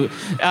 Thank you.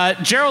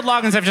 Gerald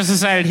Loggins, I've just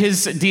decided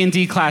his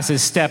D&D class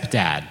is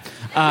stepdad.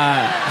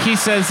 He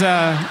says,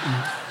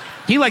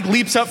 he like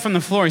leaps up from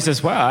the floor. He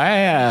says, wow,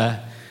 I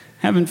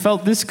haven't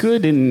felt this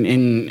good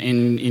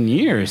in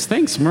years.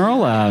 Thanks,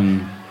 Merle.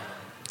 I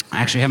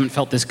actually haven't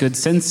felt this good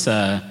since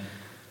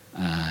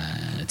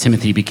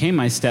Timothy became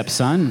my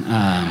stepson.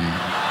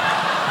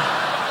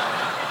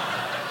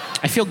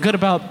 I feel good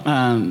about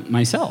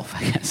myself,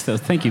 I guess. So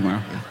thank you,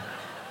 Merle.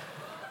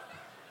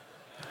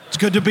 It's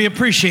good to be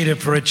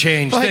appreciated for a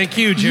change. Thank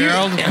you,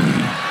 Gerald. You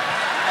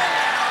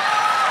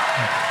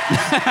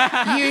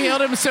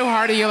healed him so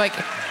hard, you like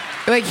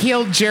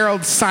healed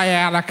Gerald's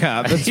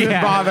sciatica that's been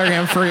bothering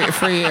him for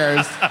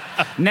years.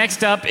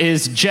 Next up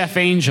is Jeff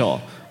Angel,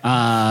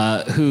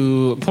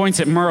 who points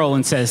at Merle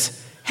and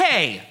says,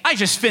 hey, I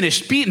just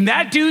finished beating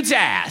that dude's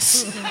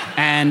ass.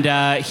 And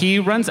he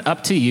runs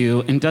up to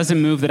you and does a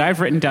move that I've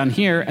written down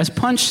here as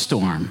Punch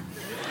Storm.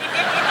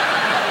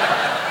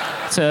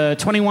 It's a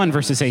 21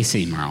 versus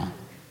AC, Merle.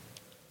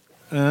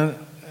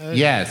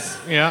 Yes.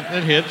 Yeah,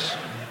 it hits.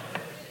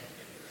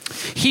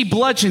 He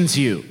bludgeons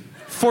you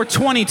for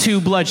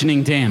 22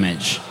 bludgeoning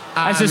damage.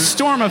 As a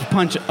storm of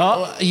punch...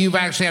 Oh, You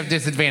actually have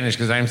disadvantage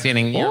because I'm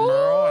standing near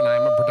Merle and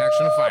I'm a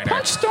protection fighter.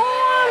 punch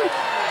storm!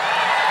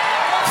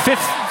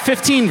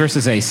 15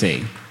 versus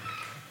AC.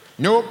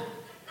 Nope.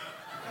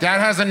 Dad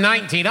has a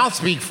 19. I'll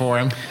speak for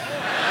him.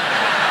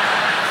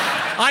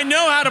 I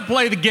know how to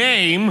play the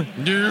game.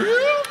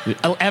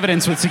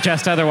 Evidence would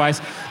suggest otherwise.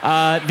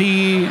 I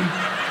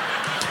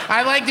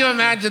like to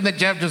imagine that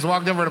Jeff just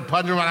walked over to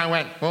punch him and I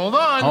went, hold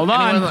on. Hold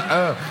And he on. went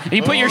like, And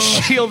you put your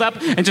shield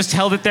up and just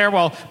held it there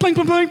while bling,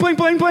 bling, bling, bling,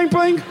 bling, bling,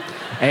 bling.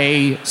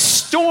 A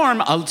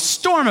storm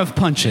of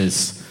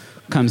punches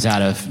comes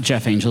out of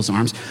Jeff Angel's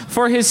arms.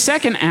 For his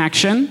second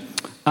action,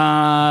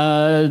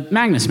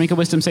 Magnus, make a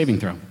wisdom saving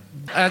throw.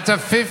 That's a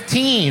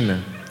 15.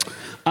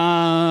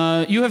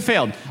 You have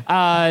failed.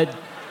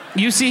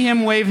 You see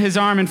him wave his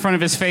arm in front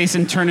of his face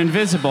and turn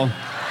invisible.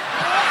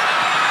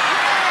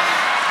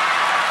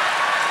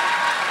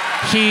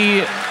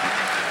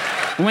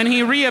 When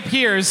he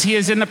reappears, he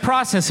is in the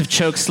process of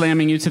choke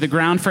slamming you to the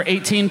ground for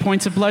 18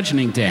 points of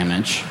bludgeoning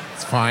damage.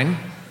 It's fine.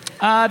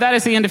 That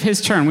is the end of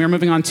his turn. We are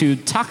moving on to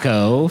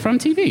Taco from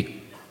TV.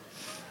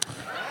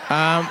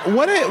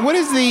 What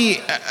is the?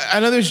 I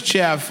know there's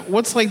Jeff.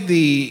 What's like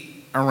the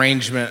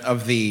arrangement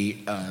of the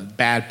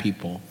bad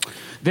people?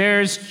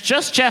 There's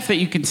just Jeff that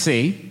you can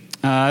see.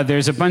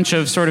 There's a bunch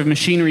of sort of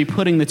machinery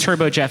putting the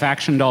Turbo Jeff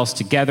action dolls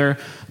together.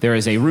 There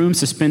is a room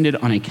suspended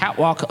on a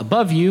catwalk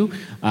above you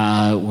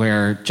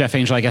where Jeff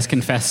Angel, I guess,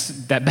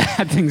 confessed that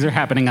bad things are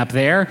happening up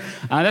there.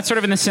 That's sort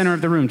of in the center of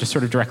the room, just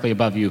sort of directly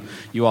above you.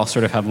 You all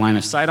sort of have line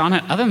of sight on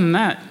it. Other than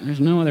that, there's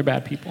no other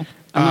bad people.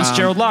 Unless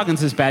Gerald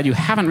Loggins is bad, you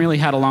haven't really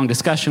had a long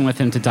discussion with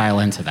him to dial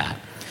into that.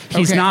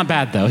 He's Okay. not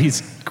bad, though.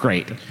 He's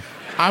great.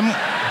 I'm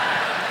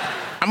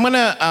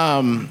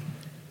gonna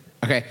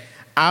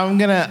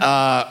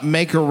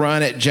make a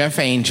run at Jeff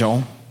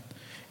Angel,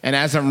 and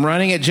as I'm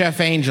running at Jeff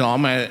Angel,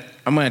 I'm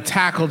gonna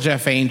tackle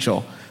Jeff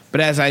Angel.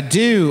 But as I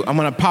do, I'm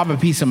gonna pop a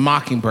piece of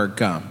Mockingbird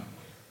gum.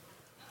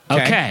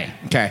 Okay.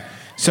 Okay.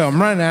 So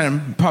I'm running at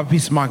him, pop a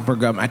piece of Mockingbird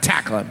gum. I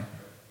tackle him.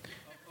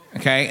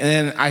 Okay, and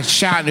then I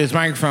shout into his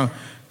microphone,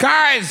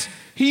 "Guys,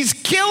 he's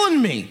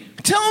killing me!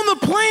 Tell him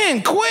the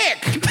plan,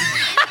 quick!"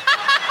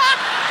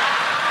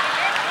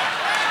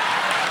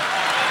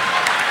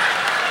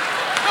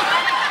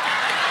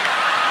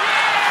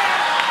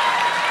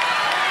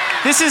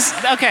 This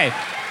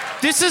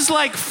is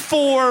like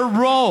 4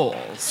 rolls.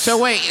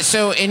 So wait,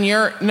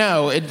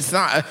 no, it's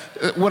not.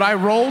 Would I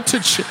roll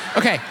to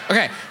okay.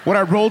 Would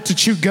I roll to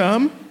chew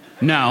gum?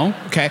 No.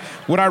 Okay.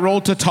 Would I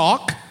roll to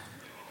talk?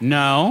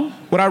 No.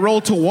 Would I roll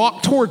to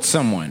walk towards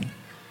someone?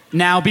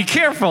 Now be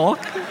careful.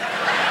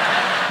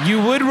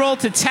 You would roll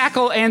to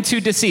tackle and to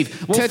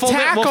deceive. We'll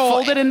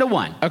fold it into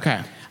one.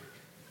 Okay.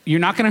 You're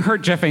not going to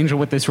hurt Jeff Angel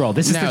with this roll.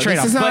 This is No, the this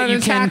trade-off. is not but an you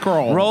attack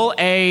can roll.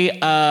 a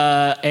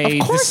Of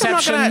course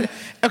deception. I'm not gonna.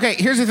 Okay,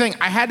 here's the thing.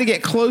 I had to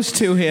get close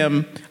to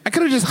him. I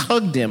could have just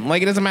hugged him.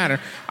 Like, it doesn't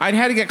matter. I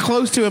had to get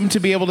close to him to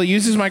be able to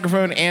use his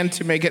microphone and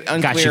to make it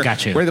unclear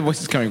Got you. where the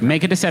voice is coming from.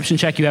 Make a deception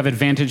check. You have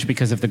advantage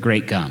because of the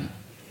great gum.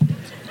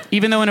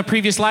 Even though in a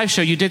previous live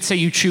show you did say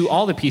you chew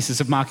all the pieces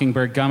of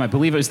Mockingbird gum. I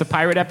believe it was the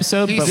pirate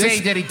episode. He but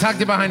said that he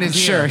tucked it behind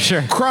his ear.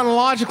 Sure.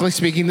 Chronologically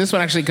speaking, this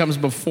one actually comes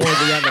before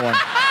the other one.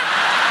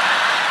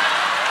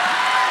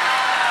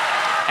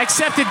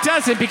 Except it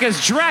doesn't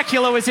because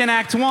Dracula was in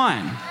Act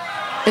 1.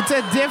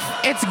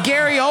 It's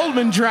Gary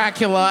Oldman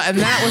Dracula, and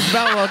that was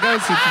Bela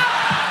Lugosi.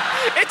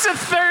 It's a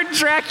third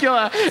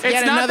Dracula. It's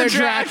yet not another the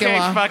Dracula.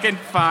 Dracula. Okay, fucking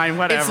fine,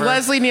 whatever. It's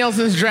Leslie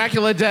Nielsen's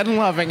Dracula Dead and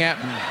Loving It.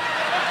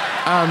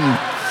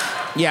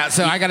 Yeah,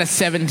 so I got a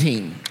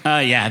 17.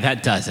 Yeah,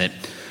 that does it.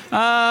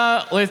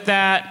 With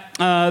that,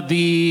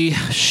 the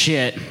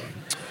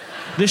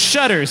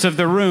shutters of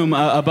the room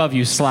above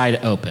you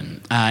slide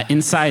open.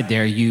 Inside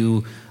there,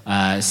 you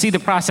see the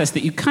process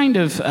that you kind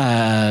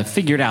of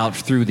figured out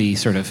through the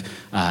sort of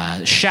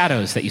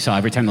shadows that you saw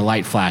every time the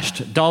light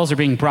flashed. Dolls are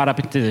being brought up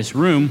into this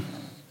room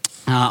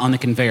on the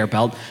conveyor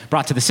belt,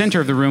 brought to the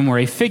center of the room where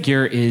a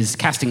figure is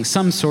casting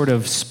some sort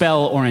of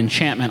spell or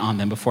enchantment on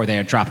them before they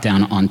are dropped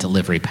down on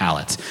delivery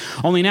pallets.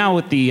 Only now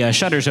with the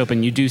shutters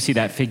open, you do see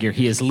that figure.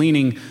 He is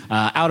leaning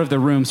out of the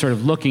room, sort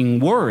of looking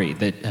worried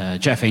that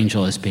Jeff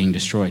Angel is being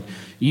destroyed.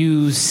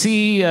 You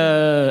see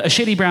a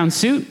shitty brown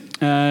suit.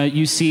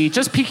 You see,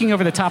 just peeking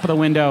over the top of the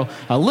window,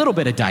 a little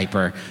bit of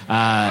diaper.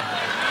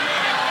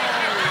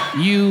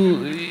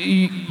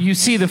 You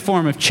see the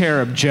form of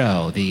Cherub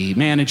Joe, the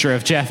manager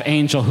of Jeff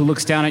Angel, who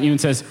looks down at you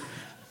and says,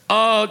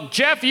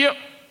 Jeff, you...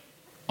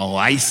 Oh,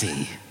 I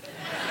see.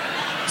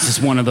 This is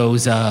one of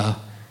those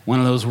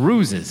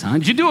ruses, huh?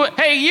 Did you do it?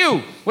 Hey,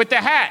 you, with the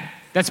hat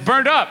that's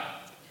burnt up.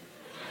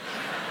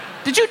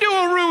 Did you do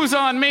a ruse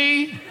on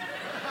me?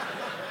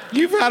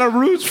 You've had a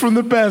ruse from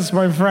the best,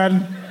 my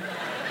friend.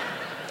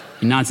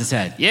 He nods his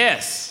head.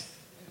 Yes.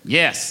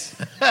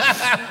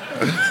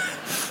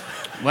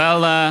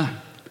 Well,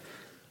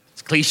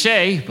 it's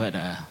cliche, but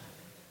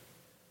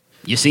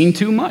you seen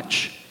too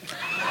much.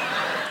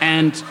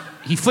 And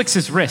he flicks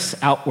his wrists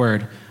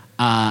outward,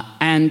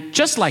 and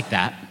just like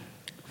that,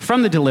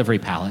 from the delivery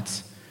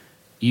pallets,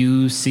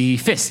 you see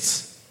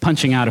fists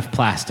punching out of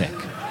plastic.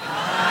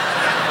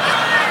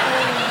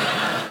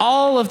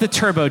 All of the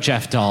Turbo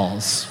Jeff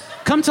dolls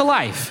come to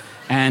life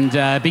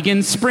and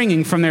begin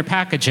springing from their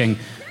packaging.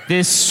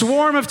 This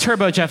swarm of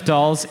Turbo Jeff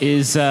dolls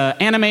is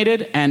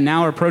animated and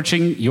now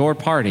approaching your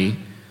party.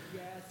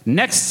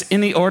 Next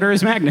in the order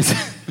is Magnus.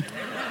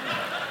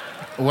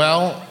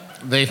 Well,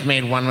 they've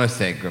made one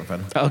mistake,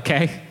 Griffin.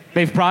 Okay.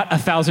 They've brought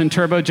 1,000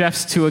 Turbo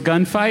Jeffs to a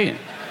gunfight.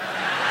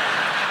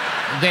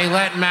 They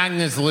let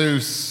Magnus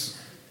loose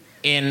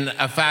in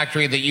a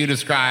factory that you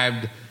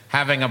described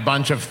having a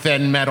bunch of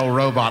thin metal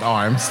robot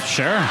arms.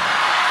 Sure.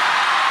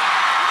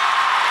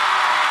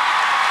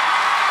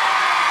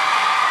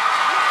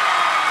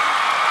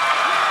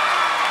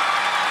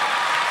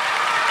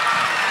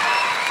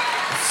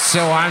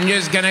 So I'm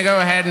just gonna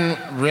go ahead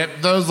and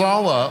rip those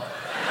all up.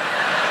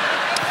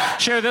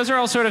 Sure, those are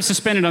all sort of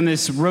suspended on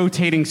this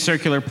rotating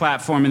circular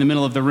platform in the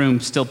middle of the room,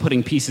 still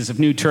putting pieces of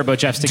new Turbo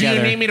Jeffs together.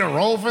 Do you need me to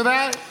roll for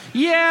that?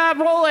 Yeah,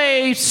 roll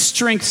a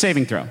strength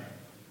saving throw.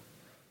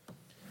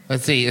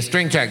 Let's see, a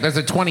strength check. That's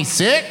a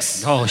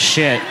 26? Oh,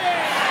 shit.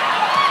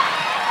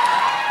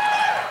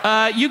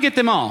 You get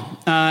them all.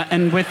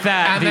 And with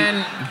that... And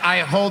then I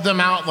hold them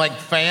out like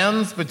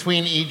fans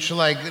between each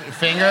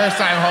finger.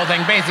 So I'm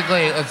holding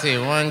basically, let's see,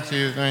 1,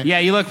 2, 3. Yeah,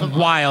 you look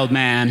wild,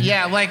 man.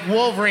 Yeah, like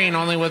Wolverine,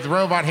 only with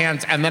robot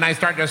hands. And then I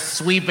start just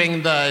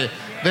sweeping the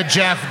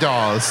Jeff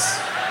dolls,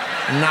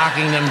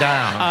 knocking them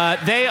down.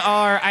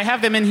 I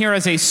have them in here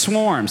as a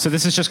swarm, so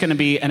this is just going to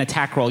be an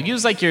attack roll.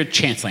 Use your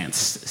Chance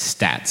Lance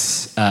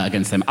stats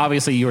against them.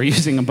 Obviously, you are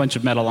using a bunch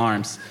of metal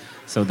arms.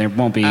 So there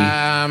won't be...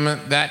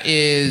 that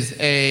is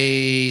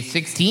a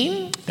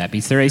 16? That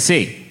beats their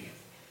AC.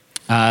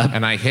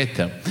 And I hit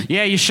them.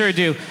 Yeah, you sure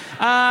do.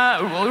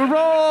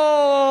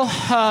 Roll...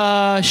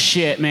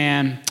 shit,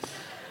 man.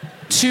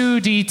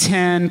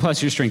 2d10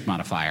 plus your strength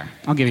modifier.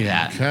 I'll give you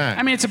that. Okay.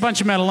 I mean, it's a bunch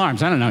of metal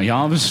arms. I don't know,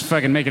 y'all. I'm just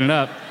fucking making it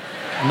up.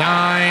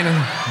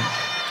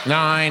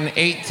 9,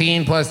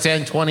 18 plus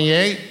 10,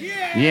 28.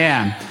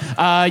 Yeah.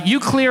 You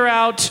clear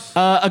out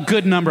a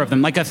good number of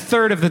them, like a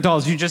third of the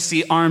dolls. You just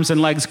see arms and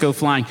legs go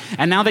flying.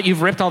 And now that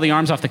you've ripped all the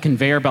arms off, the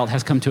conveyor belt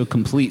has come to a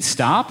complete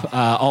stop.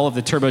 All of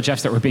the Turbo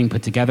Jeffs that were being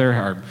put together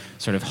are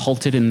sort of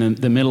halted in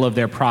the middle of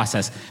their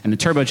process. And the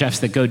Turbo Jeffs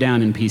that go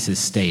down in pieces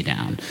stay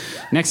down.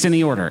 Next in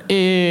the order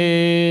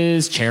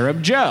is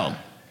Cherub Joe.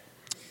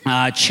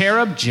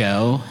 Cherub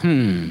Joe,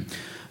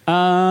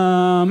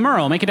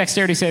 Merle, make a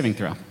dexterity saving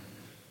throw.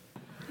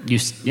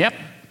 Yep.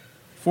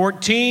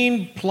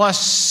 14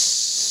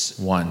 plus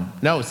 1.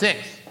 No, 6.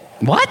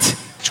 What?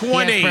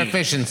 20. He has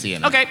proficiency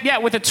in it. Okay, yeah,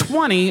 with a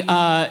 20,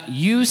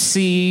 you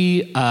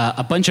see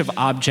a bunch of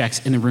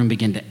objects in the room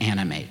begin to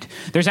animate.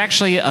 There's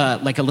actually a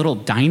little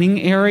dining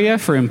area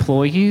for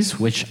employees,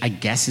 which I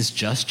guess is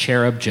just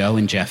Cherub Joe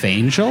and Jeff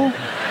Angel.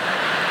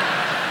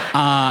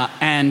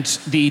 And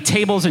the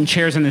tables and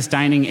chairs in this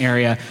dining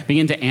area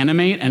begin to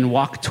animate and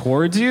walk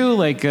towards you,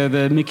 like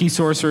the Mickey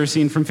Sorcerer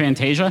scene from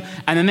Fantasia.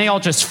 And then they all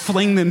just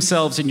fling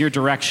themselves in your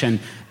direction.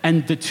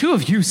 And the two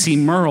of you see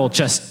Merle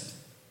just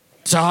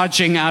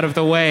dodging out of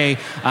the way,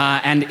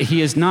 and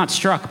he is not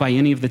struck by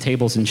any of the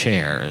tables and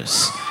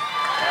chairs.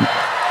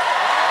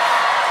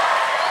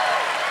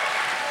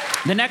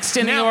 The next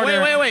in the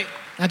order... Wait.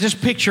 Now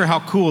just picture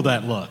how cool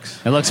that looks.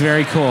 It looks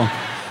very cool.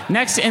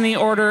 Next in the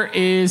order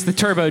is the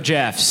Turbo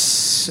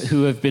Jeffs,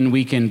 who have been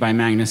weakened by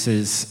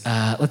Magnus's.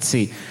 Let's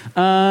see.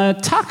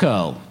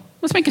 Taco.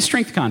 Let's make a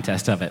strength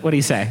contest of it. What do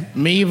you say?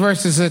 Me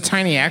versus a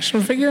tiny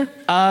action figure?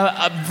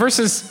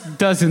 Versus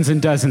dozens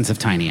and dozens of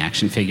tiny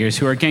action figures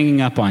who are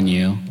ganging up on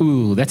you.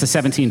 Ooh, that's a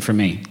 17 from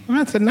me. Well,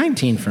 that's a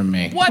 19 from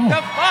me. What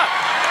the fuck?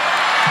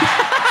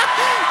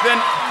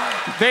 Then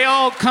they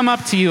all come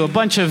up to you, a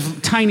bunch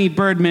of tiny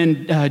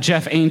birdmen,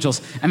 Jeff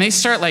Angels, and they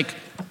start like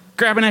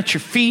grabbing at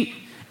your feet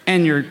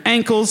and your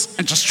ankles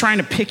and just trying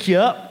to pick you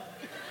up.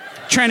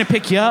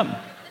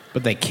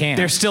 But they can't.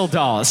 They're still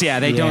dolls. Yeah,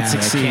 they don't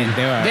succeed. They can't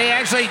do it. They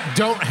actually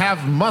don't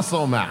have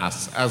muscle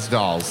mass as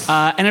dolls.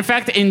 And in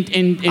fact,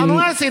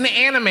 Unless in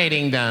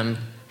animating them,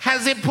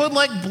 has it put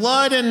like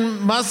blood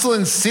and muscle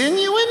and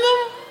sinew in them?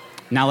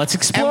 now let's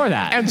explore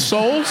that. And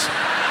souls?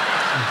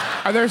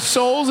 Are there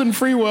souls and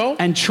free will?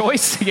 And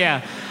choice,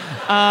 yeah.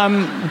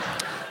 I'm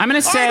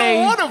gonna say I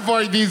don't want to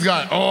fight these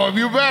guys. Oh,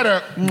 you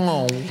better.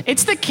 No.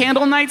 it's the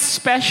Candlenights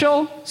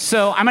special,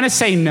 so I'm gonna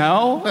say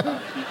no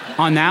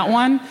on that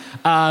one.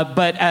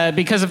 But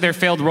because of their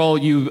failed roll,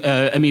 you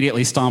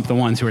immediately stomp the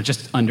ones who are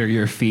just under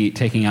your feet,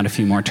 taking out a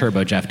few more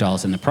Turbo Jeff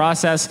dolls in the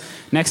process.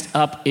 Next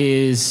up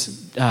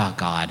is,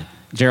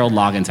 Gerald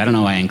Loggins. I don't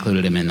know why I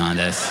included him in on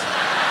this.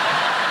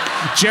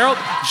 Gerald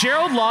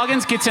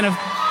Loggins gets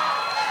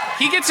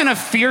in a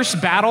fierce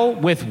battle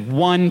with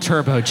one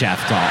Turbo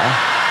Jeff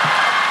doll.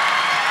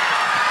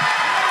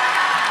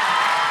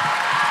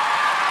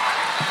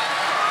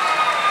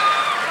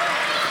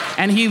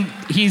 And he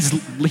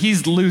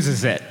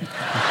loses it.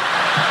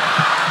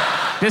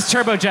 This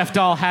Turbo Jeff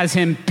doll has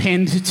him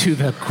pinned to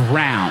the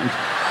ground.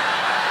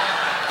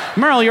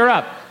 Merle, you're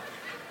up.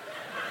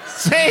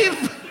 Save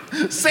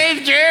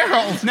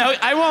Gerald. No,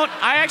 I won't.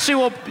 I actually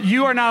will.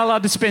 You are not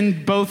allowed to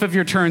spend both of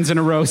your turns in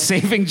a row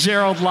saving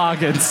Gerald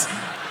Loggins.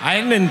 I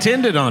hadn't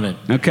intended on it.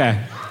 Okay.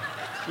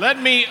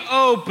 Let me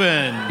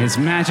open His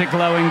magic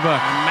glowing book.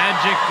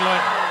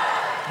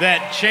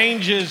 that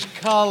changes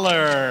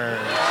color.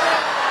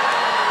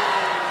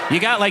 You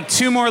got like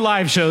 2 more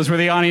live shows where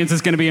the audience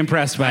is going to be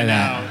impressed by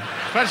that. No,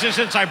 especially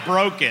since I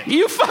broke it.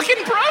 You fucking broke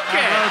it.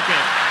 Broke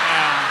it.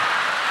 Yeah.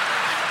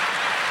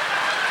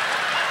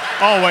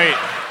 Oh, wait.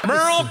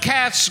 Merle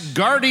casts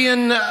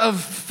Guardian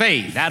of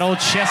Faith That old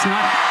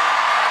chestnut.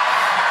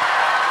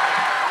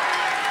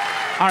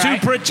 All to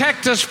right.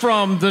 protect us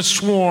from the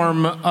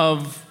swarm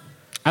of...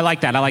 I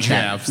like that.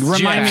 Jeffs.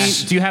 Remind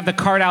Jeffs. me, do you have the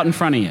card out in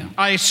front of you?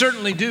 I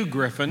certainly do,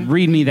 Griffin.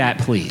 Read me that,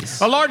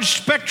 please. A large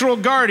spectral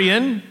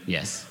guardian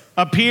Yes.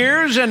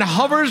 appears and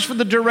hovers for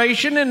the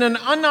duration in an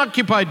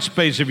unoccupied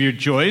space of your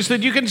choice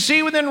that you can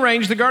see within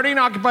range. The guardian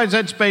occupies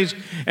that space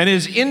and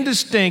is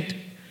indistinct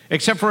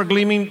except for a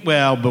gleaming...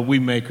 Well, but we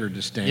make her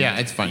distinct. Yeah,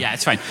 it's fine. Yeah,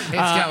 it's fine. It's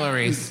Della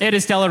Reese. It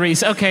is Della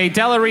Reese. Okay,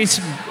 Della Reese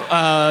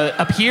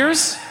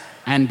appears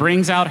and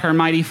brings out her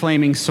mighty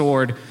flaming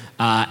sword,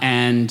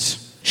 and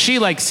she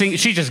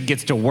she just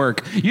gets to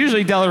work.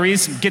 Usually Della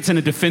Reese gets in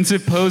a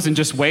defensive pose and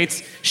just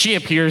waits. She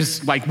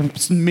appears like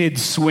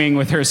mid-swing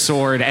with her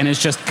sword and is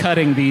just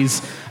cutting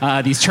these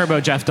Turbo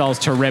Jeff dolls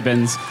to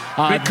ribbons.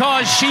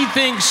 Because she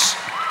thinks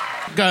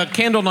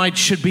Candlenights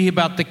should be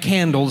about the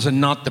candles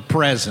and not the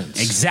presents.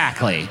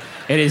 Exactly.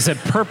 It is a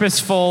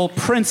purposeful,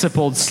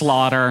 principled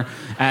slaughter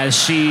as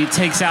she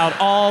takes out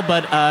all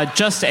but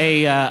just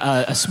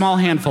a small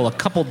handful, a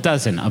couple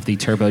dozen of the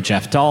Turbo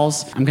Jeff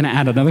dolls. I'm going to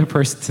add another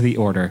person to the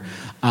order.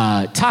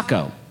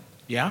 Taco.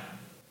 Yeah?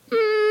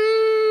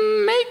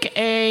 Make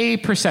a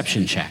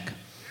perception check.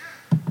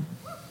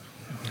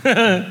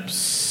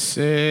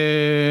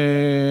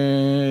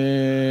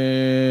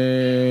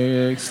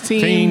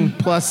 16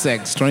 plus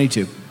 6,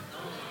 22.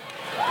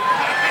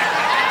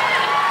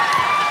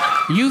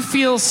 You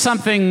feel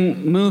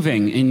something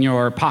moving in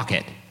your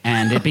pocket,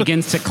 and it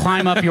begins to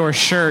climb up your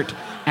shirt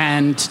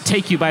and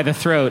take you by the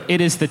throat. It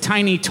is the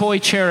tiny toy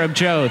cherub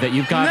Joe that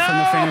you got from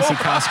the Fantasy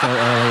Costco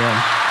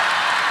earlier.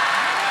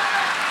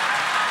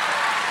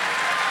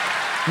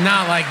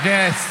 Not like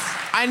this.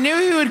 I knew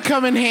he would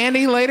come in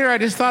handy later. I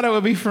just thought it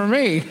would be for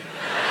me.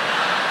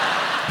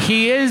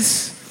 He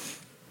is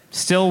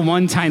still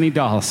one tiny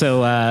doll,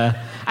 so I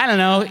don't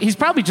know. He's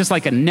probably just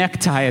like a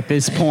necktie at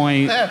this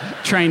point,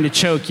 trying to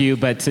choke you,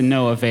 but to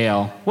no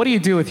avail. What do you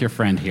do with your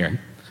friend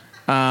here?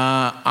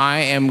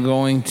 I am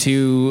going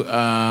to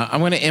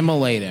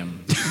immolate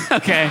him.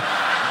 Okay.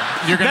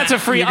 That's a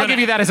free. I'll give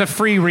you that as a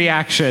free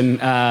reaction.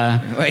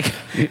 Like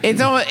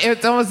it's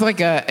almost like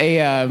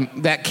a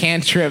that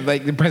cantrip,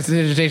 like the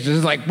prestidigitation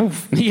is like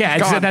poof.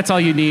 Yeah, that's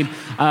all you need.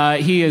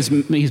 He's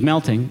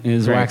melting.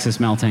 His Right. wax is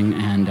melting,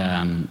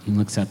 and he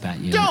looks up at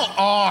you. Don't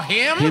awe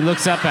him. He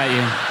looks up at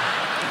you,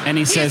 and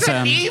he says, He's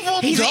an evil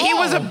He doll.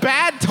 was a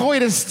bad toy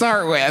to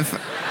start with.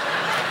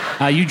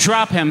 you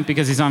drop him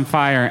because he's on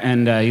fire,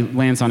 and he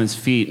lands on his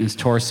feet, and his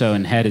torso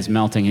and head is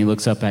melting. He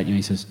looks up at you, and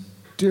he says,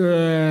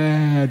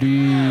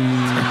 Daddy.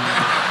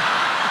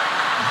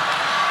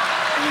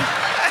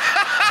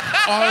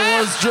 I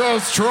was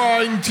just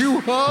trying to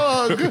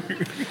hug.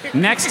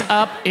 Next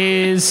up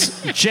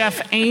is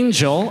Jeff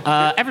Angel.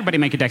 Everybody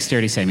make a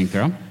dexterity saving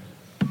throw.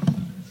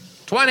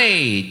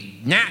 20.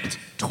 Nat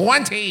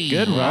 20.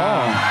 Good roll.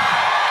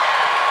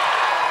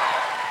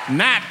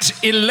 Nat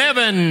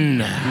 11.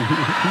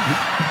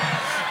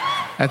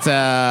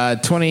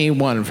 That's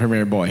 21 from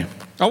your boy.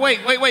 Oh,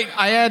 wait.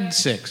 I had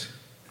 6.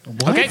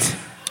 What? Okay.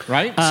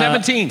 Right?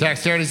 17.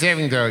 Dexterity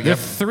saving throw. The Yep.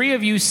 three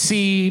of you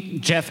see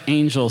Jeff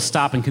Angel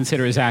stop and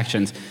consider his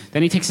actions.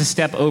 Then he takes a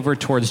step over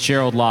towards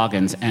Gerald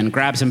Loggins and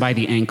grabs him by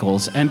the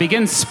ankles and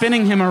begins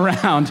spinning him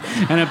around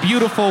in a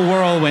beautiful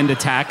whirlwind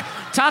attack.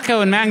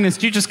 Taco and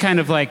Magnus, you just kind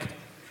of like,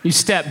 you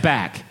step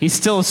back. He's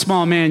still a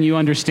small man. You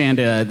understand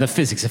the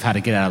physics of how to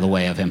get out of the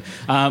way of him.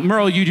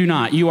 Merle, you do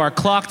not. You are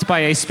clocked by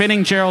a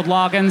spinning Gerald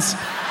Loggins.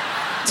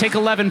 Take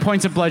 11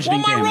 points of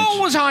bludgeoning Well, my damage.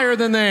 roll was higher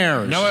than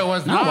theirs. No, it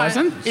was No, not. it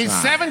wasn't. Is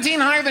 17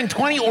 higher than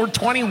 20 or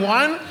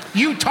 21?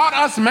 You taught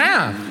us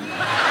math.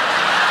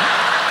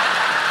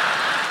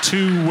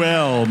 Too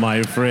well,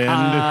 my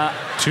friend.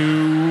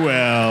 Too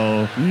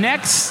well.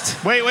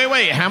 Next,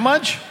 Wait. How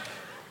much?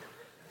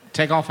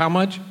 Take off how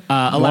much?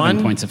 11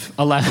 One? points of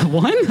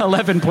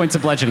 11 points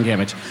of bludgeoning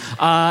damage.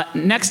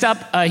 Next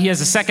up, he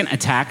has a second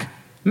attack.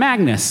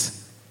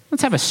 Magnus,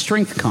 let's have a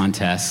strength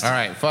contest. All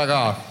right, fuck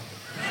off.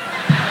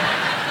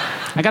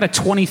 I got a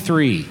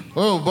 23.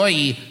 Oh,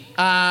 boy.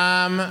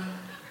 That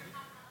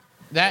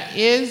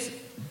is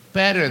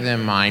better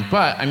than mine,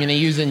 but I'm going to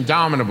use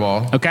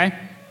Indomitable. Okay.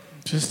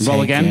 Just Roll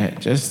take again. it.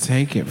 Just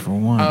take it for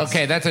once.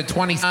 Okay, that's a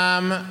 20.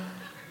 That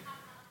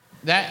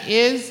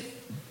is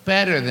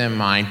better than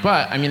mine,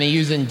 but I'm going to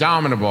use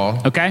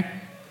Indomitable. Okay.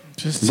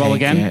 Just Roll take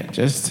again. It.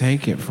 Just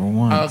take it for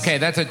once. Okay,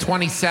 that's a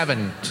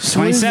 27. Just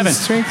what is 27. the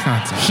strength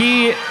contest?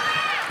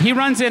 He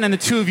runs in and the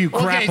two of you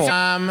grapple.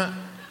 Okay,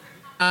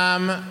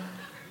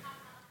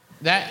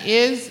 that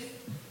is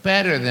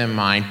better than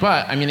mine,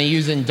 but I'm going to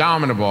use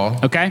Indomitable.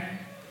 Okay.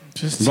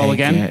 Just Roll take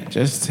again. It.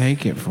 Just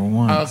take it for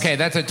once. Okay,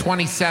 that's a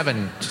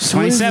 27. Just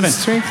what is the 27.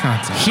 strength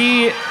contest?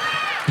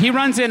 He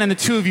runs in and the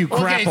two of you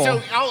grapple.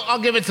 Okay, so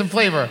I'll give it some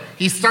flavor.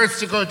 He starts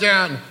to go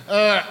down,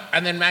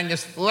 and then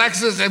Magnus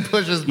flexes and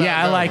pushes back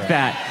Yeah, I like over.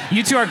 that.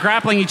 You two are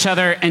grappling each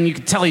other, and you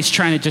can tell he's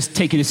trying to just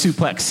take you to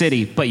Suplex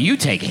City, but you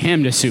take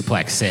him to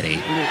Suplex City.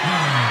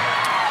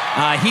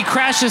 He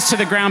crashes to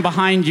the ground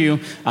behind you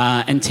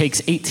and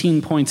takes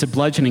 18 points of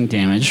bludgeoning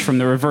damage from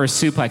the reverse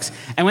suplex.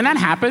 And when that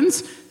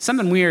happens,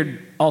 something weird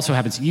also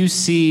happens. You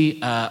see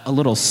a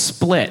little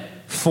split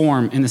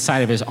form in the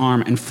side of his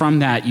arm, and from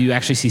that, you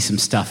actually see some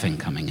stuffing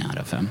coming out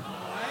of him.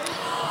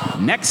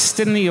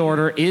 Next in the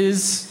order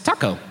is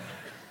Taco.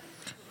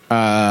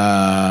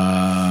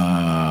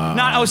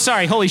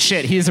 Sorry, holy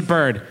shit, he is a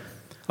bird.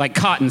 Like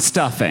cotton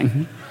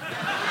stuffing.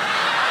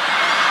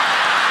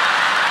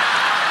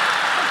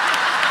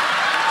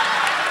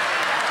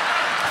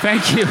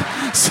 Thank you.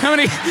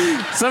 Somebody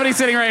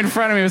sitting right in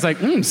front of me was like,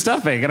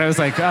 stuffing. And I was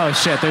like, oh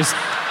shit,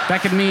 that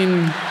could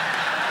mean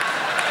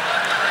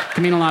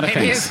a lot of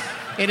things.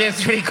 It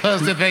is pretty close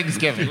to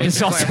Thanksgiving.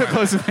 It's also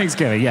close to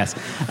Thanksgiving, yes.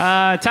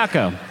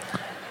 Taco.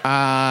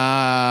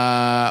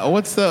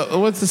 What's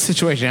the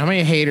situation? How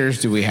many haters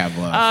do we have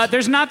left?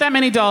 There's not that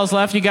many dolls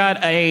left. You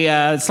got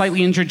a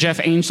slightly injured Jeff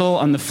Angel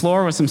on the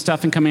floor with some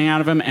stuffing coming out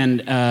of him,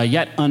 and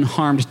yet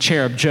unharmed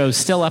Cherub Joe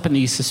still up in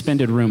the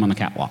suspended room on the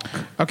catwalk.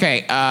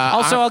 Okay.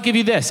 Also, I'll give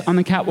you this. On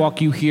the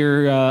catwalk, you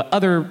hear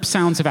other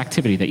sounds of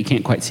activity that you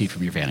can't quite see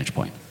from your vantage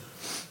point.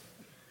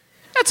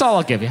 That's all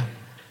I'll give you.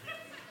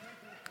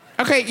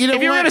 Okay, you know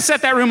If you were what? going to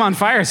set that room on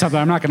fire or something,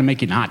 I'm not going to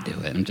make you not do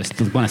it. I'm just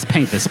want to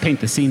paint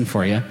the scene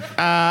for you.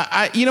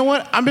 You know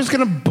what? I'm just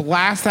gonna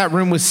blast that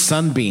room with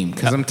sunbeam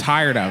because I'm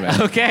tired of it.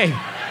 Okay.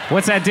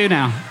 What's that do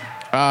now?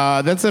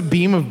 That's a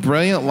beam of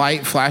brilliant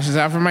light flashes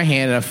out from my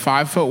hand in a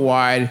 5-foot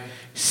wide,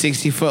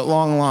 60-foot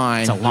long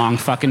line. It's a long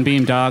fucking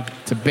beam, dog.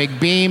 It's a big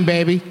beam,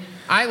 baby.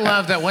 I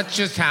love that what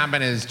just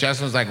happened is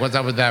Justin was like, what's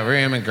up with that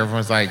room? And Griffin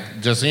was like,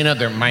 just so you know,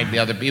 there might be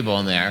other people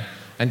in there.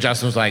 And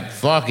Justin was like,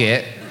 fuck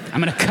it. I'm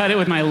going to cut it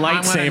with my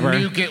lightsaber. I'm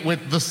going to nuke it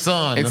with the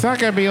sun. It's not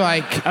gonna be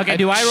like Okay, a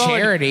do I roll?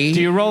 charity.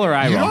 Do you roll or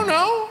I roll? You don't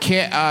know?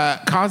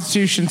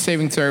 Constitution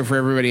saving throw for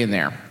everybody in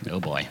there. Oh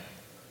boy.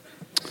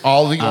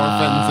 All the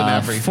orphans and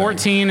everything.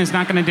 14 is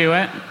not going to do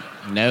it.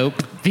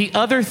 Nope. The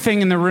other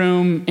thing in the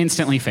room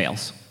instantly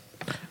fails.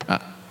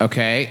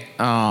 Okay.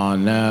 Oh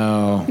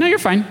no. No, you're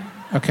fine.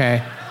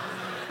 Okay.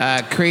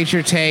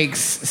 Creature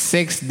takes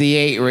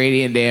 6d8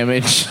 radiant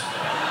damage.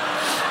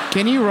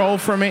 Can you roll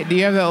from it? Do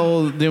you have that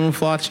little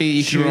Doomflotchy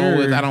you can roll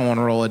with? I don't want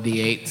to roll a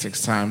d8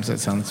 6 times.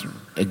 That sounds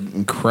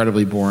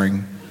incredibly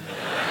boring.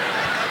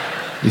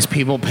 These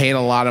people paid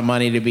a lot of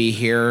money to be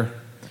here.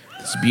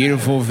 This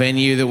beautiful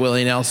venue that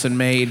Willie Nelson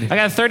made. I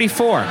got a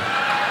 34.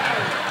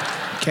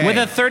 Okay. With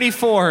a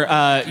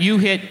 34, you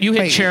hit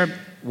Wait, Cherub.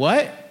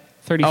 What?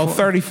 34. Oh,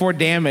 34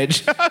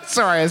 damage.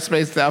 Sorry, I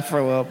spaced out for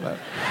a little bit.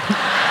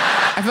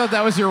 I thought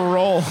that was your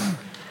roll.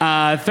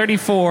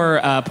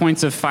 34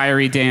 points of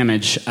fiery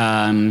damage.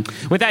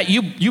 With that,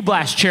 you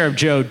blast Cherub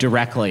Joe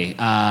directly,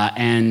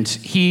 and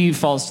he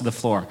falls to the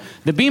floor.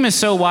 The beam is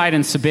so wide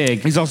and so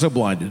big. He's also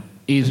blinded.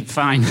 He's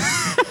fine.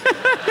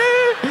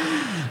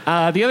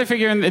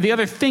 The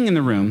other thing in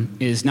the room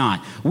is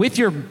not. With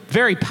your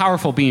very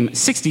powerful beam,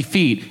 60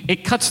 feet,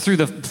 it cuts through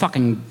the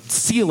fucking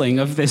ceiling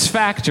of this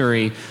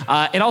factory.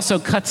 It also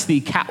cuts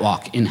the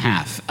catwalk in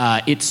half.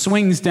 It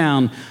swings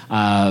down,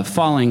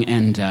 falling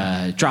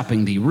and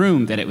dropping the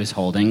room that it was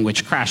holding,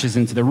 which crashes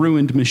into the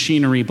ruined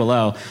machinery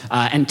below.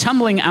 And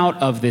tumbling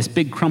out of this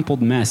big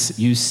crumpled mess,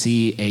 you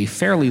see a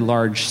fairly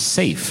large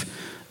safe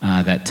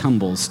that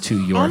tumbles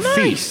to your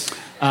feet.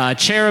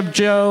 Cherub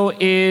Joe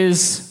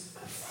is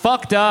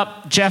fucked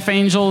up. Jeff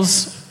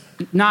Angel's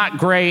not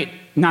great.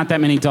 Not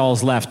that many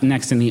dolls left.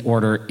 Next in the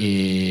order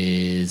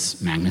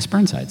is Magnus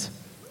Burnsides.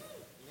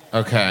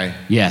 Okay.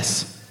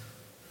 Yes.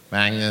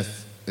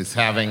 Magnus is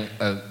having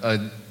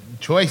a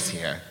choice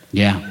here.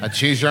 Yeah. A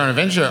choose your own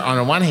adventure. On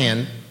the one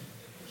hand,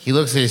 he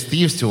looks at his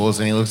thieves' tools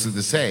and he looks at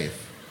the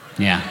safe.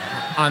 Yeah.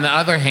 On the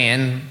other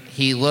hand,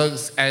 he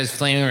looks at his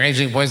flaming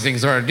raging poisoning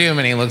sword of doom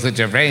and he looks at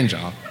Jeff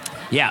Angel.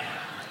 Yeah.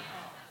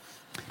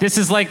 This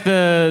is like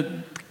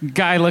the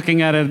guy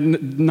looking at a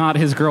not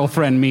his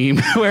girlfriend meme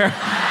where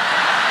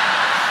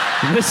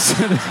this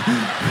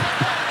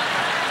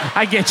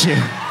I get you.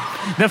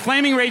 The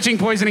flaming raging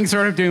poisoning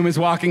sword of doom is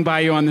walking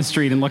by you on the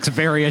street and looks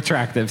very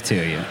attractive to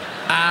you.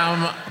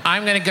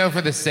 I'm gonna go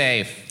for the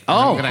safe.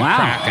 Oh, I'm gonna wow.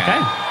 crack it. Okay.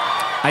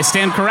 I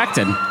stand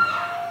corrected.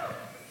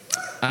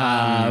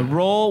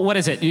 Roll, what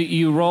is it?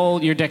 You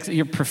roll your dex.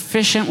 You're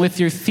proficient with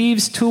your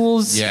thieves'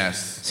 tools?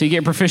 Yes. So you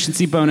get a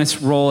proficiency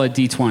bonus, roll a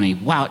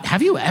d20. Wow,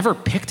 have you ever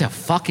picked a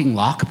fucking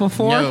lock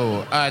before?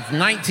 No, it's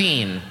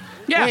 19.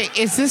 Yeah. Wait,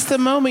 is this the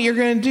moment you're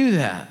going to do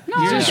that?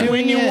 No. You're Is doing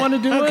when you it? want to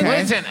do it?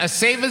 Okay. Listen, a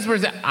safe is where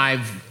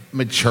I've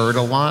matured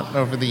a lot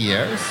over the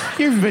years.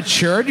 You've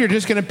matured. You're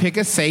just going to pick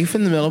a safe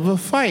in the middle of a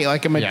fight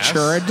like a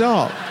mature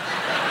adult.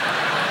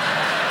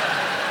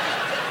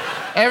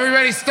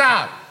 Everybody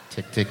stop.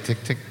 Tick, tick,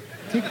 tick, tick,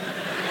 tick.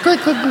 Click,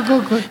 click, click,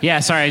 click, click.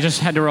 Yeah, sorry, I just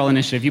had to roll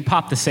initiative. You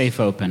pop the safe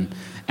open,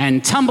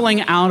 and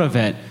tumbling out of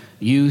it,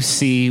 you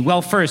see,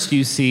 well, first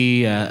you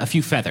see a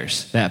few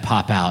feathers that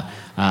pop out,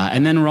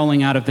 and then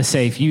rolling out of the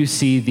safe, you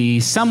see the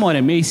somewhat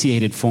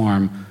emaciated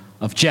form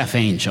of Jeff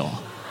Angel.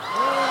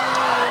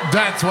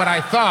 That's what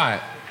I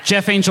thought.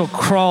 Jeff Angel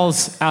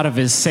crawls out of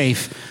his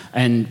safe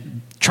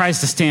and tries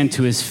to stand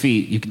to his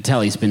feet. You can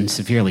tell he's been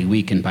severely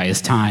weakened by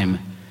his time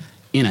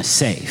in a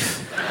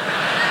safe.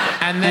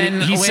 And then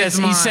And he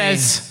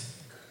says,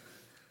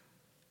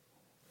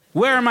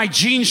 "Where are my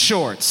jean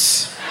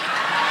shorts?"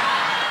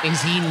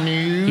 is he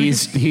nude?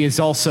 He is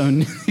also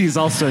nude.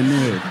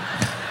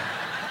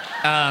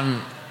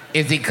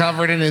 Is he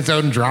covered in his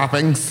own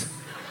droppings?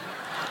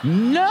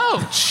 No,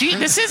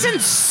 this isn't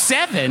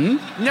 7.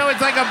 No,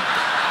 it's like a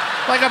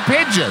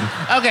pigeon.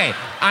 Okay,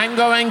 I'm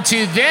going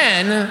to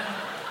then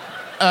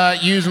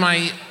use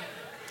my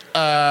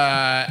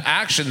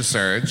action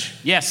surge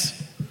Yes.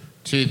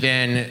 to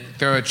then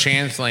throw a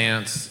chance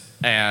lance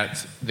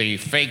at the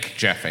fake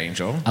Jeff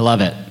Angel. I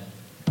love it.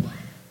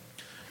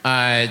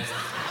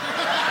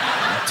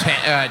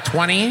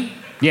 20.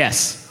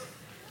 Yes.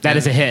 That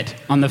is a hit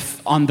on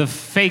the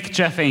fake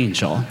Jeff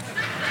Angel.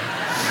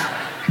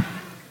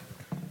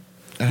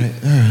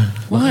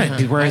 What?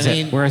 Dude, where is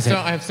it? Where is it?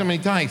 I have so many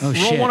dice. Oh,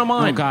 shit. one of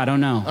mine. Oh, God. Oh,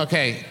 no.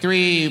 Okay,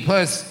 3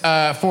 plus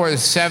 4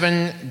 is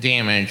 7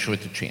 damage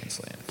with the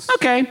chance lance.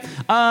 Okay.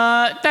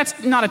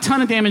 That's not a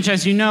ton of damage,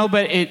 as you know,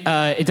 but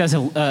it does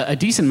a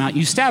decent amount.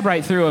 You stab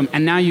right through him,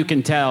 and now you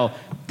can tell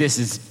this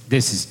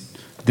is.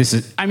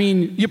 I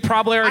mean, you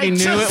probably already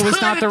knew it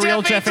was not the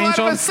real Jeff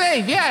Angel.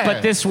 Safe, yeah.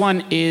 But this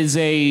one is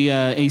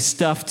a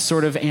stuffed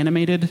sort of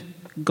animated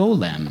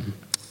golem.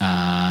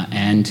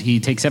 And he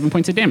takes 7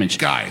 points of damage.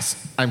 Guys,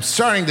 I'm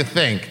starting to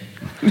think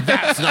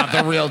that's not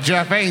the real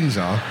Jeff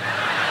Angel.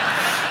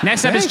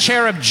 Next up is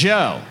Cherub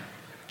Joe.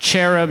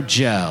 Cherub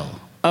Joe.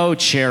 Oh,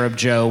 Cherub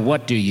Joe,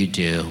 what do you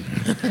do?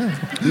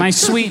 My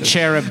sweet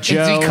Cherub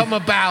Joe. It's become a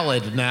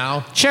ballad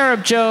now.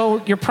 Cherub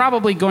Joe, you're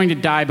probably going to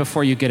die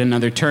before you get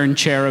another turn,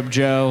 Cherub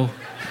Joe.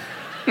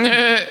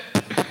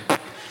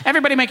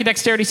 Everybody make a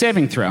dexterity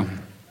saving throw.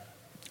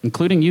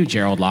 Including you,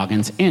 Gerald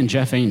Loggins, and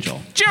Jeff Angel.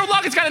 Gerald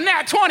Loggins got a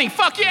nat 20.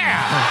 Fuck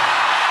yeah!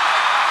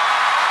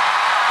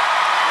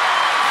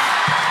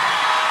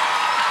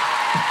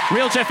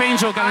 Real Jeff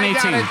Angel got an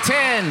 18. I got a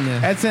 10.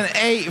 That's an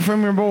 8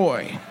 from your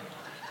boy.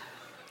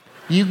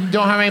 You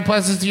don't have any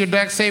pluses to your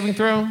dex saving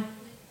throw?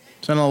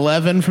 It's an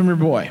 11 from your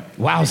boy.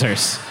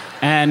 Wowzers.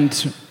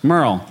 And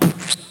Merle,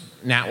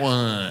 Nat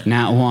 1.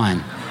 nat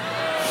 1.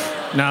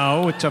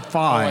 No, it's a Oh, I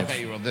 5. thought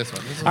you rolled this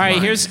one. This is All right,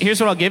 mine. here's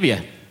what I'll give you.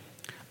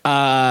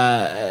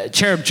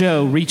 Cherub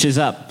Joe reaches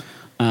up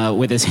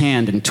with his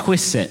hand and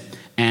twists it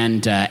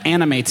and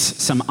animates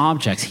some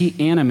objects. He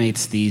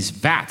animates these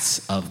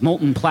vats of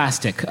molten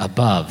plastic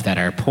above that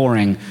are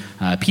pouring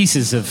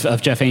pieces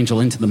of Jeff Angel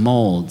into the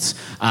molds.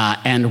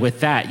 And with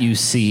that, you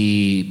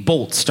see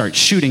bolts start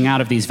shooting out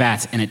of these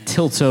vats, and it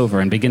tilts over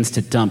and begins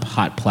to dump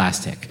hot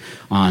plastic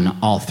on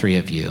all 3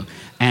 of you.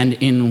 And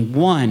in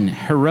one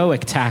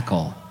heroic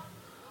tackle,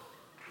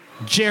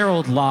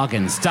 Gerald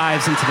Loggins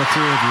dives into the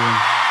 3 of you,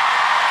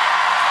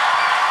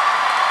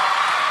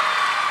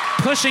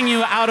 pushing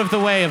you out of the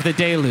way of the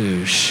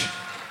deluge.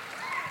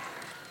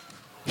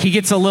 he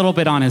gets a little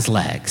bit on his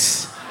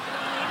legs.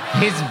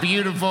 His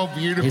beautiful,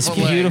 beautiful His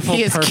legs. beautiful,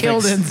 He is perfect.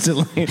 killed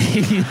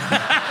instantly.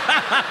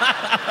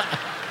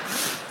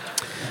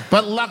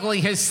 But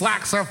luckily, his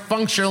slacks are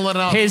functional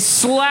enough. His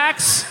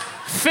slacks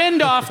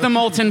fend off the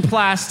molten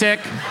plastic.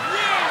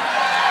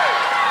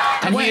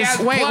 And He he has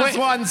is, plus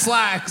one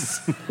slacks.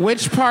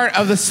 Which part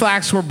of the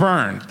slacks were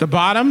burned? The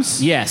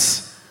bottoms?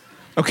 yes.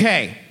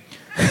 Okay.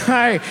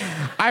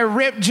 I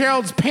ripped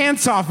Gerald's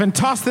pants off and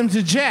tossed them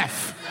to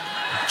Jeff.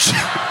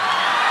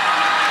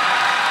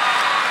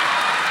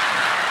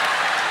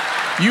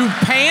 You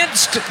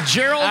pantsed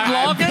Gerald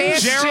Loggins?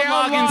 pantsed Gerald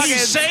Loggins. He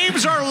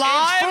saves our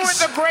lives?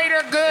 For the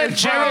greater good.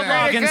 Gerald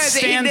Loggins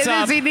stands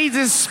up. He needs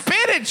his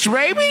spinach,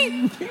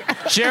 baby.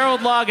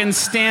 Gerald Loggins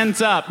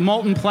stands up,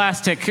 molten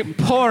plastic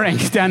pouring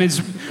down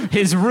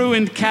his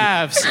ruined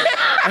calves,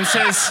 and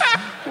says,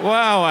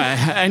 wow,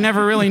 I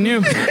never really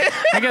knew.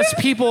 I guess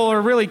people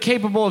are really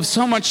capable of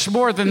so much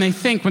more than they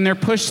think when they're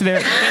pushed to their...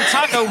 Then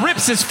Taco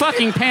rips his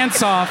fucking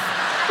pants off.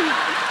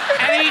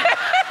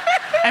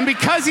 And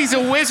because he's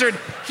a wizard,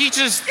 he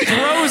just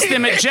throws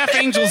them at Jeff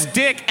Angel's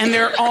dick, and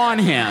they're on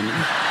him.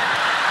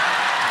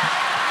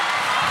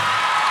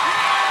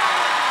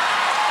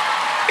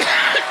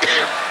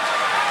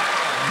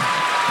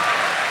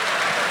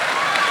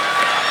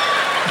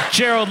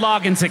 Gerald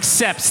Loggins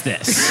accepts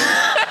this.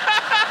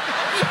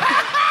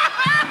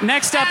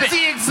 Next up, As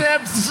he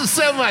accepts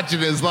so much in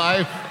his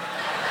life.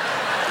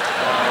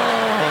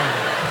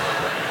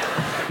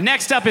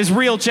 next up is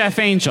real Jeff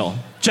Angel.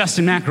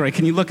 Justin McElroy,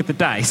 can you look at the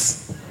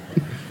dice?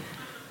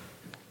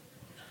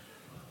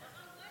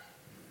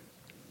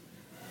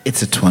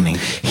 It's a 20.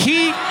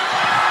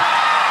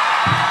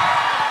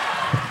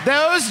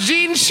 Those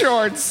jean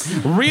shorts.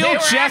 Real They were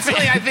Jeff.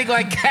 actually, I think,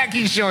 like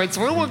khaki shorts.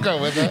 We'll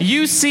go with it.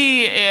 You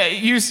see,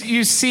 you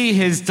see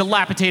his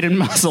dilapidated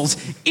muscles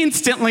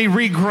instantly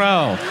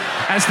regrow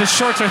as the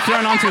shorts are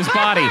thrown onto his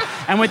body.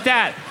 And with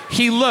that,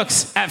 he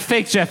looks at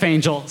fake Jeff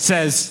Angel,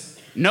 says,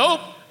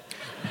 "Nope,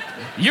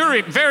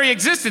 your very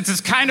existence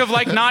is kind of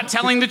like not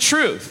telling the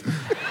truth,"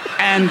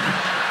 and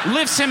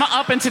lifts him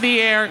up into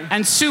the air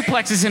and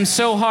suplexes him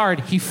so hard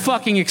he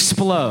fucking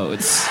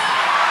explodes.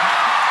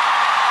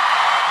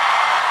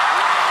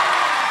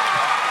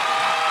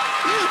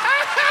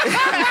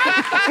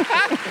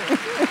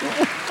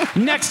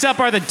 Next up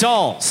are the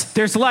dolls.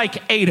 There's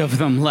like 8 of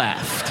them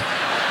left.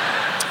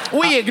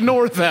 We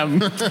ignore them. We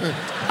go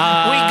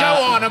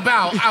on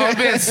about our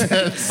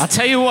business. I'll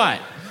tell you what,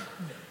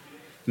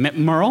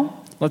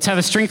 Merle, let's have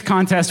a strength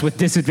contest with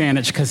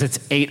disadvantage because it's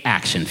 8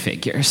 action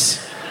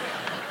figures.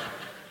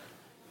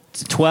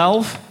 It's a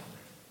 12,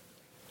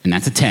 and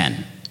that's a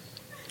 10.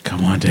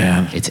 Come on,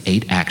 Dad. It's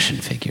 8 action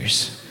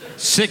figures.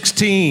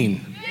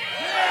 16.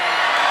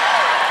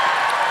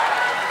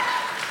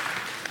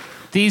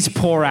 These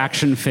poor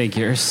action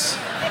figures.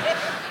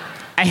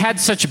 I had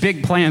such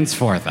big plans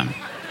for them.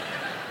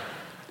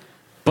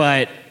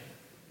 But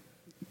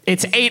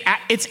it's 8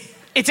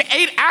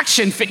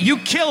 action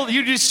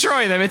you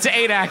destroy them. It's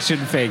 8 action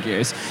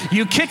figures.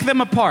 You kick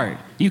them apart.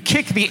 You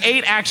kick the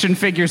 8 action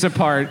figures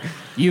apart.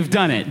 You've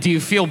done it. Do you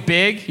feel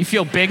big? You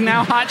feel big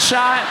now,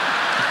 hotshot?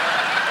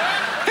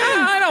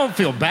 I don't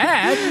feel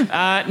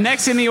bad.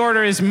 Next in the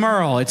order is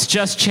Merle. It's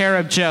just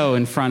Cherub Joe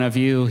in front of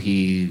you.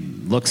 He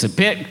looks a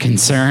bit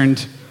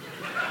concerned.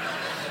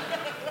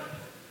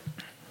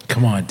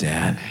 Come on,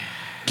 Dad.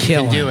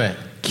 Kill him. Do it.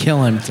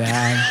 Kill him,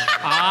 Dad.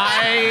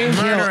 I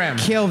Murder him.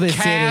 Kill this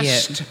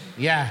cast idiot.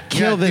 Yeah.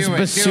 Kill this do it,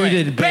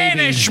 besooted baby.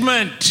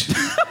 banishment.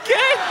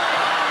 Okay?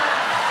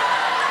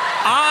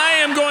 I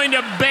am going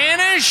to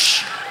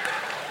banish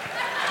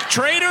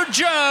Trader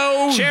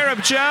Joe.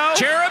 Cherub Joe.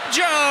 Cherub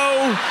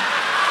Joe.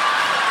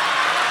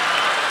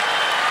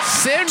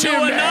 Send To him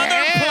to another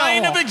hell.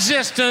 plane of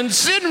existence.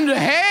 Send him to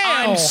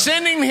hell. I'm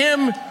sending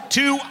him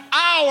to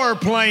our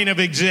plane of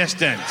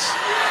existence.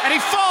 And he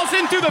falls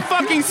in through the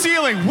fucking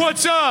ceiling.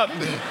 What's up?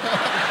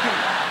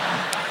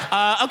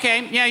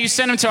 Okay, yeah, you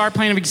send him to our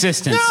plane of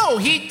existence. No,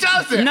 he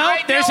doesn't. No,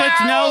 I there's know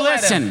how to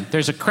let him. listen.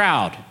 There's a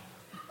crowd.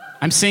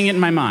 I'm seeing it in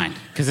my mind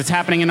because it's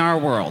happening in our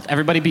world.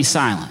 Everybody be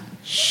silent.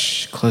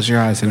 Shh, close your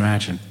eyes and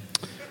imagine.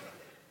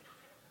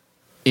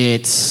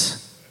 It's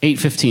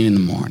 8:15 in the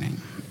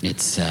morning.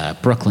 It's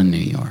Brooklyn, New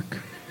York.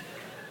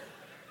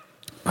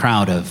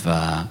 Crowd of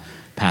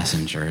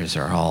passengers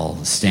are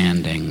all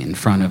standing in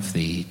front of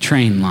the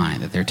train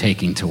line that they're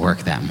taking to work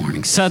that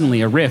morning.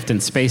 Suddenly, a rift in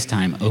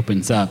space-time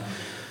opens up,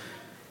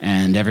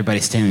 and everybody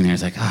standing there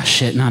is like, oh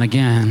shit, not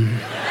again.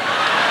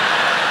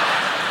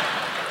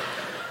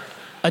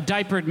 A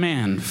diapered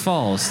man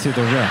falls through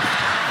the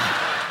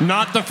rift.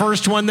 Not the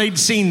first one they'd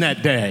seen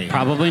that day.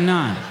 Probably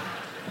not.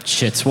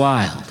 Shit's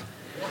wild.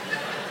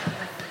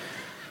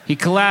 He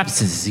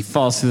collapses. He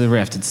falls through the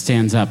rift and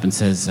stands up and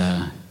says,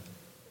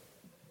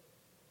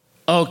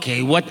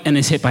 okay, what? And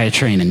is hit by a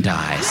train and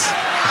dies.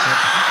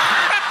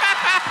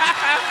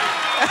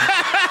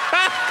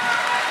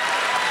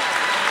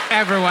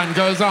 Everyone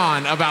goes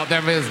on about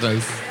their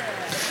business.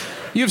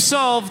 You've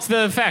solved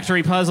the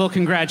factory puzzle.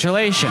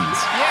 Congratulations.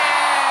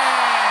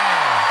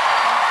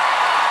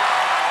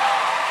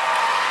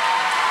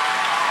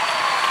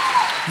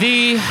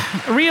 The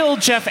real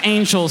Jeff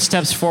Angel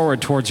steps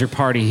forward towards your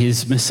party.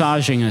 He's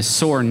massaging a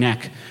sore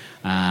neck.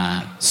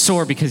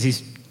 Sore because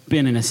he's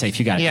been in a safe.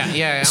 You got it.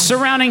 Yeah.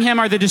 Surrounding him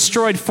are the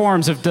destroyed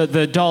forms of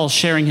the dolls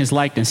sharing his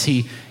likeness.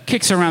 He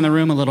kicks around the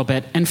room a little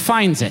bit and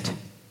finds it.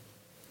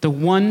 The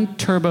one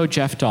Turbo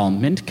Jeff doll,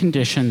 mint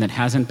condition, that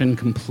hasn't been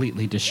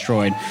completely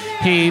destroyed.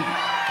 He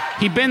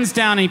bends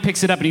down and he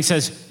picks it up and he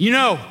says, "You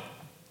know,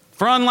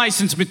 for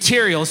unlicensed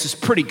material, this is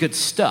pretty good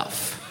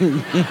stuff.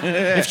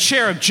 If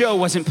Cherub Joe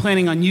wasn't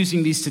planning on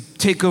using these to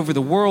take over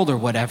the world or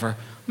whatever,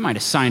 I might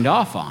have signed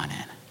off on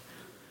it.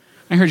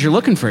 I heard you're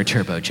looking for a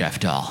Turbo Jeff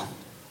doll.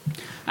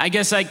 I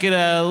guess I could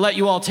let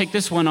you all take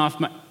this one off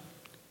my..."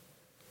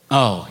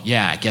 Oh,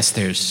 yeah, I guess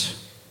there's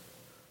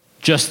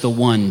just the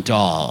one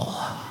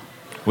doll.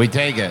 We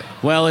take it.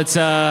 Well, it's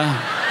up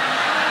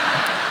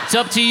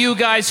to you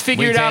guys.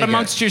 Figure it out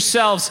amongst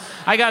yourselves.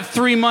 I got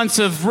 3 months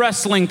of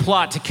wrestling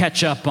plot to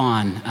catch up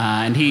on.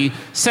 And he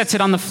sets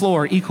it on the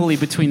floor equally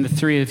between the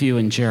three of you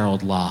and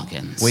Gerald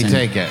Loggins. We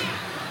take it.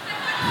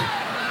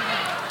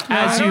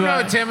 As you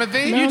know,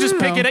 Timothy. You just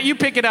pick it up. You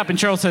pick it up, and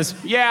Cheryl says,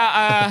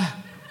 "Yeah,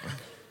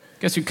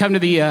 guess we've come to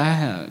the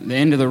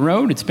end of the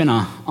road. It's been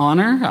an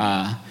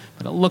honor,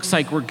 but it looks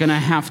like we're gonna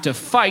have to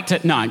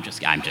fight." No, I'm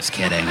just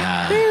kidding.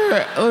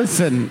 Here,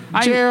 listen,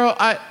 Gerald.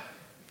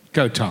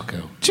 Go,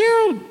 Taco.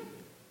 Gerald,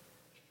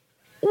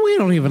 we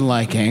don't even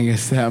like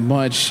Angus that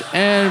much,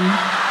 and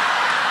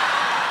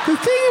the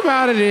thing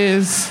about it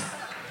is,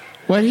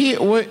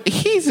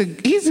 he's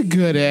a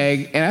good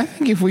egg, and I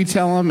think if we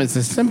tell him it's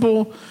a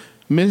simple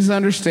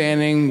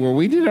misunderstanding where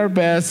we did our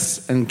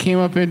best and came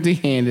up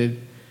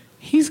empty-handed,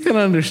 he's gonna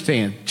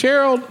understand.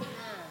 Gerald,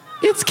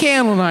 it's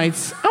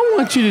Candlenights. I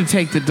want you to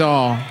take the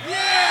doll.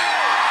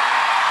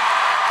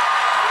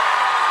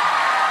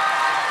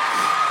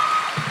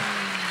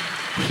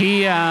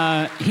 He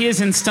is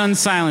in stunned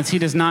silence. He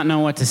does not know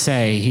what to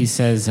say. He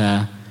says,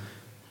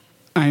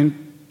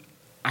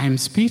 I'm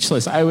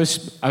speechless. I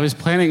was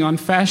planning on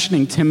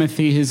fashioning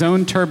Timothy his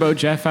own Turbo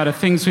Jeff out of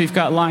things we've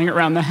got lying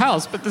around the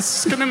house, but this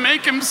is gonna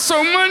make him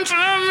so much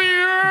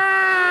happier."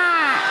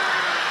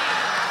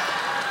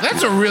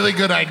 That's a really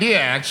good idea,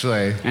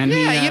 actually. And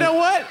You know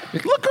what?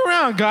 Look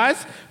around,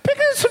 guys. Pick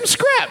up some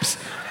scraps.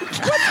 What's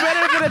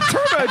better than a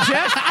Turbo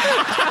Jeff?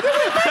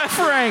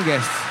 For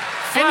Angus.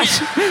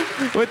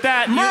 with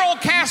that, Merle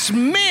casts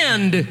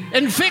Mend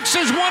and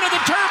fixes one of the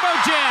Turbo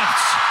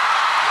Jets.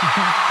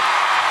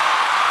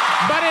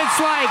 But it's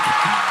like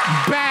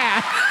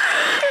bad.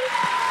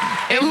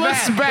 It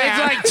looks bad. It's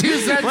like 2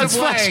 sets of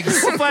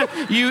legs.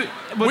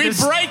 We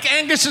break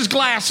Angus's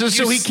glasses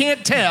so he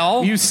can't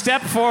tell. You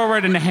step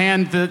forward and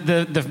hand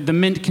the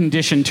mint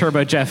condition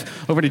Turbo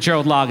Jeff over to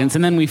Gerald Loggins,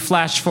 and then we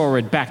flash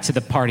forward back to the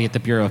party at the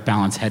Bureau of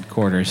Balance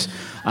headquarters.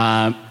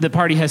 The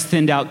party has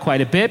thinned out quite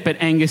a bit, but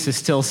Angus is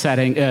still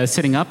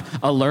sitting up,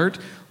 alert,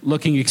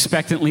 looking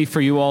expectantly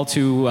for you all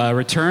to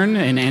return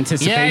in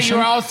anticipation. Yeah, you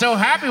were all so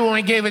happy when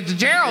we gave it to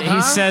Gerald,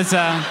 He says,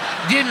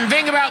 didn't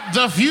think about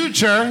the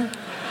future.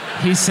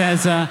 He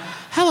says,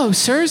 "Hello,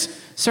 sirs.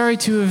 Sorry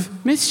to have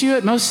missed you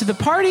at most of the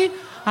party.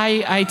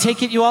 I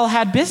take it you all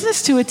had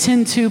business to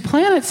attend to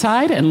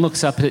Planetside," and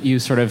looks up at you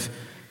sort of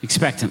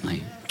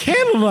expectantly.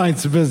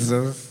 Candlelights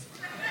business.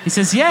 He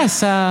says,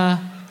 "Yes, how'd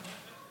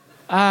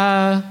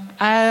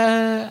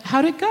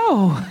it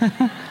go?"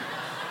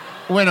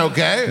 Went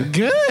okay.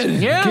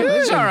 Good. Yeah,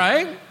 good. it's all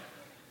right.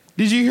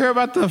 Did you hear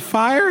about the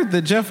fire at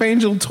the Jeff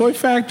Angel toy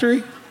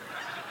factory?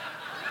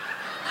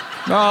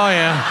 Oh,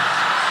 yeah.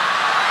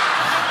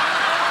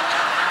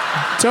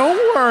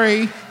 Don't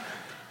worry.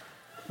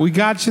 We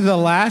got you the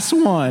last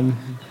one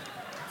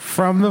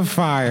from the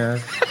fire.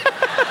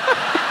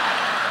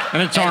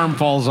 And its arm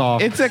falls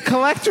off. It's a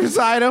collector's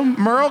item.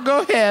 Merle, go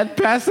ahead.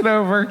 Pass it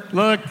over.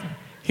 Look,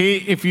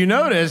 if you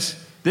notice,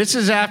 this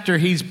is after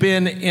he's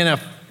been in a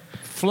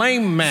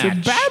flame match.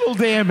 It's battle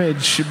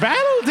damage.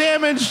 Battle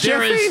damage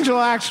Jeff Angel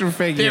action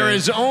figure. There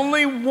is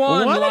only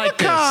one like of a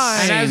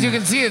kind. And as you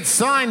can see, it's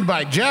signed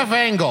by Jeff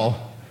Angle.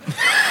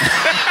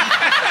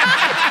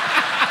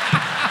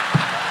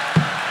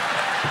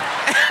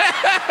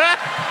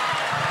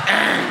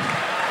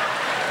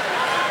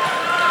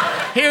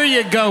 Here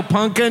you go,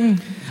 pumpkin.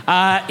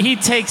 He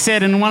takes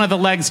it, and one of the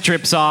legs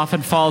drips off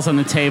and falls on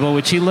the table,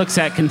 which he looks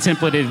at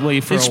contemplatively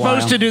for It's a while.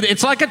 supposed to do that.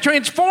 It's like a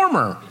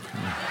transformer.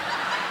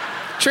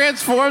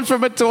 Transforms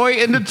from a toy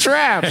into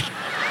trap.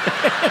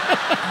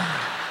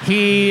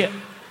 He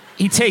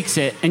takes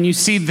it, and you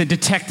see the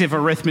detective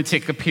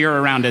arithmetic appear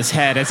around his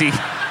head as he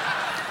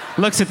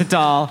looks at the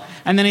doll,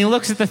 and then he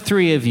looks at the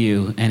three of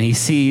you, and he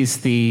sees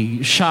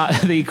the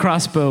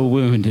crossbow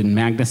wound in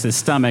Magnus's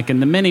stomach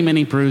and the many,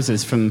 many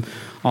bruises from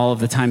all of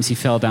the times he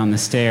fell down the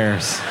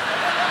stairs.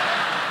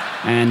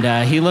 And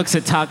he looks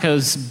at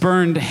Taco's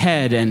burned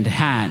head and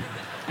hat.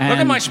 Look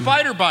at my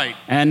spider bite.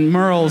 And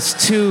Merle's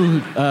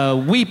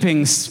 2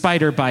 weeping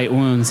spider bite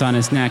wounds on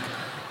his neck.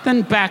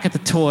 Then back at the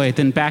toy,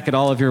 then back at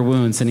all of your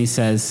wounds, and he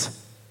says,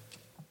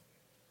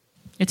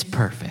 "It's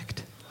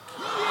perfect."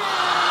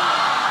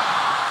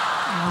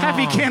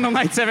 Happy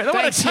Candlenights, everyone.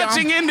 What a Thanks, y'all.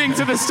 touching ending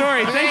to the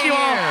story. Thank you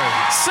all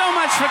so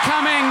much for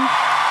coming.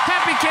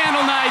 Happy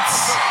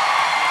Candlenights.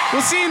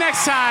 We'll see you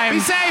next time.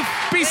 Be safe.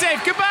 Be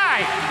safe.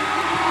 Goodbye.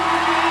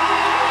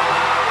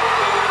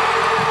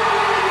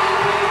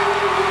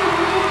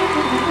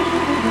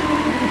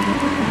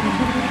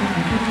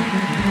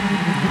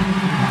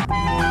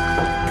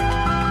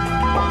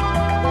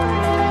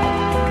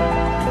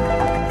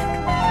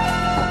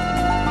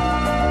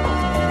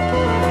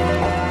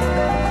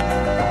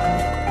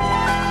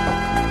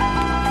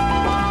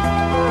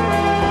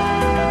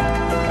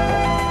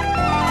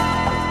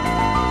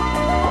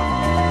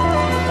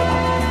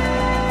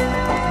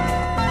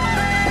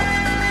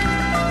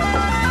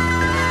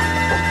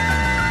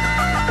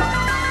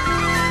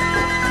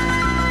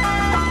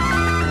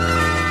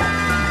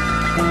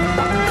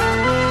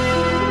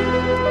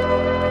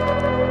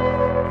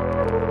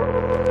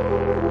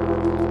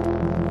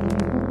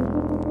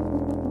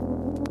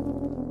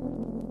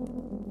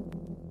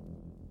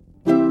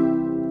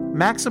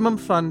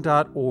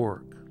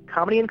 MaximumFun.org.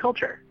 Comedy and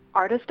culture.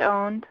 Artist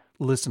owned.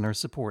 Listener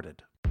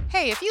supported.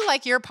 Hey, if you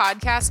like your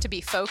podcast to be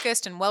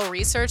focused and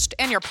well-researched,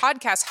 and your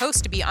podcast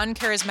host to be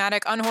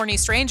uncharismatic, unhorny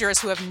strangers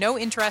who have no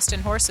interest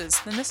in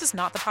horses, then this is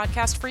not the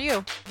podcast for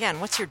you. Yeah,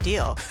 and what's your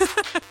deal?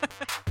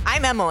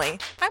 I'm Emily.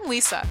 I'm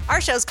Lisa.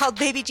 Our show's called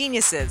Baby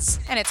Geniuses.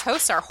 And its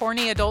hosts are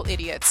horny adult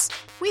idiots.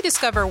 We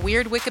discover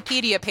weird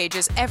Wikipedia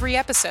pages every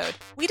episode.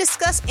 We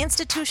discuss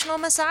institutional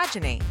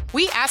misogyny.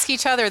 We ask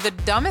each other the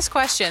dumbest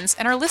questions,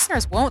 and our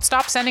listeners won't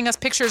stop sending us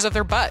pictures of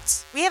their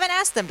butts. We haven't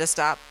asked them to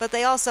stop, but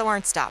they also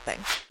aren't stopping.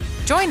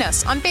 Join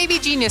us on Baby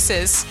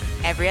Geniuses.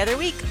 Every other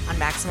week on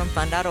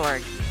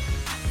MaximumFun.org.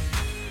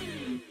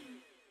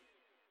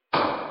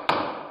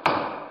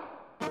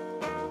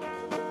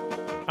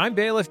 I'm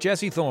bailiff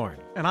Jesse Thorne.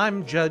 And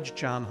I'm Judge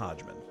John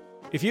Hodgman.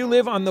 If you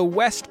live on the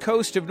west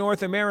coast of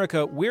North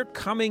America, we're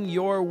coming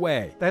your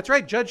way. That's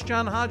right, Judge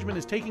John Hodgman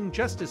is taking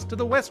justice to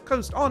the West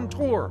Coast on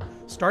tour.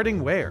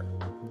 Starting where?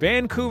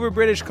 Vancouver,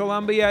 British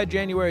Columbia,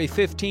 January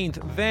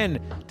 15th,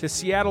 then to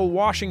Seattle,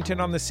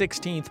 Washington on the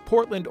 16th,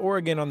 Portland,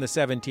 Oregon on the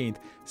 17th,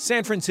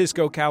 San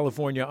Francisco,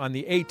 California on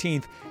the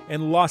 18th,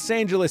 and Los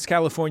Angeles,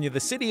 California, the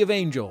City of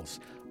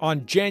Angels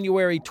on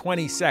January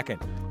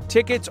 22nd.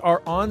 Tickets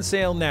are on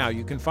sale now.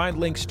 You can find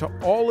links to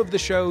all of the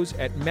shows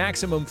at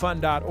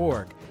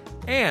MaximumFun.org.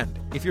 And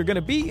if you're going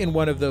to be in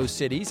one of those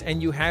cities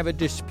and you have a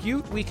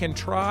dispute we can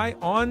try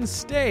on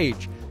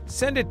stage,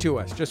 send it to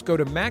us. Just go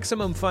to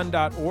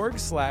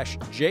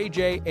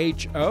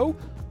MaximumFun.org/JJHO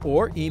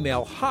or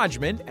email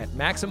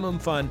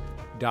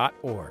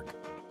Hodgman@MaximumFun.org.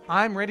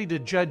 I'm ready to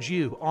judge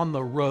you on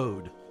the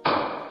road.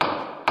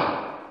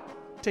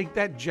 Take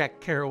that,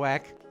 Jack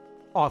Kerouac,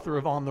 author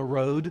of On the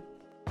Road.